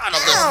vagina.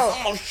 Then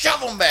I'm gonna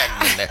shove them back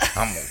in there.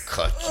 I'm gonna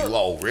cut you.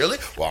 Oh, really?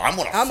 Well, I'm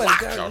gonna flash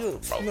cut you.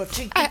 your I'm gonna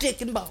take your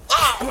dick and balls.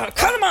 I'm gonna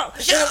cut them out.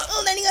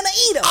 Then you're gonna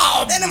eat them.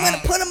 Oh, Then I'm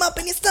gonna put them up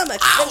in your stomach.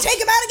 Ow. Then take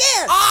them out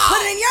again. Oh.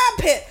 Put it in your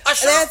armpit. I And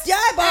sure- that's your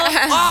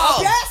eyeball. Off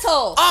your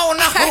asshole. Oh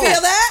no! You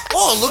feel that?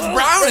 Oh, it looks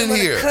brown in I'm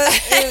gonna here.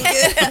 cut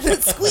and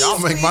get squeeze. Y'all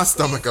make my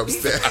stomach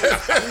upset.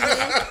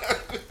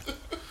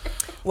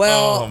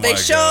 Well, Oh, they my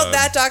showed God.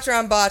 that doctor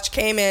on Botch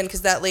came in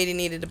because that lady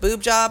needed a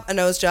boob job, a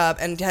nose job,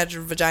 and had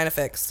her vagina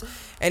fixed.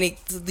 And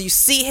you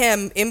see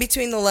him in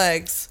between the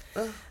legs.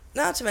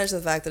 Not to mention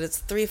the fact that it's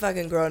 3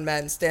 fucking grown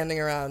men standing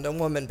around a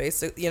woman,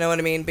 basically. You know what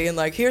I mean? Being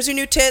like, here's your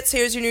new tits,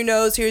 here's your new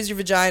nose, here's your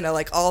vagina.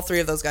 Like, all 3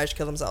 of those guys should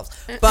kill themselves.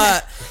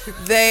 But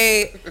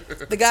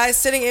the guys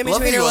sitting in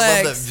between your I love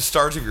that legs. the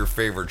stars of your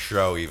favorite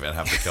show even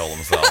have to kill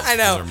themselves. I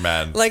know. They're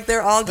men. Like,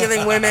 they're all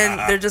giving women,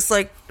 they're just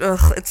like,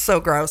 ugh, it's so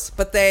gross.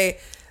 But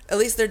at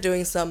least they're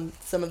doing some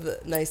of the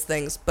nice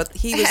things. But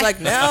he was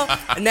like, now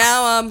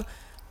I'm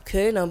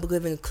giving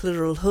a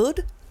clitoral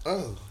hood.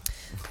 Oh.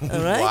 All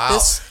right. Wow.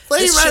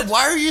 Lady this Red, should-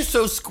 why are you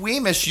so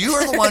squeamish? You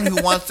are the one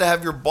who wants to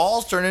have your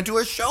balls turned into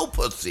a show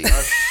pussy. A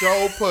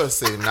show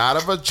pussy, not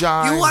a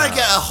vagina. You want to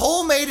get a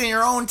hole made in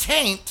your own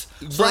taint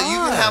so that you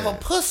can have a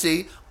Right.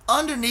 pussy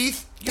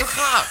underneath your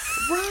cock.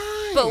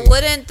 Right. But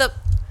wouldn't can't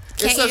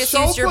It's you a just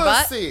show use your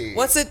butt? pussy.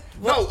 What's it?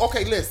 No,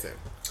 okay, listen.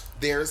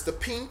 There's the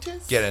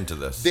penis. Get into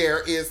this.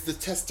 There is the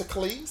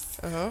testicles,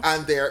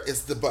 and there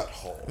is the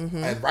butthole,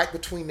 and right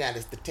between that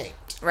is the taint.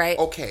 Right.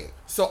 Okay,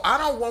 so I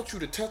don't want you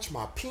to touch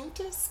my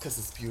penis because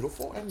it's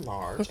beautiful and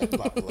large and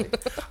lovely.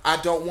 I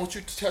don't want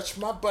you to touch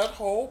my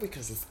butthole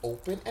because it's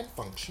open and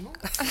functional,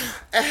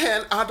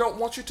 and I don't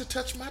want you to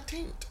touch my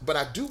taint. But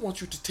I do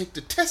want you to take the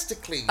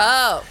testicles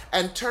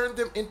and turn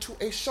them into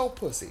a show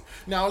pussy.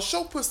 Now, a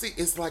show pussy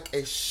is like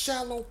a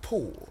shallow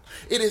pool.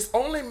 It is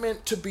only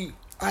meant to be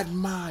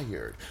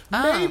admired.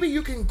 Maybe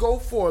you can go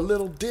for a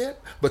little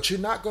dip, but you're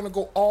not going to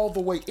go all the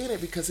way in it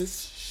because it's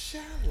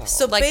shallow.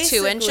 So Like 2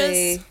 basically-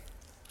 inches?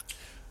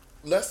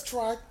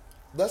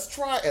 Let's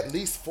try at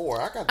least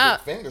 4. I got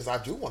big fingers.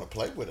 I do want to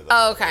play with it. a Oh,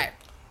 little okay.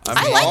 bit.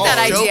 I like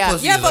that show idea.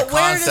 pussy Yeah, is but a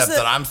where does concept it-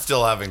 that I'm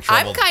still having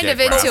trouble I'm kind of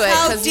getting into around. it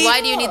How because deep-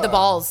 why do you need the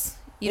balls?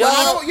 You don't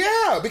Well, need.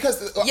 yeah,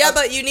 because Yeah,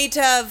 but you need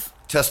to have.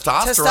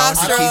 Testosterone to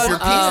Testosterone. keep your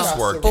penis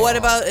working. But what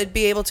about it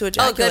be able to Oh,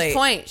 ejaculate? good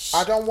point.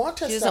 I don't want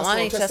testosterone. She doesn't want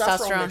any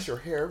testosterone. makes your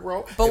hair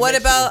grow. But It what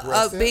makes you about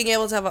aggressive. being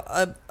able to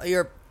have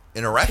your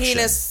An erection.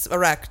 penis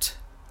erect?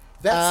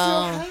 That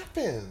still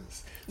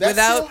happens. That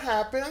Without- still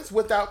happens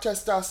without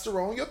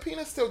testosterone. Your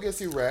penis still gets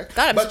erect.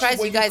 God, I'm but surprised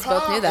when you guys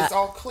both come, knew that. It's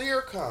all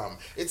clear cum.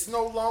 It's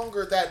no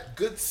longer that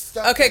good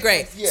stuff. Okay, that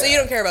great. comes- yeah. So you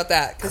don't care about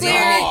that because Clear- you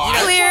don't need. I'm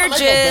trying clear to make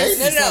no jizz.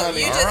 babies, No, honey.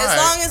 you All just right, as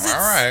long as it's all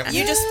right.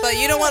 you just, but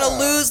you don't want to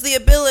lose the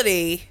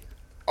ability.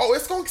 Oh,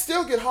 it's going to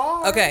still get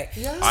hard. Okay.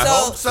 Yeah. I So-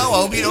 hope so. I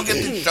hope you don't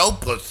get the show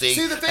pussy.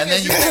 See, the thing and then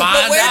is, you you- find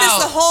But where out.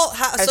 does the whole?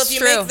 So That's if you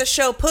true. make the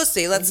show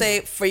pussy, let's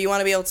say for you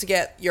want to be able to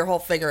get your whole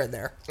finger in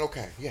there,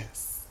 Okay,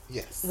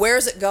 yes. where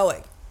is it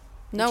going?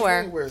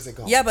 Nowhere. Where is it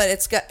going? Yeah, but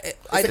it's got. a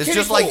It's kiddie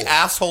just like pool.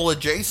 asshole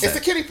adjacent. It's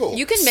a kiddie pool.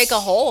 You can make a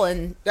hole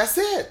and That's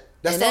it.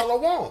 That's In all it? I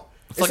want.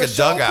 It's like a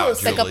show dugout,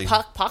 pussy. like Julie.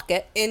 a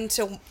pocket.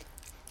 into.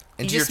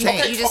 into you your just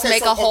taint. you just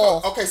make a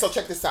hole. Okay, so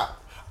check this out.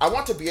 I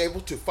want to be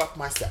able to fuck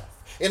myself.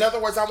 In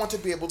other words, I want to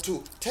be able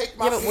to take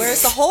my. Yeah, but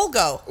where's the hole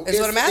go? Is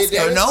what I'm asking. Go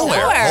There is nowhere.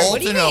 nowhere. Hole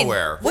What do to you mean?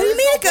 nowhere. What do you Where's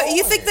mean? the It go,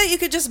 you hole? think that you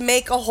could just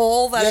make a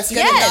hole that Yes, it's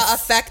you going to can. not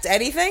affect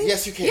anything?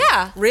 Yes, you can.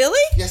 Yeah. Really?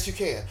 Yes, you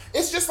can.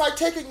 It's just like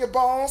taking your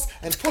balls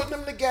and putting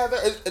them together.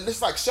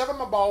 It's like shoving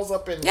my balls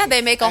up in. Yeah,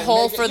 they make a and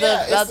hole make it- for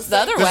yeah, the it's same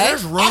other thing. way.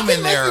 There's I room can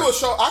in make there. you a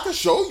show. I can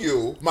show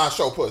you my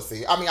show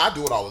pussy. I mean, I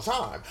do it all the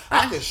time.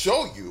 I can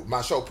show you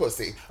my show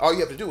pussy. All you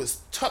have to do is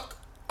tuck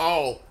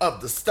all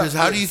of the stuff. Because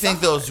how do you think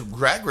inside. those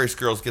drag race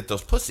girls get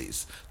those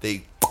pussies?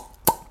 They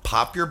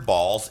pop your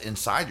balls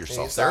inside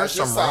yourself. Inside There's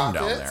your some room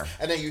down sockets, there.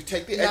 and then you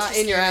take the Not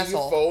extra in your skin and you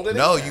asshole. fold it.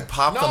 No, in. you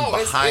pop them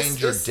it's- behind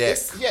your dick.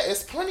 Yeah,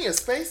 it's plenty of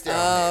space down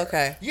Oh, there.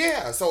 okay.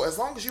 Yeah, so as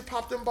long as you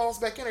pop them balls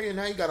back in there,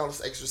 now you got all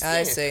this extra skin.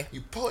 I see.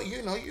 You pull,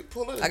 you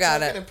pull it. And I got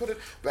tuck it. And put it,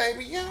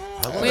 baby. Yeah.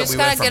 I love We that just went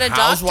gotta from get a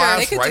doctor. Housewives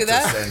They could right do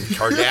that. to and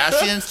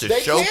Kardashians to They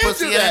show can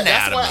pussy do and that.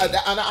 That's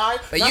anatomy. why,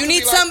 But not you to need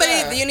be like somebody.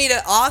 that. You need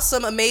an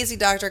awesome, amazing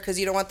doctor because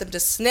you don't want them to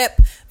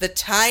snip the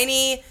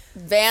tiny,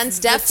 Van's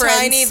the deference.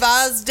 tiny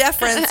vas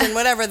deferens and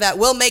whatever that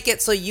will make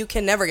it so you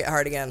can never get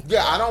hard again.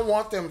 Yeah, I don't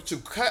want them to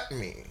cut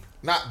me.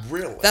 Not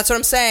really. That's what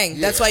I'm saying.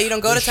 That's Yeah. why you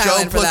don't go The to show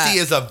Thailand for pussy that.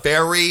 is a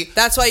very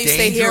That's why you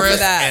stay here for dangerous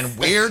that. and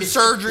weird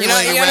surgery. You know-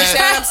 Lady you understand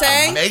Red. what I'm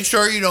saying? Make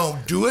sure you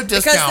don't do a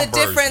Because discount the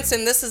difference, version.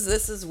 and this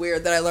is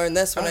weird that I learned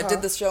this when I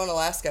did this show in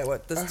Alaska.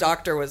 What this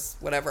doctor was,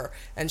 whatever,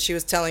 and she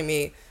was telling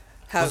me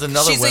how Was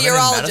another she's a women in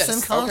medicine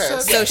urologist.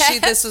 concept? So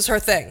this is her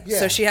thing. Yeah.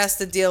 So she has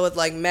to deal with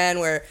like men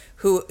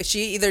who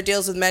she either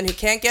deals with men who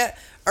can't get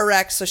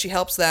erect, so she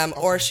helps them,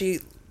 or she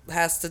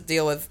has to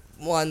deal with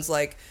ones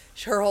like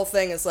her whole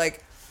thing is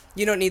like,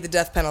 you don't need the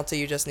death penalty,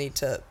 you just need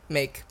to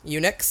make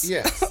eunuchs.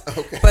 Yes.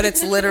 Okay. But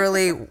it's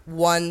literally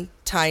one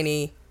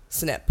tiny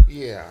snip.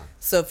 Yeah.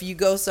 So if you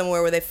go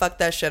somewhere where they fuck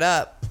that shit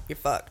up, you're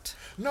fucked.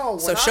 No.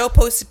 So show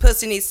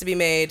pussy needs to be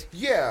made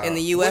Yeah. in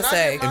the When I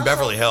USA. get In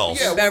Beverly Hills.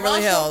 Yeah, Beverly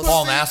when I show Hills.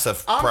 Paul pussy,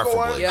 Nassif, I'm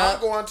preferably. Yeah. I'm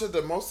going to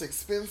the most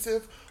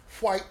expensive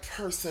white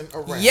person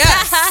around.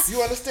 Yes.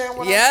 You understand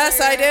what Yes,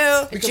 I'm I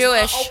saying? do. Because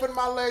Jewish. when I open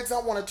my legs, I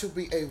want it to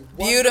be a wonderful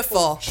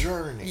Beautiful.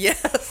 journey.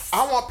 Yes.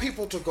 I want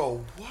people to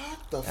go, what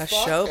the fuck?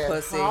 show and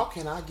pussy. How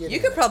can I get You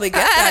in could it?" probably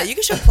get that.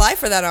 You should apply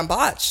for that on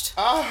Botched.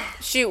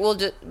 Shoot, we'll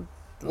just.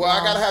 Well,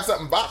 I gotta have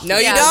something botched. No,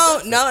 Yeah. you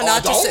don't. No, Oh,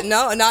 not just don't?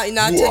 no, not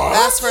to What?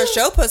 ask for a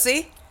show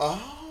pussy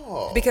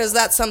Oh. because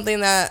that's something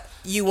that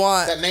you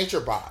want. That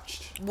nature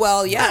botched.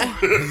 Well, yeah.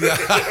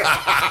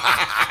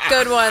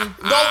 Good one.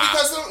 No,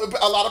 because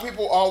a lot of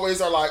people always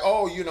are like,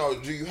 oh, you know,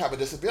 do you have a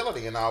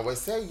disability? And I always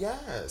say,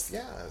 yes,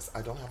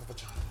 I don't have a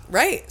vagina.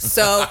 Right.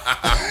 So the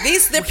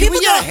Can people we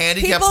get a don't-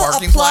 handicap people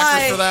parking apply,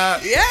 placard for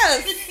that?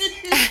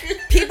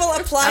 Yes. People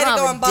apply I to don't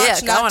go have on a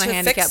Botched dick. I not want a to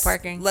handicap fix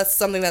parking.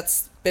 something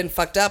that's been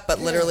fucked up, but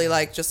literally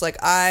like just like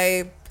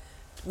I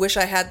wish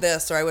I had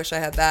this or I wish I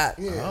had that.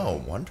 Yeah.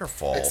 Oh,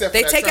 wonderful. Except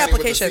They for that take tranny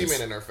applications. with the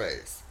semen in her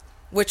face.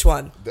 Which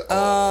one? The-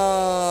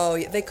 Oh,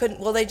 yeah, they couldn't.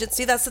 Well, they just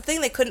see that's the thing.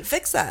 They couldn't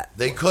fix that.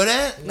 They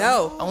couldn't?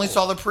 No. I only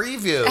saw the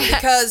preview.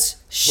 Because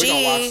she. We're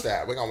gonna watch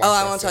that. We're gonna watch Oh,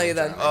 I that won't tell you soon,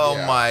 then. Johnny. Oh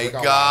Yeah, my we're gonna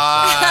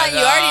watch God. You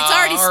already- it's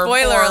already Her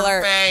spoiler poor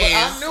alert. that. face.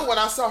 But I knew when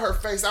I saw her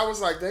face, I was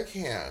like, they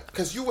can't.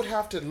 Because you would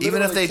have to literally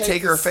Even if they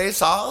take her this-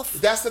 face off?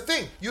 That's the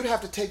thing. You'd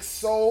have to take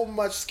so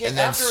much skin And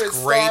then after it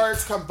scrape.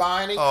 starts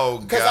combining. Oh,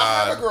 Because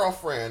I have God. a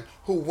girlfriend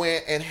who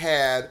went and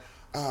had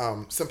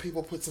some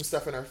people put some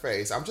stuff in her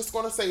face. I'm just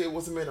going to say it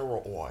was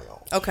mineral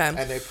oil. Okay.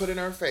 And they put it in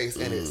her face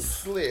and it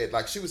slid.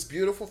 Like she was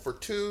beautiful for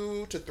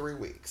 2 to 3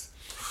 weeks.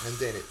 And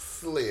then it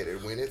slid.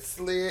 And when it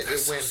slid,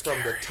 it went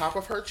from the top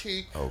of her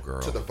cheek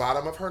to the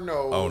bottom of her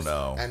nose. Oh,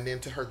 no. And then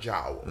to her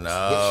jowls.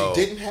 No. Which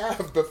she didn't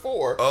have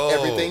before. Oh.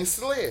 Everything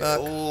slid.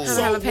 Ooh.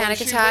 So have a when panic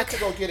she attack. went to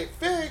go get it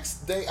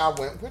fixed, I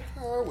went with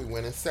her. We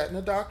went and sat in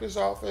the doctor's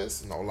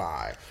office. No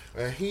lie.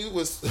 And he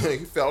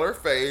felt her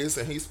face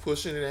and he's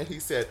pushing it and he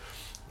said,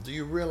 do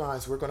you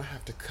realize we're going to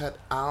have to cut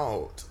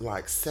out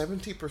like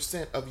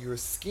 70% of your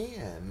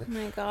skin Oh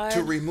my God.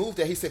 to remove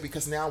that? He said,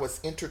 because now it's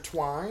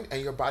intertwined and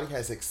your body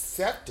has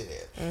accepted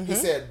it. Mm-hmm. He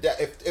said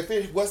that if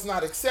it was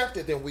not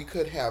accepted, then we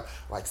could have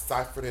like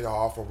siphoned it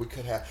off or we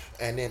could have,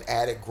 and then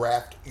added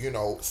graft,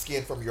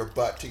 skin from your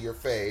butt to your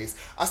face.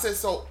 I said,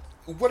 so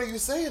what are you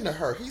saying to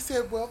her? He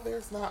said, well,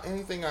 there's not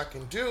anything I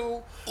can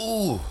do.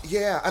 Ooh.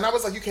 Yeah. And I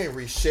was like, you can't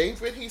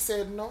reshape it? He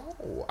said,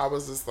 no. I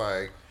was just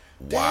like,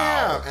 damn.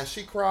 Wow. And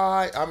she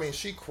cried. I mean,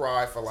 she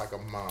cried for like a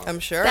month. I'm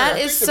sure. That I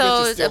is think the bitch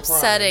so is still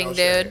upsetting, crying,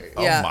 no dude. shade.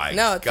 Oh Yeah. my No,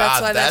 God.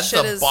 that's why that that's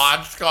shit the is-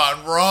 botch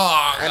gone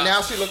wrong. And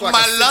now she looked like My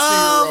a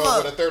 60-year-old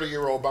love. with a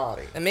 30-year-old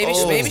body. And maybe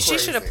Oh. maybe she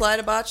should Crazy. apply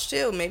to Botch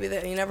too. Maybe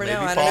that you never know.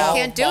 Maybe I don't Paul-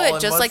 know. Can't do Paul it,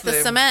 and just what's like the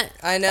name? cement.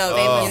 I know.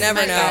 Oh, You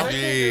never know.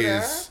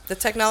 Jeez. The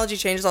technology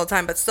changes all the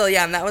time, but still,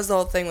 yeah. And that was the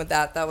whole thing with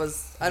that. That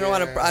was. I don't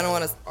want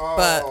to. Oh,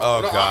 But Oh,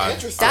 no, I'm God.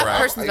 interested. That Right.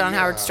 person's been on Yeah.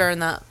 Howard Stern.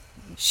 That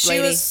she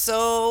lady. was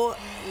so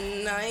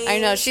nice. I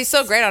know she's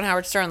so great on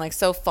Howard Stern, like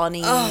so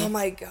funny. Oh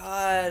my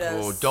god.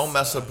 Oh, don't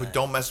mess with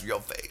your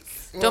face.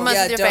 Don't mess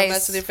Yeah, with your don't face.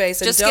 mess with your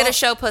face. And Just get a don't-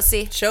 show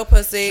pussy. Show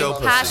pussy. Show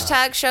pussy.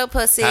 Hashtag show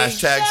pussy.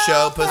 Hashtag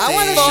show pussy. I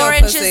wanna 4 show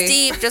inches pussy.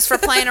 deep, just for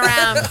playing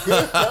around.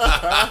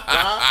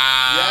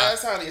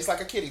 Yes, honey. It's like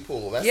a kiddie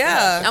pool. That's Yeah.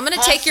 nice. I'm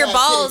gonna take your Hashtag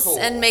balls kiddie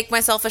pool. and make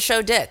myself a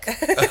show dick. Yeah.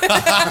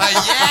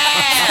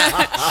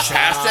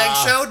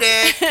 Hashtag show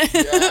dick.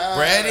 Yeah.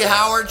 Brandy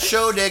Howard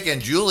show dick,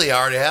 and Julie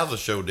already has a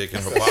show dick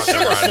in her pocket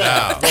right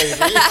now.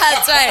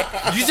 That's right.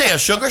 Did you say a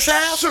sugar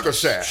shaft? Sugar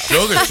shaft.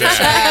 Sugar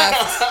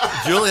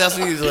shaft. Julie, that's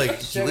what he's like.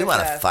 Julie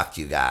want to shaft. fuck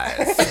you guys.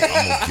 I'm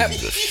gonna give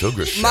you the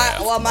sugar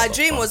shaft. My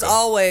dream was motherfucker.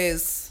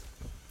 always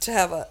to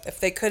have if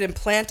they could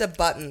implant a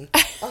button,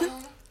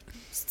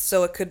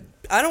 so it could.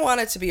 I don't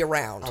want it to be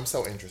around. I'm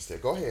so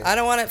interested. Go ahead. I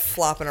don't want it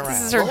flopping around.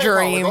 This is Go her ahead,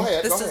 Paula. dream. Go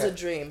ahead. This Go is ahead. a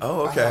dream.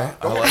 Oh, okay.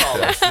 Go I ahead, like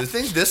Paula. this. I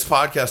think this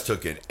podcast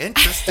took an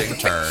interesting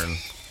turn.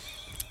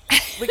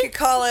 We could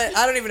call it.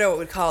 I don't even know what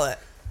we'd call it,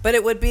 but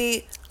it would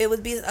be a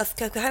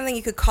kind of thing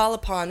you could call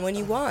upon when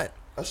you want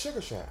A sugar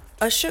shaft.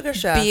 a sugar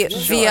shaft.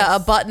 Via a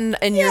button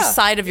in your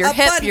side of your a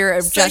hip, button. you're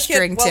So you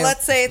gesturing could- to. Well,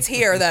 let's say it's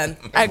here then.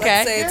 Okay.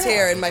 Let's say it's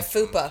here in my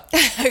fupa.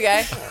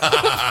 Okay.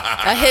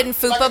 A hidden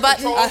fupa Like a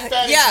button. control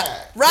fanny Yeah,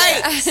 pack.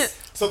 right. Yes.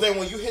 So then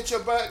when you hit your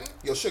button,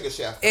 your sugar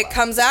shaft It out.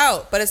 comes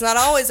out, but it's not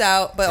always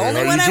out. But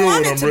only when I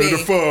want it to be.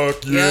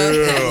 fuck.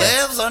 It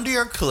lives under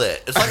your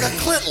clit. It's like a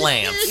clit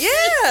lamp.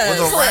 Yeah. With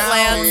a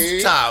round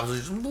lamp. top.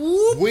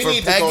 Whoop, We for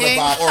need to go to pegging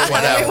Box or Office.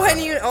 whatever.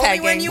 Only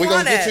when you We're going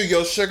want to get you it.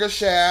 your sugar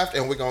shaft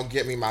and we're going to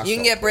get me my You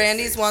can show get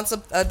Brandy's pussy. once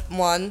a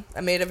one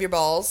made of your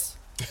balls.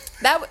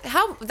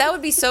 That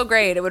would be so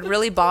great. It would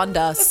really bond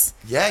us.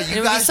 Yeah, And it you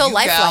would be guys, so you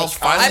lifelike. gals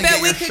finally I bet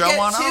get we your could show get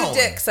on 2 own.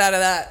 dicks out of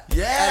that.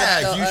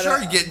 Yeah, you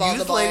sure you get ball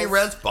use the Lady balls.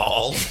 Red's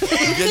balls. You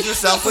get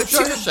yourself a 2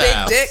 sugar big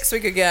shaft. dicks we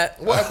could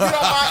get. Well,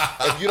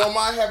 if you don't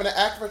mind having an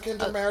African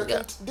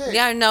American dick.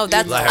 Yeah, no,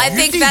 that's. Like, I have you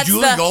think seen that's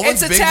Julie the.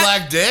 Goldman's it's big atta-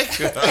 black dick.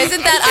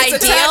 Isn't that It's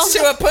ideal? attached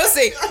to a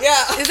pussy.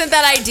 Yeah. Isn't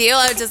that ideal?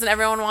 Doesn't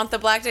everyone want the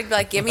black dick? Be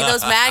like, give me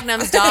those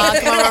magnums, dog.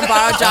 Come over and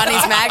borrow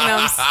Johnny's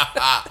magnums.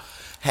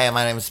 Hey,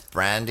 my name's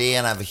Brandy,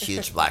 and I have a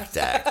huge black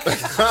dick.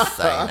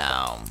 Say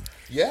no.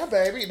 Yeah,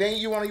 baby. Then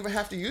you won't even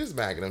have to use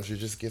magnums. You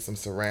just get some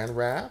saran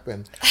wrap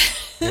and.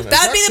 That'd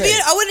be the beauty.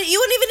 You wouldn't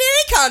even need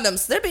any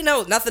condoms. There'd be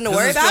nothing to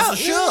worry it's just about. a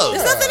shoe.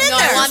 There's nothing in No,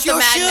 there. I want the your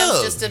magnums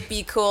shoe. just to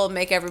be cool and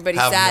make everybody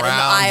Have sad in the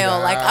round, aisle.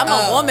 Like, I'm a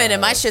yeah. woman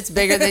and my shit's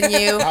bigger than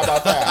you. How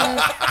about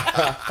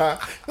that?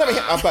 Let me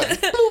hit my button.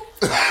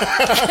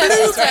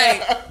 That's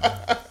right.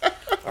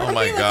 Oh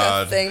my Maybe God.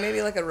 Like a thing,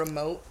 maybe like a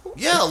remote.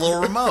 Yeah, a little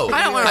remote.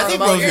 I don't want a think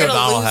remote. Rosie You're gonna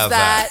O'Donnell lose has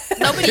that.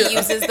 Nobody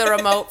uses the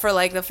remote for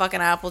like the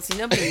fucking Apple TV.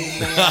 Nobody uses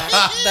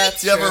that.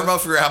 That's You have a true.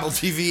 remote for your Apple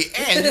TV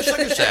and your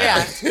sugar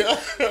shaft. Yeah.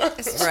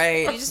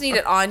 Right. You just need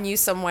it on you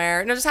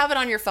somewhere. No, just have it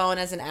on your phone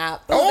as an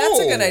app. Oh, that's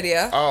a good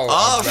idea.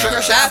 Oh,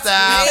 sugar shaft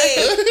app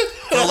Hey.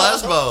 for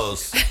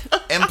lesbos.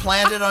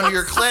 Implanted on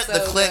your clit. So The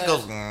clit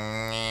good. goes.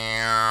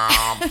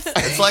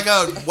 It's like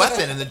a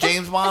weapon in the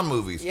James Bond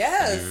movies.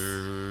 Yes.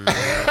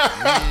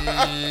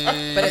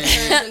 But it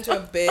turns into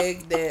a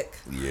big dick.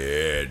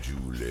 Yeah,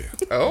 Julie.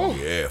 Oh.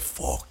 Yeah,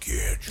 fuck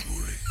yeah,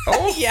 Julie.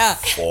 Oh. Yeah.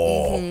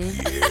 Fuck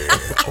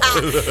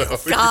yeah.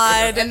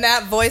 God. And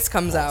that voice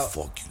comes out.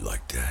 Fuck you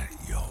like that.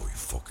 Yo, you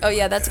fucking. Oh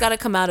yeah, like that's that. got to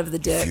come out of the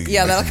dick.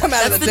 Yeah, that'll come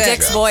out That's of the the dick.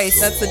 dick's voice.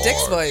 That's the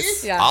dick's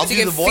voice. Yeah. I'll So do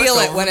you the can voice feel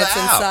it over when the it's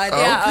app. inside.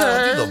 Yeah.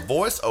 I'll do the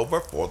voice over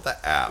for the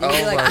app. You'd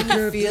be like, my can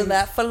you feel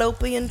that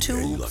fallopian Yeah,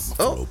 you tube? like my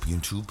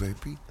fallopian tube,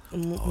 baby?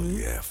 Oh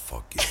yeah,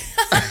 fuck yeah.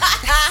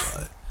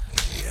 But,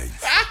 yeah, you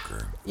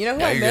fucker. You know who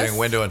Now I you're miss? getting a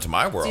window into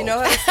my world. Do you know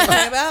what I was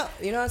thinking about?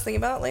 You know what I was thinking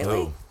about lately?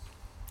 Who?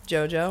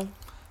 JoJo.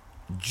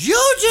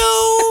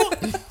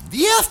 Jojo,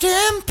 the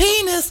after-M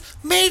penis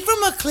made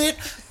from a clit.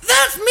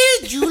 That's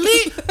me,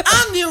 Julie.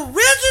 I'm the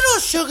original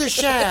sugar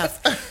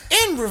shaft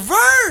in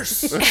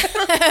reverse.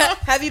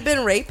 Have you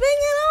been raping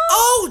at all?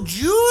 Oh,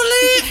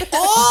 Julie,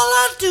 all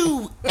I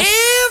do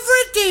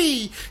every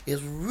day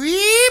is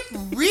reap.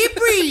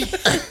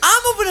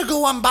 I'm hoping to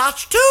go on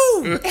botch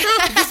too,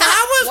 because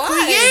I was Why?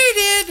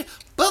 created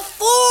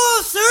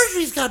before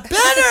surgeries got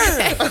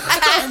better.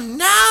 And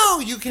now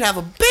you can have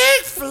a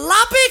big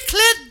floppy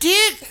clit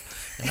dick.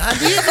 And I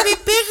need to be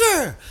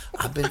bigger.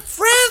 I've been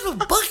friends with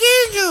Buck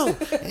Angel,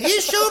 and he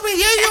showed me,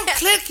 yeah, your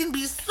clit can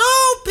be so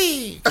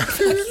big,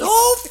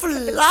 so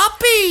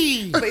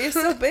floppy. But you're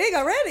so big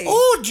already.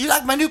 Oh, do you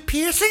like my new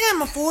piercing on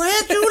my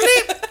forehead,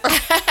 Julie?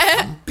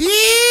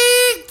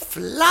 Big,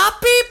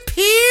 floppy,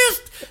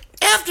 pierced,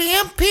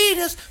 after-M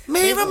penis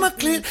made from a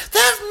clit.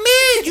 That's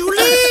me,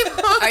 Julie.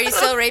 Are you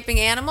still raping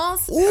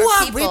animals? Ooh, or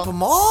I people? rape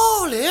them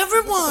all,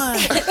 everyone.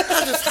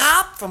 I just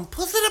hop from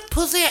pussy to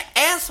pussy,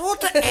 asshole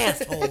to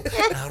asshole.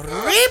 I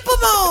rape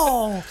them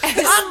all.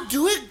 I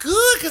do it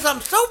good because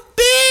I'm so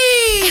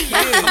big.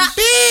 I'm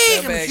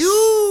big. So I'm big.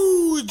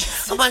 huge.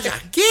 I'm a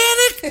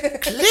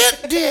gigantic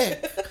clit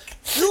dick.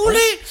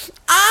 Julie,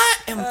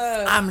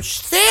 I'm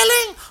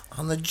sailing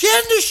on the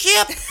gender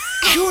ship,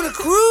 doing a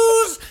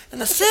cruise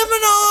and a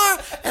seminar,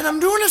 and I'm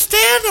doing a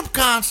stand-up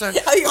concert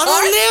you on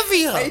are?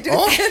 Olivia. Are you doing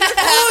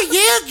Oh,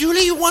 yeah,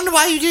 Julie, you wonder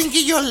why you didn't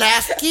get your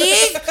last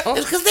gig?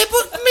 It's because they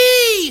booked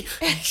me,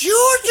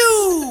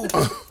 Juju.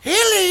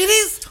 Hey,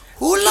 ladies,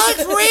 who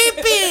likes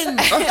raping?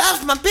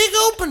 That's my big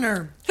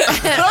opener.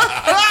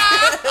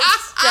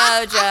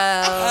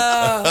 JoJo.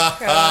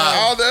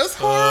 Oh, that's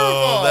horrible.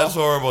 Oh, that's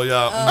horrible.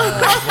 Yeah,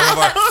 It's one of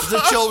our, it's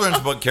a children's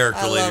book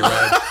character, Lady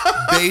Red,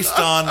 based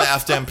on the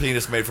after-M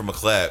penis made from a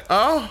clit.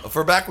 Oh.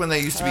 For back when they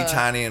used to be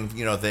tiny and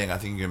thing, I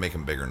think you can make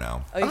them bigger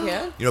now. Oh, you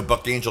can? You know,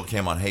 Buck Angel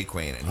came on Hey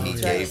Queen, and he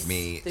gave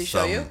me Did he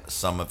show you?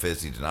 some of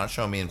his. He did not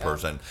show me in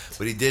person,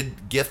 but he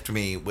did gift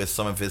me with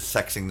some of his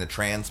Sexing the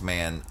Trans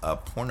Man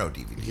porno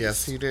DVDs.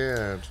 Yes, he did.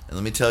 And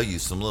let me tell you,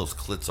 some of those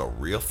clits are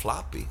real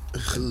floppy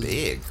and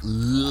big.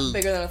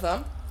 Bigger than a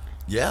thumb?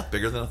 Yeah,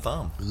 bigger than a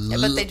thumb. Yeah,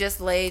 but they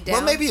just lay down.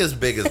 Well, maybe as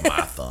big as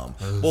my thumb.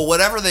 Well,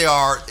 whatever they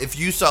are, if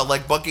you saw,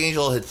 like Buck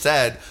Angel had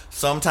said,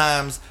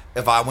 sometimes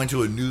if I went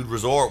to a nude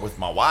resort with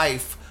my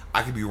wife,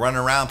 I could be running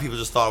around. People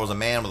just thought I was a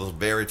man with a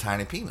very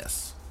tiny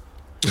penis.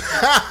 Because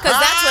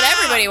that's what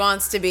everybody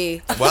wants to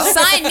be. Well.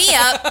 Sign me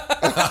up.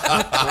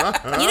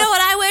 You know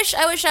what I wish?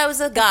 I wish I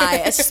was a guy,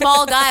 a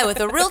small guy with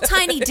a real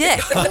tiny dick.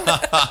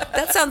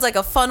 That sounds like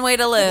a fun way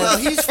to live. Well,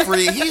 he's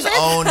free. He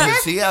owns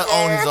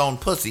his own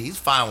pussy. He's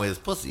fine with his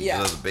pussy. Yeah.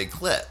 He has a big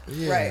clit.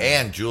 Right.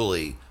 And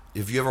Julie,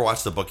 have you ever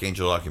watched the Buck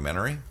Angel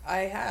documentary?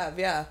 I have,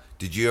 yeah.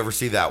 Did you ever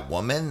see that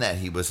woman that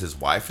he was his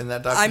wife in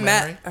that I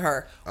documentary? met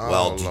her.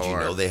 Well, Oh, did you Lord.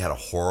 know they had a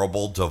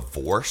horrible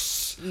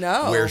divorce?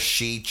 No. Where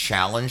she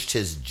challenged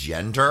his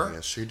gender.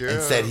 Yes, she did.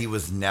 And said he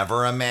was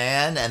never a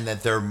man and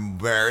that their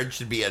marriage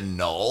should be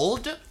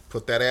annulled.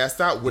 Put that ass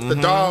out with the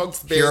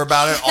dogs, bitch. Hear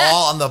about it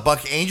all on the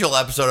Buck Angel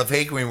episode of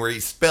Hey Queen, where he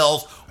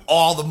spills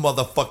all the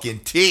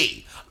motherfucking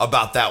tea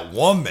about that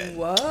woman.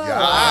 Whoa.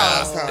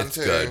 Yeah, It's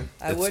good.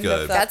 I It's wouldn't good.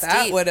 have thought That's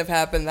that deep. would have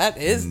happened. That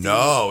is deep.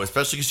 No,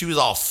 especially because she was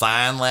all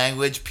sign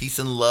language, peace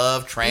and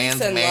love, trans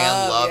Peace and man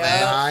love, loving.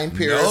 yeah. 9 Nope,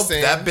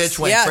 piercings. that bitch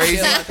went Yeah, she crazy.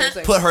 had 9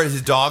 piercings. Put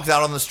his dogs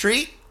out on the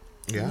street.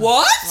 Yeah.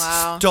 What?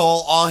 Wow.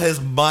 Stole all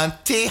his money.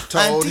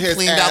 Told Hunty his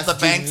cleaned out ass, the "Do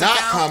bank not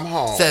account. come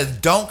home." Says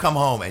don't come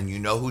home. And you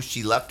know who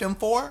she left him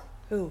for?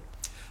 Who?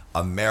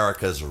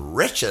 America's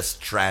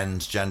richest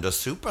transgender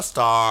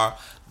superstar,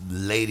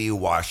 Lady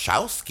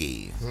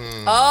Warshawski.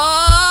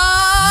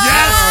 Oh.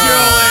 Yes,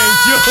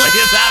 Julie!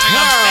 Julie is having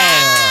a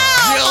fit!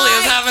 Julie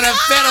is having a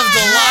fit of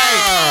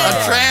delight! A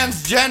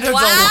transgender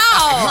delight!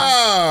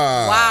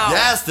 Wow. Wow.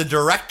 Yes, the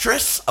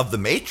directress of The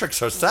Matrix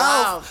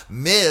herself,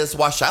 Ms.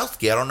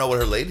 Wachowski. I don't know what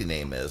her lady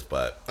name is,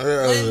 but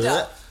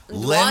Linda.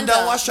 Linda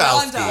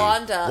Wachowski.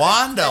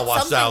 Wanda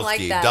It's something like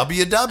Wachowski. that. I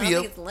think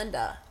WW. it's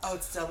Linda. Oh,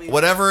 it's W.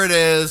 Whatever it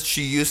is,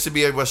 she used to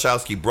be a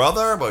Wachowski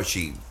brother, but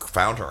she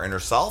found her inner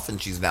self,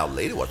 and she's now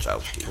Lady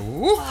Wachowski.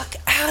 Fuck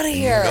out of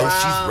here. No,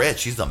 she's rich.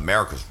 She's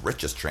America's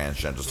richest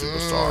transgender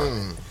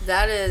superstar.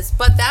 That is,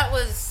 but that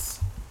was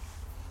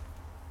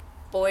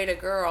boy to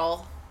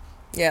girl,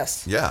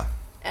 Yes. Yeah.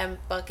 and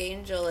Buck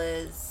Angel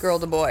is Girl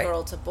to boy.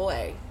 Girl to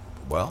boy.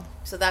 Well,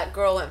 So that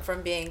girl went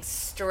from being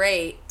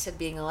straight to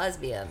being a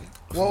lesbian.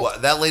 well,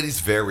 that lady's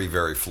very,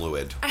 very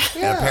fluid.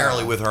 And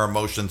apparently with her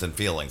emotions and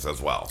feelings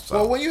as well. So.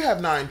 Well, when you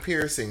have 9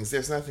 piercings,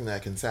 there's nothing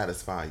that can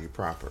satisfy you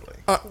properly.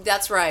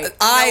 That's right. You know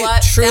I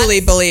what? truly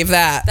That's- believe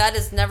that. that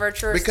is never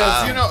true.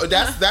 Because you know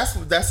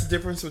that's the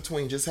difference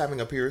between just having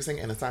a piercing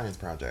and a science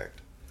project.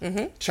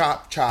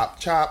 Chop, chop,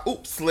 chop.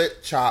 Oops,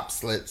 slit, chop,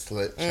 slit,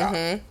 slit,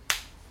 chop.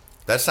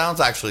 That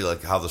sounds actually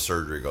like how the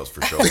surgery goes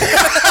for sure.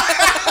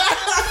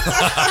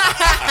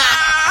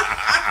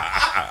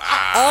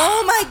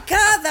 Oh my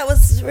god, that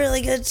was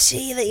really good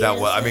tea that you That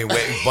just was, I mean,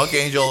 Buck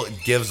Angel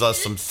gives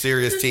us some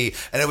serious tea,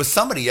 and it was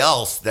somebody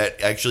else that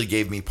actually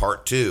gave me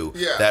part 2.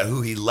 Yeah. That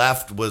who he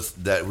left was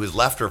that who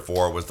left her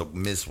for was the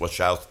Miss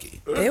Wachowski.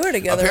 They were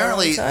together.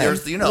 Apparently, a long time.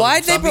 there's, you know,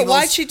 why'd they? some Why'd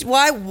people's- she?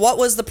 Why? What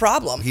was the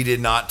problem? He did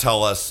not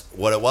tell us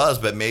what it was,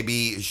 but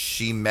maybe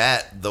she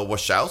met the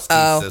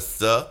Wachowski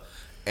sister,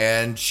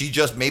 and she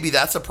just maybe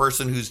that's a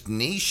person whose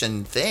niche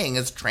and thing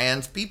is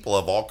trans people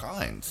of all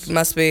kinds.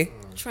 Must be.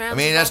 I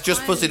mean, that's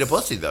just pussy to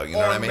pussy, though. You know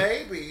Or what I mean?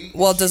 maybe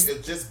Well, does-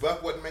 it just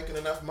Buck wasn't making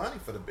enough money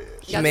for the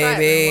bitch. That's right.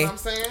 Maybe. You know what I'm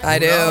saying? I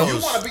do. knows? You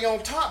want to be on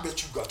top,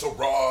 bitch. You got to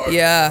ride.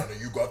 Yeah. honey,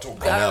 You got to ride.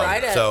 Gotta No.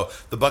 ride it. So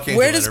the Buck Angel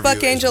Where does interview Buck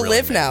is Angel really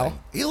live now? amazing.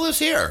 He lives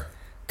here.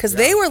 Because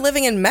they were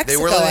living in They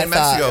Mexico. were living I in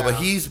Mexico, thought. but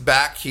he's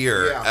back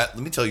here. Yeah. Let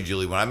me tell you,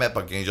 Julie, when I met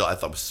Buck Angel, I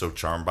thought I was so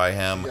charmed by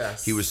him.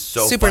 Yes. He was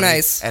so Super funny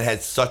nice. and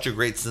had such a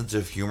great sense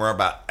of humor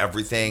about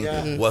everything.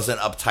 Yeah. Mhm. Wasn't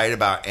uptight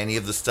about any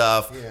of the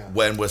stuff. Yeah.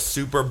 When was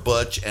super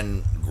butch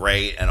and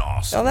great and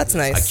awesome. Oh, that's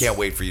nice. I can't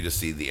wait for you to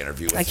see the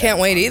interview. With I can't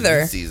him wait on the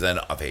either. new season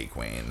of Hey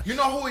Queen. You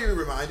know who he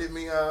reminded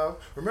me of?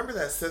 Remember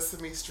that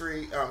Sesame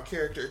Street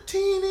character,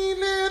 teeny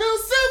little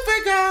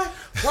super guy?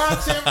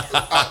 Watch him.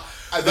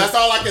 That's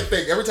all I can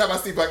think. Every time I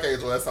see Buck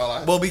Angel, that's all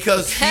I. Well,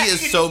 because he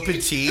is so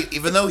petite,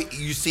 even though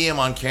you see him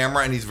on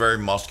camera and he's very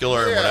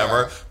muscular and Yeah.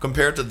 whatever,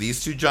 compared to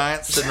these two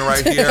giants sitting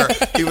right here,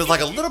 he was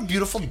like a little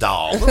beautiful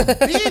doll, a little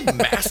big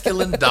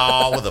masculine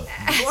doll with a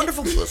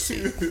wonderful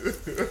pussy.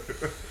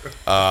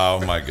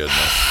 Oh my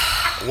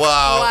goodness!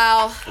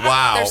 Wow!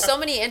 Wow. There's so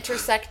many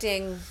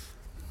intersecting.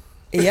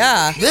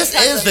 Yeah. This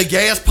is the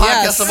gayest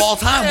podcast Yes. of all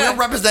time. We're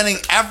representing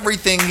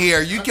everything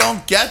here. You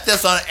don't get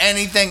this on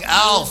anything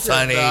else, You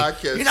honey. cannot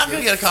get You're not going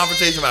to get a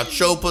conversation about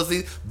show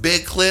pussy,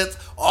 big clits,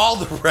 all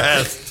the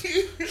rest.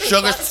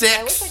 Sugar I wish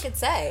I sticks. could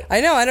say.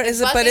 I know. I don't.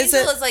 Is it? Buck But is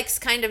Angel it? is like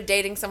kind of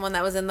dating someone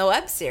that was in the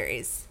web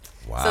series.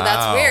 Wow. So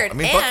that's weird. I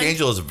mean, And- Buck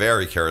Angel is a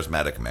very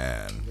charismatic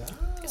man.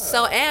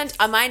 So and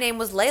my name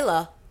was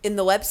Layla in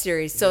the web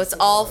series. So it's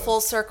all full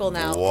circle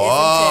now, Whoa.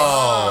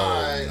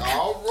 All right.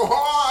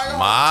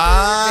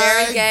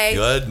 My Very gay.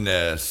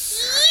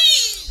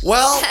 goodness.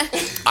 Well,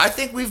 I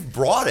think we've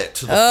brought it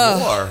to the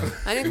floor.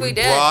 I think we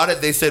did. Brought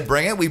it. They said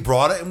bring it. We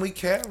brought it and we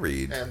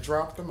carried. And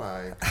drop the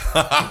mic.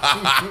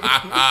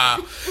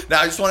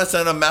 Now, I just want to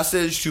send a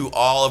message to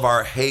all of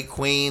our Hey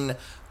Queen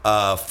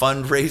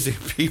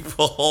fundraising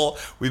people.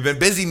 We've been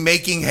busy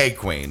making Hey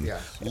Queen. Yeah.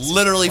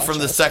 Literally from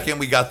the second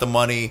we got the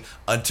money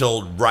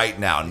until right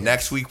now.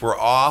 Next week we're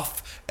off.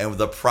 And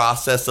the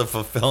process of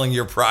fulfilling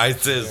your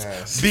prizes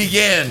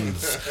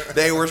begins.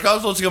 They were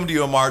supposed to come to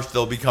you in March.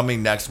 They'll be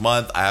coming next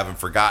month. I haven't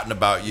forgotten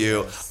about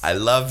you. I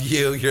love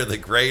you. You're the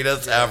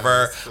greatest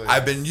ever. please.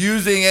 I've been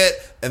using it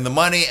and the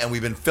money, and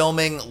we've been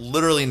filming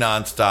literally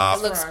nonstop.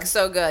 It looks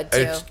so good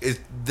too.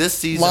 This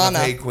season Lana.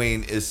 of Hey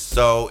Queen is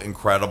so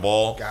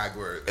incredible. Gag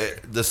word.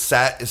 The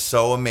set is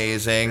so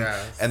amazing,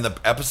 Yes. and the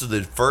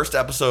first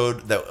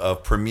episode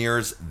that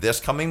premieres this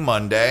coming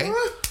Monday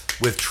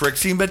with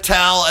Trixie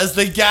Mattel as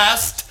the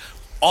guest,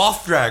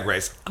 off Drag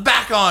Race,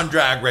 back on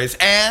Drag Race,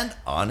 and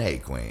on Hey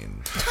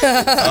Queen.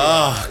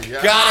 God,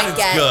 it's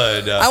get.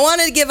 good. I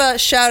wanted to give a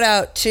shout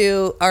out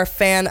to our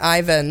fan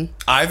Ivan.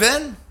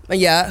 Ivan?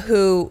 Yeah,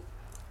 who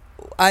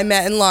I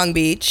met in Long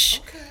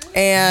Beach.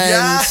 And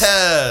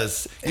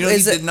yes. You know,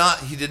 Is it-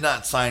 he did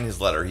not sign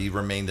his letter. He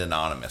remained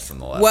anonymous in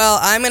the letter. well,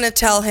 I'm gonna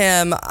tell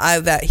him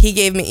that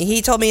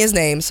he told me his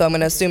name, so I'm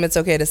gonna assume it's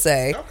okay to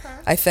say. Okay.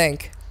 I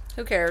think.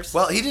 Who cares?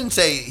 Well, he didn't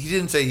say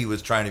he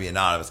was trying to be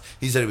anonymous.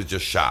 He said he was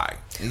just shy.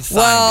 He signed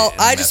Well, it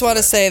and I just messed want to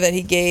with it. say that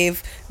he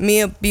gave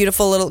me a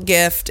beautiful little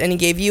gift, and he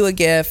gave you a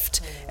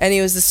gift, and he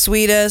was the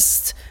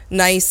sweetest,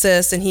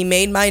 nicest, and he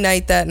made my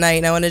night that night.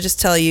 And I want to just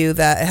tell you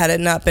that had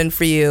it not been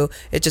for you,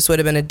 it just would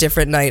have been a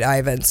different night,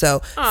 Ivan. So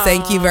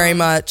thank you very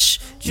much.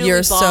 Julie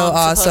You're so bombed,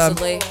 awesome.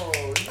 supposedly.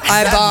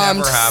 I That bombed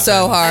never happened.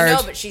 so I hard.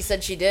 know, but she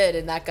said she did,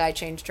 and that guy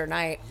changed her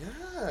night.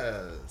 Yes.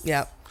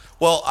 Yeah.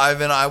 Well,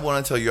 Ivan, I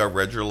want to tell you I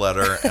read your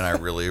letter and I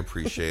really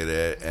appreciate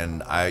it.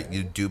 And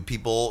you do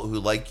people who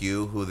like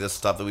you, who this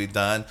stuff that we've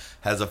done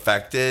has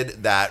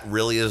affected, that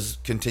really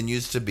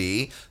continues to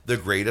be the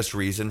greatest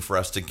reason for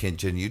us to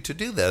continue to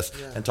do this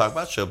and talk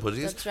about show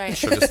pussies, That's right. and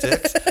sugar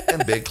sticks,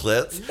 and big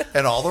clits,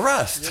 and all the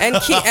rest. And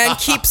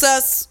keeps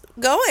us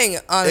going,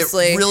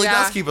 honestly. It really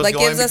Yeah. does keep us Like,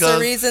 going gives us a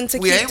because reason to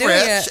we keep ain't doing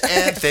rich it.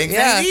 and things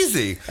Yeah. ain't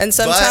easy. And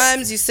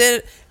sometimes you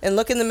sit and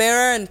look in the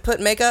mirror and put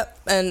makeup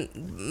and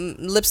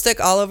lipstick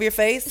all over your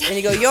face, and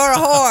you go, "You're a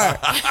whore.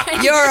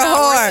 You're a not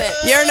whore.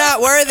 worth it." You're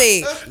not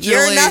worthy.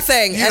 You're Julie,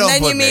 nothing." you And don't then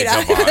put you meet.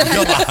 makeup on.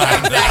 Come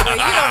on. Exactly. You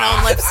don't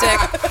own lipstick.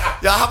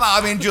 Yeah, how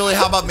about, Julie,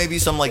 how about maybe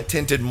some like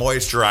tinted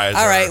moisturizer?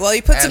 All right, well,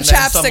 you put some and then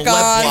chapstick some lip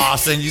on.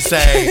 gloss and you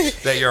say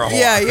that you're a whore.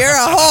 Yeah, you're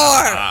a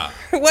whore.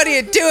 What are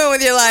you doing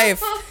with your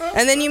life?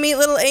 And then you meet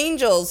little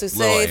angels who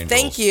say Little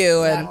thank angels.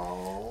 you and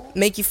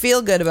make you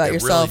feel good about It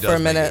yourself really for a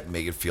does minute.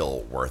 make it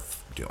feel worth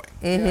doing.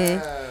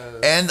 Yes.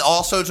 And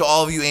also to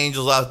all of you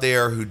angels out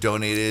there who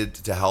donated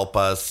to help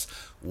us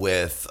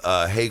with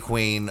Hey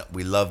Queen,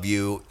 we love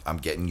you. I'm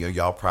getting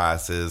y'all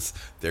prizes.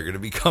 They're going to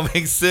be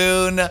coming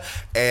soon,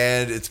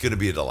 and it's going to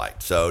be a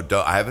delight. So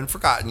I haven't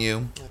forgotten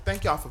you.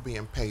 Thank y'all for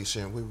being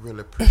patient. We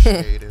really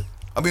appreciate it.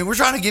 I mean, we're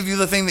trying to give you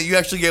the thing that you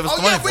actually gave us Oh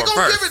the money yeah, for we're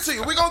gonna first. give it to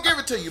you. We're gonna give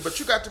it to you, but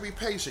you got to be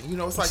patient. You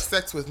know, it's like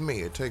sex with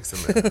me. It takes a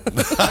minute.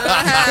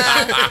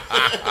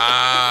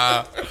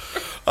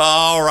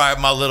 All right,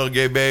 my little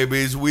gay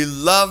babies. We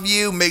love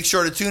you. Make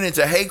sure to tune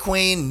into Hey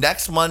Queen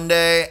next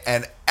Monday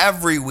and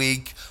every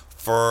week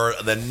for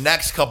the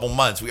next couple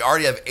months. We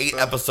already have 8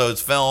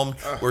 episodes filmed.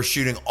 We're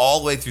shooting all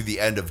the way through the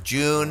end of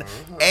June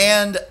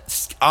and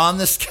on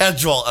the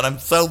schedule. And I'm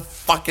so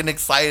fucking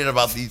excited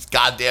about these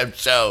goddamn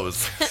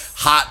shows.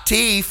 Hot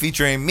Tea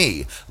featuring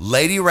me,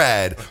 Lady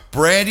Red,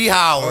 Brandy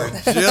Howard,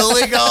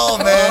 Julie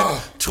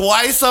Goldman,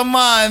 twice a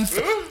month.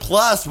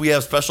 Plus, we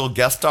have special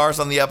guest stars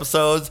on the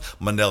episodes.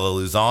 Mandela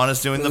Luzon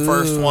is doing the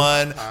first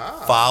one,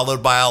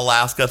 followed by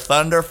Alaska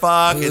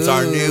Thunderfuck. It's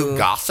our new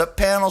gossip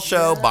panel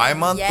show,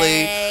 bi-monthly.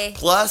 Yay.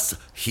 Plus,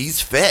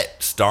 He's Fit,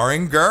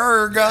 starring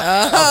Gerg.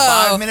 A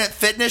 5-minute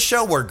fitness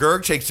show where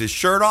Gerg takes his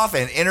shirt off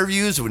and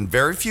interviews in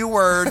very few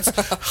words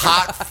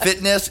hot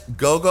fitness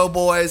go-go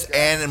boys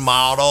and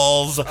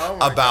models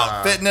about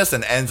God. fitness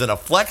and ends in a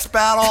flex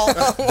battle.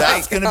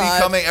 That's going to be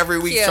coming every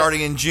week Cute.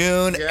 starting in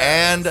June. Yes.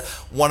 And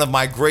one of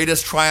my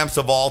greatest triumphs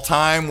of all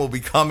time will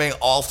be coming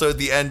also at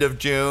the end of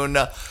June,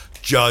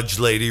 Judge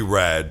Lady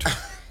Red.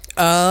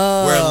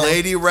 Where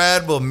Lady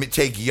Red will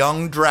take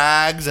young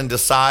drags and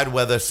decide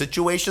whether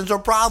situations or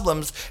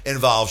problems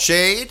involve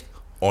shade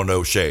or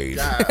no shade.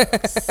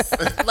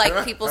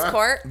 Like People's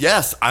Court,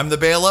 Yes, I'm the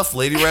bailiff.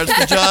 Lady Red's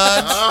the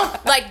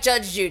judge. like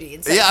Judge Judy.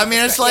 And Yeah, I mean,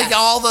 it's like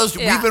all those.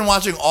 Yeah. We've been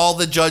watching all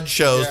the judge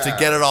shows to Yeah.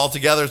 get it all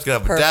together. It's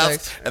going to have a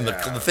Perfect. desk and the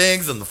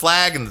things and the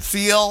flag and the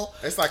seal.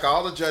 It's like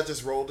all the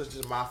judges rolled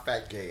into my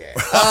fat gay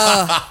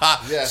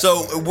ass. Yes.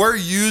 So we're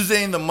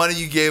using the money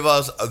you gave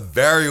us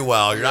very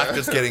well. You're not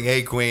just getting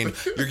Hey Queen.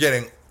 You're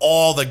getting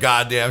all the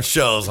goddamn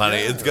shows, honey.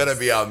 It's going to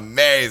be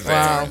amazing.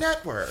 Our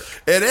network.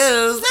 It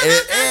is.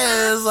 It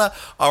is.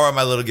 All right,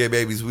 my little gay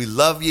babies, we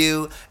love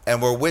you,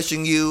 and we're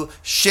wishing you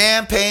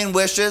champagne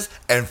wishes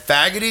and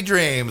faggoty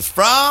dreams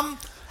from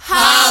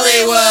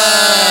Hollywood.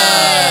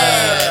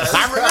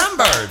 I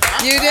remembered.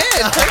 You did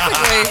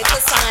perfectly. It's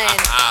a sign.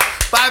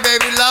 Bye,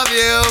 baby. Love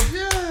you.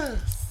 Yes.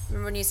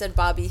 Remember when you said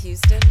Bobby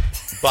Houston?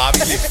 Bobby.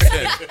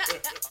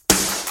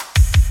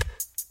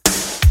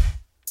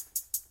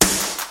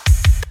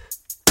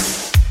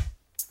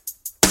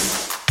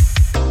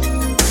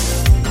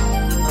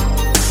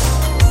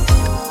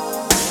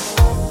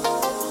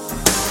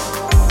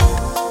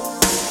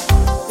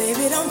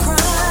 Baby, don't cry.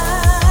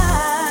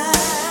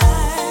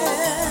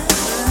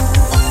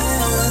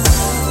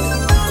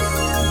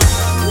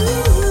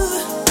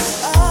 Ooh,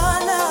 oh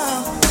no.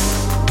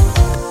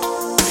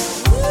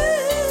 Ooh,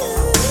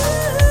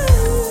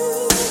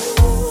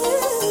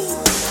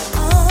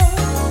 oh.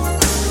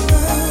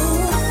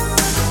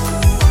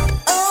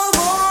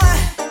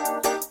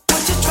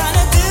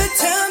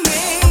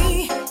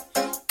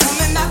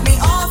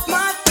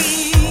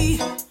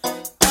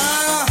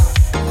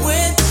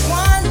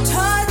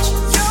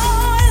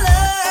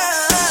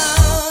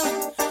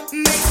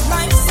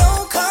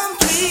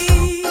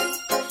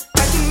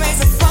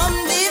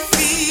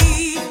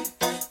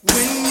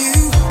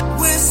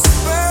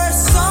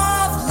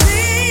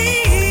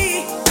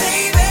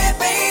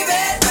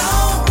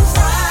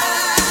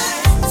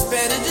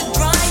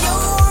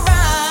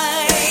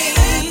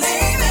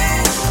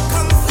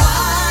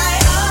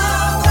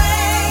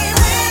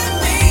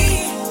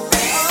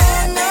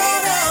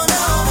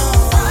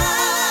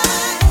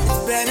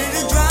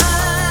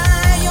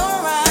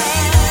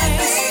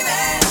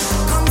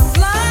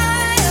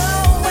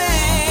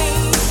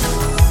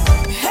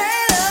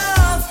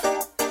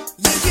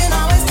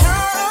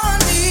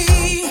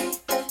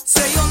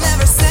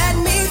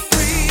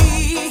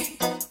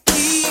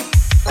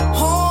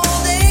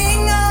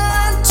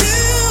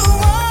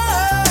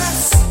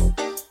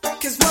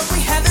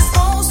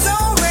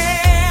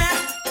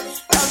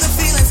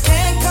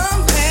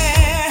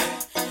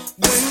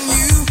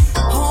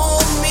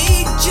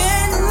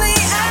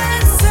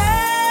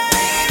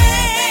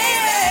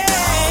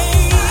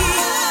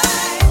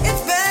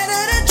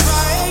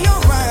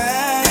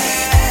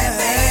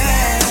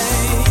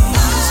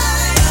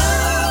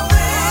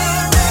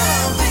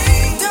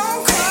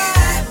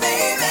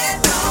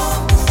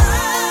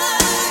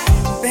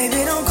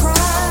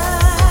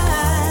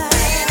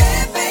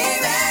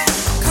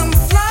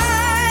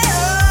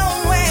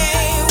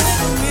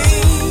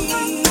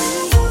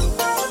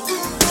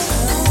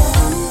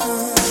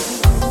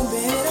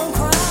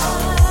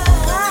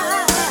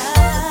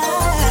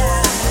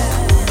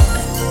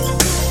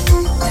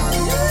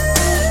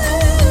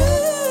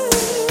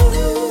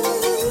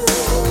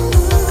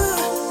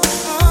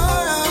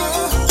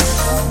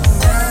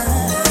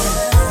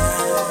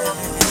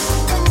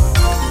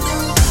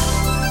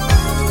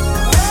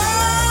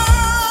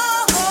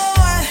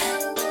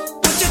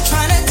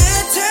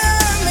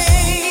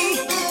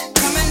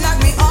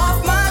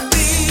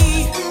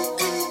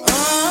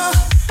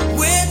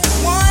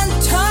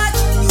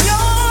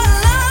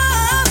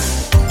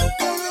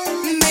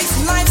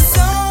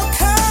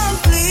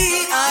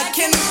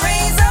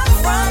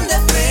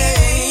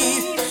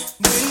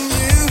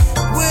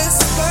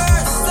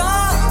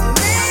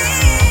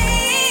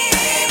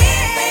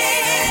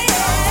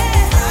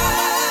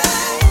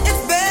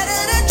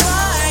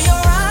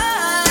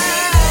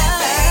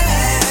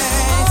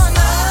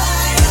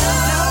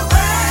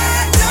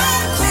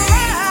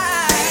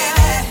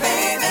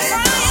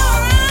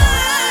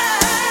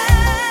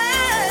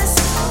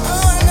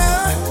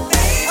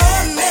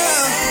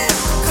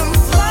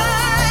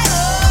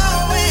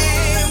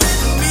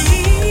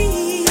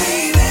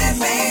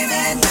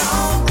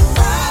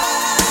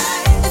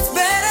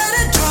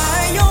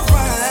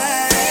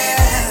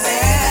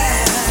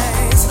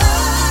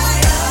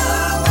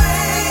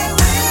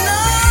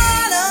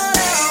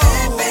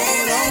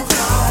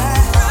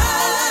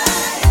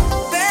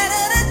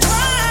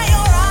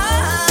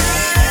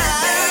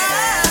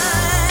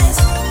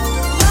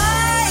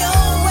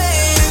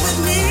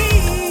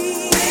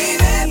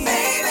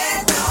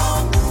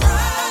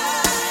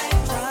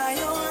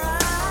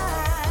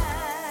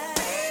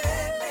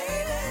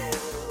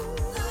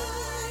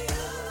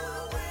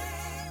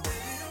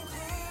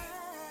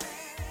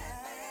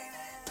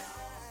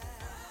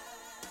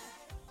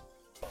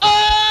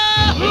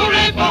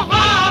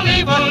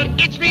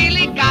 It's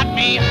really got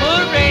me,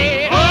 hooray.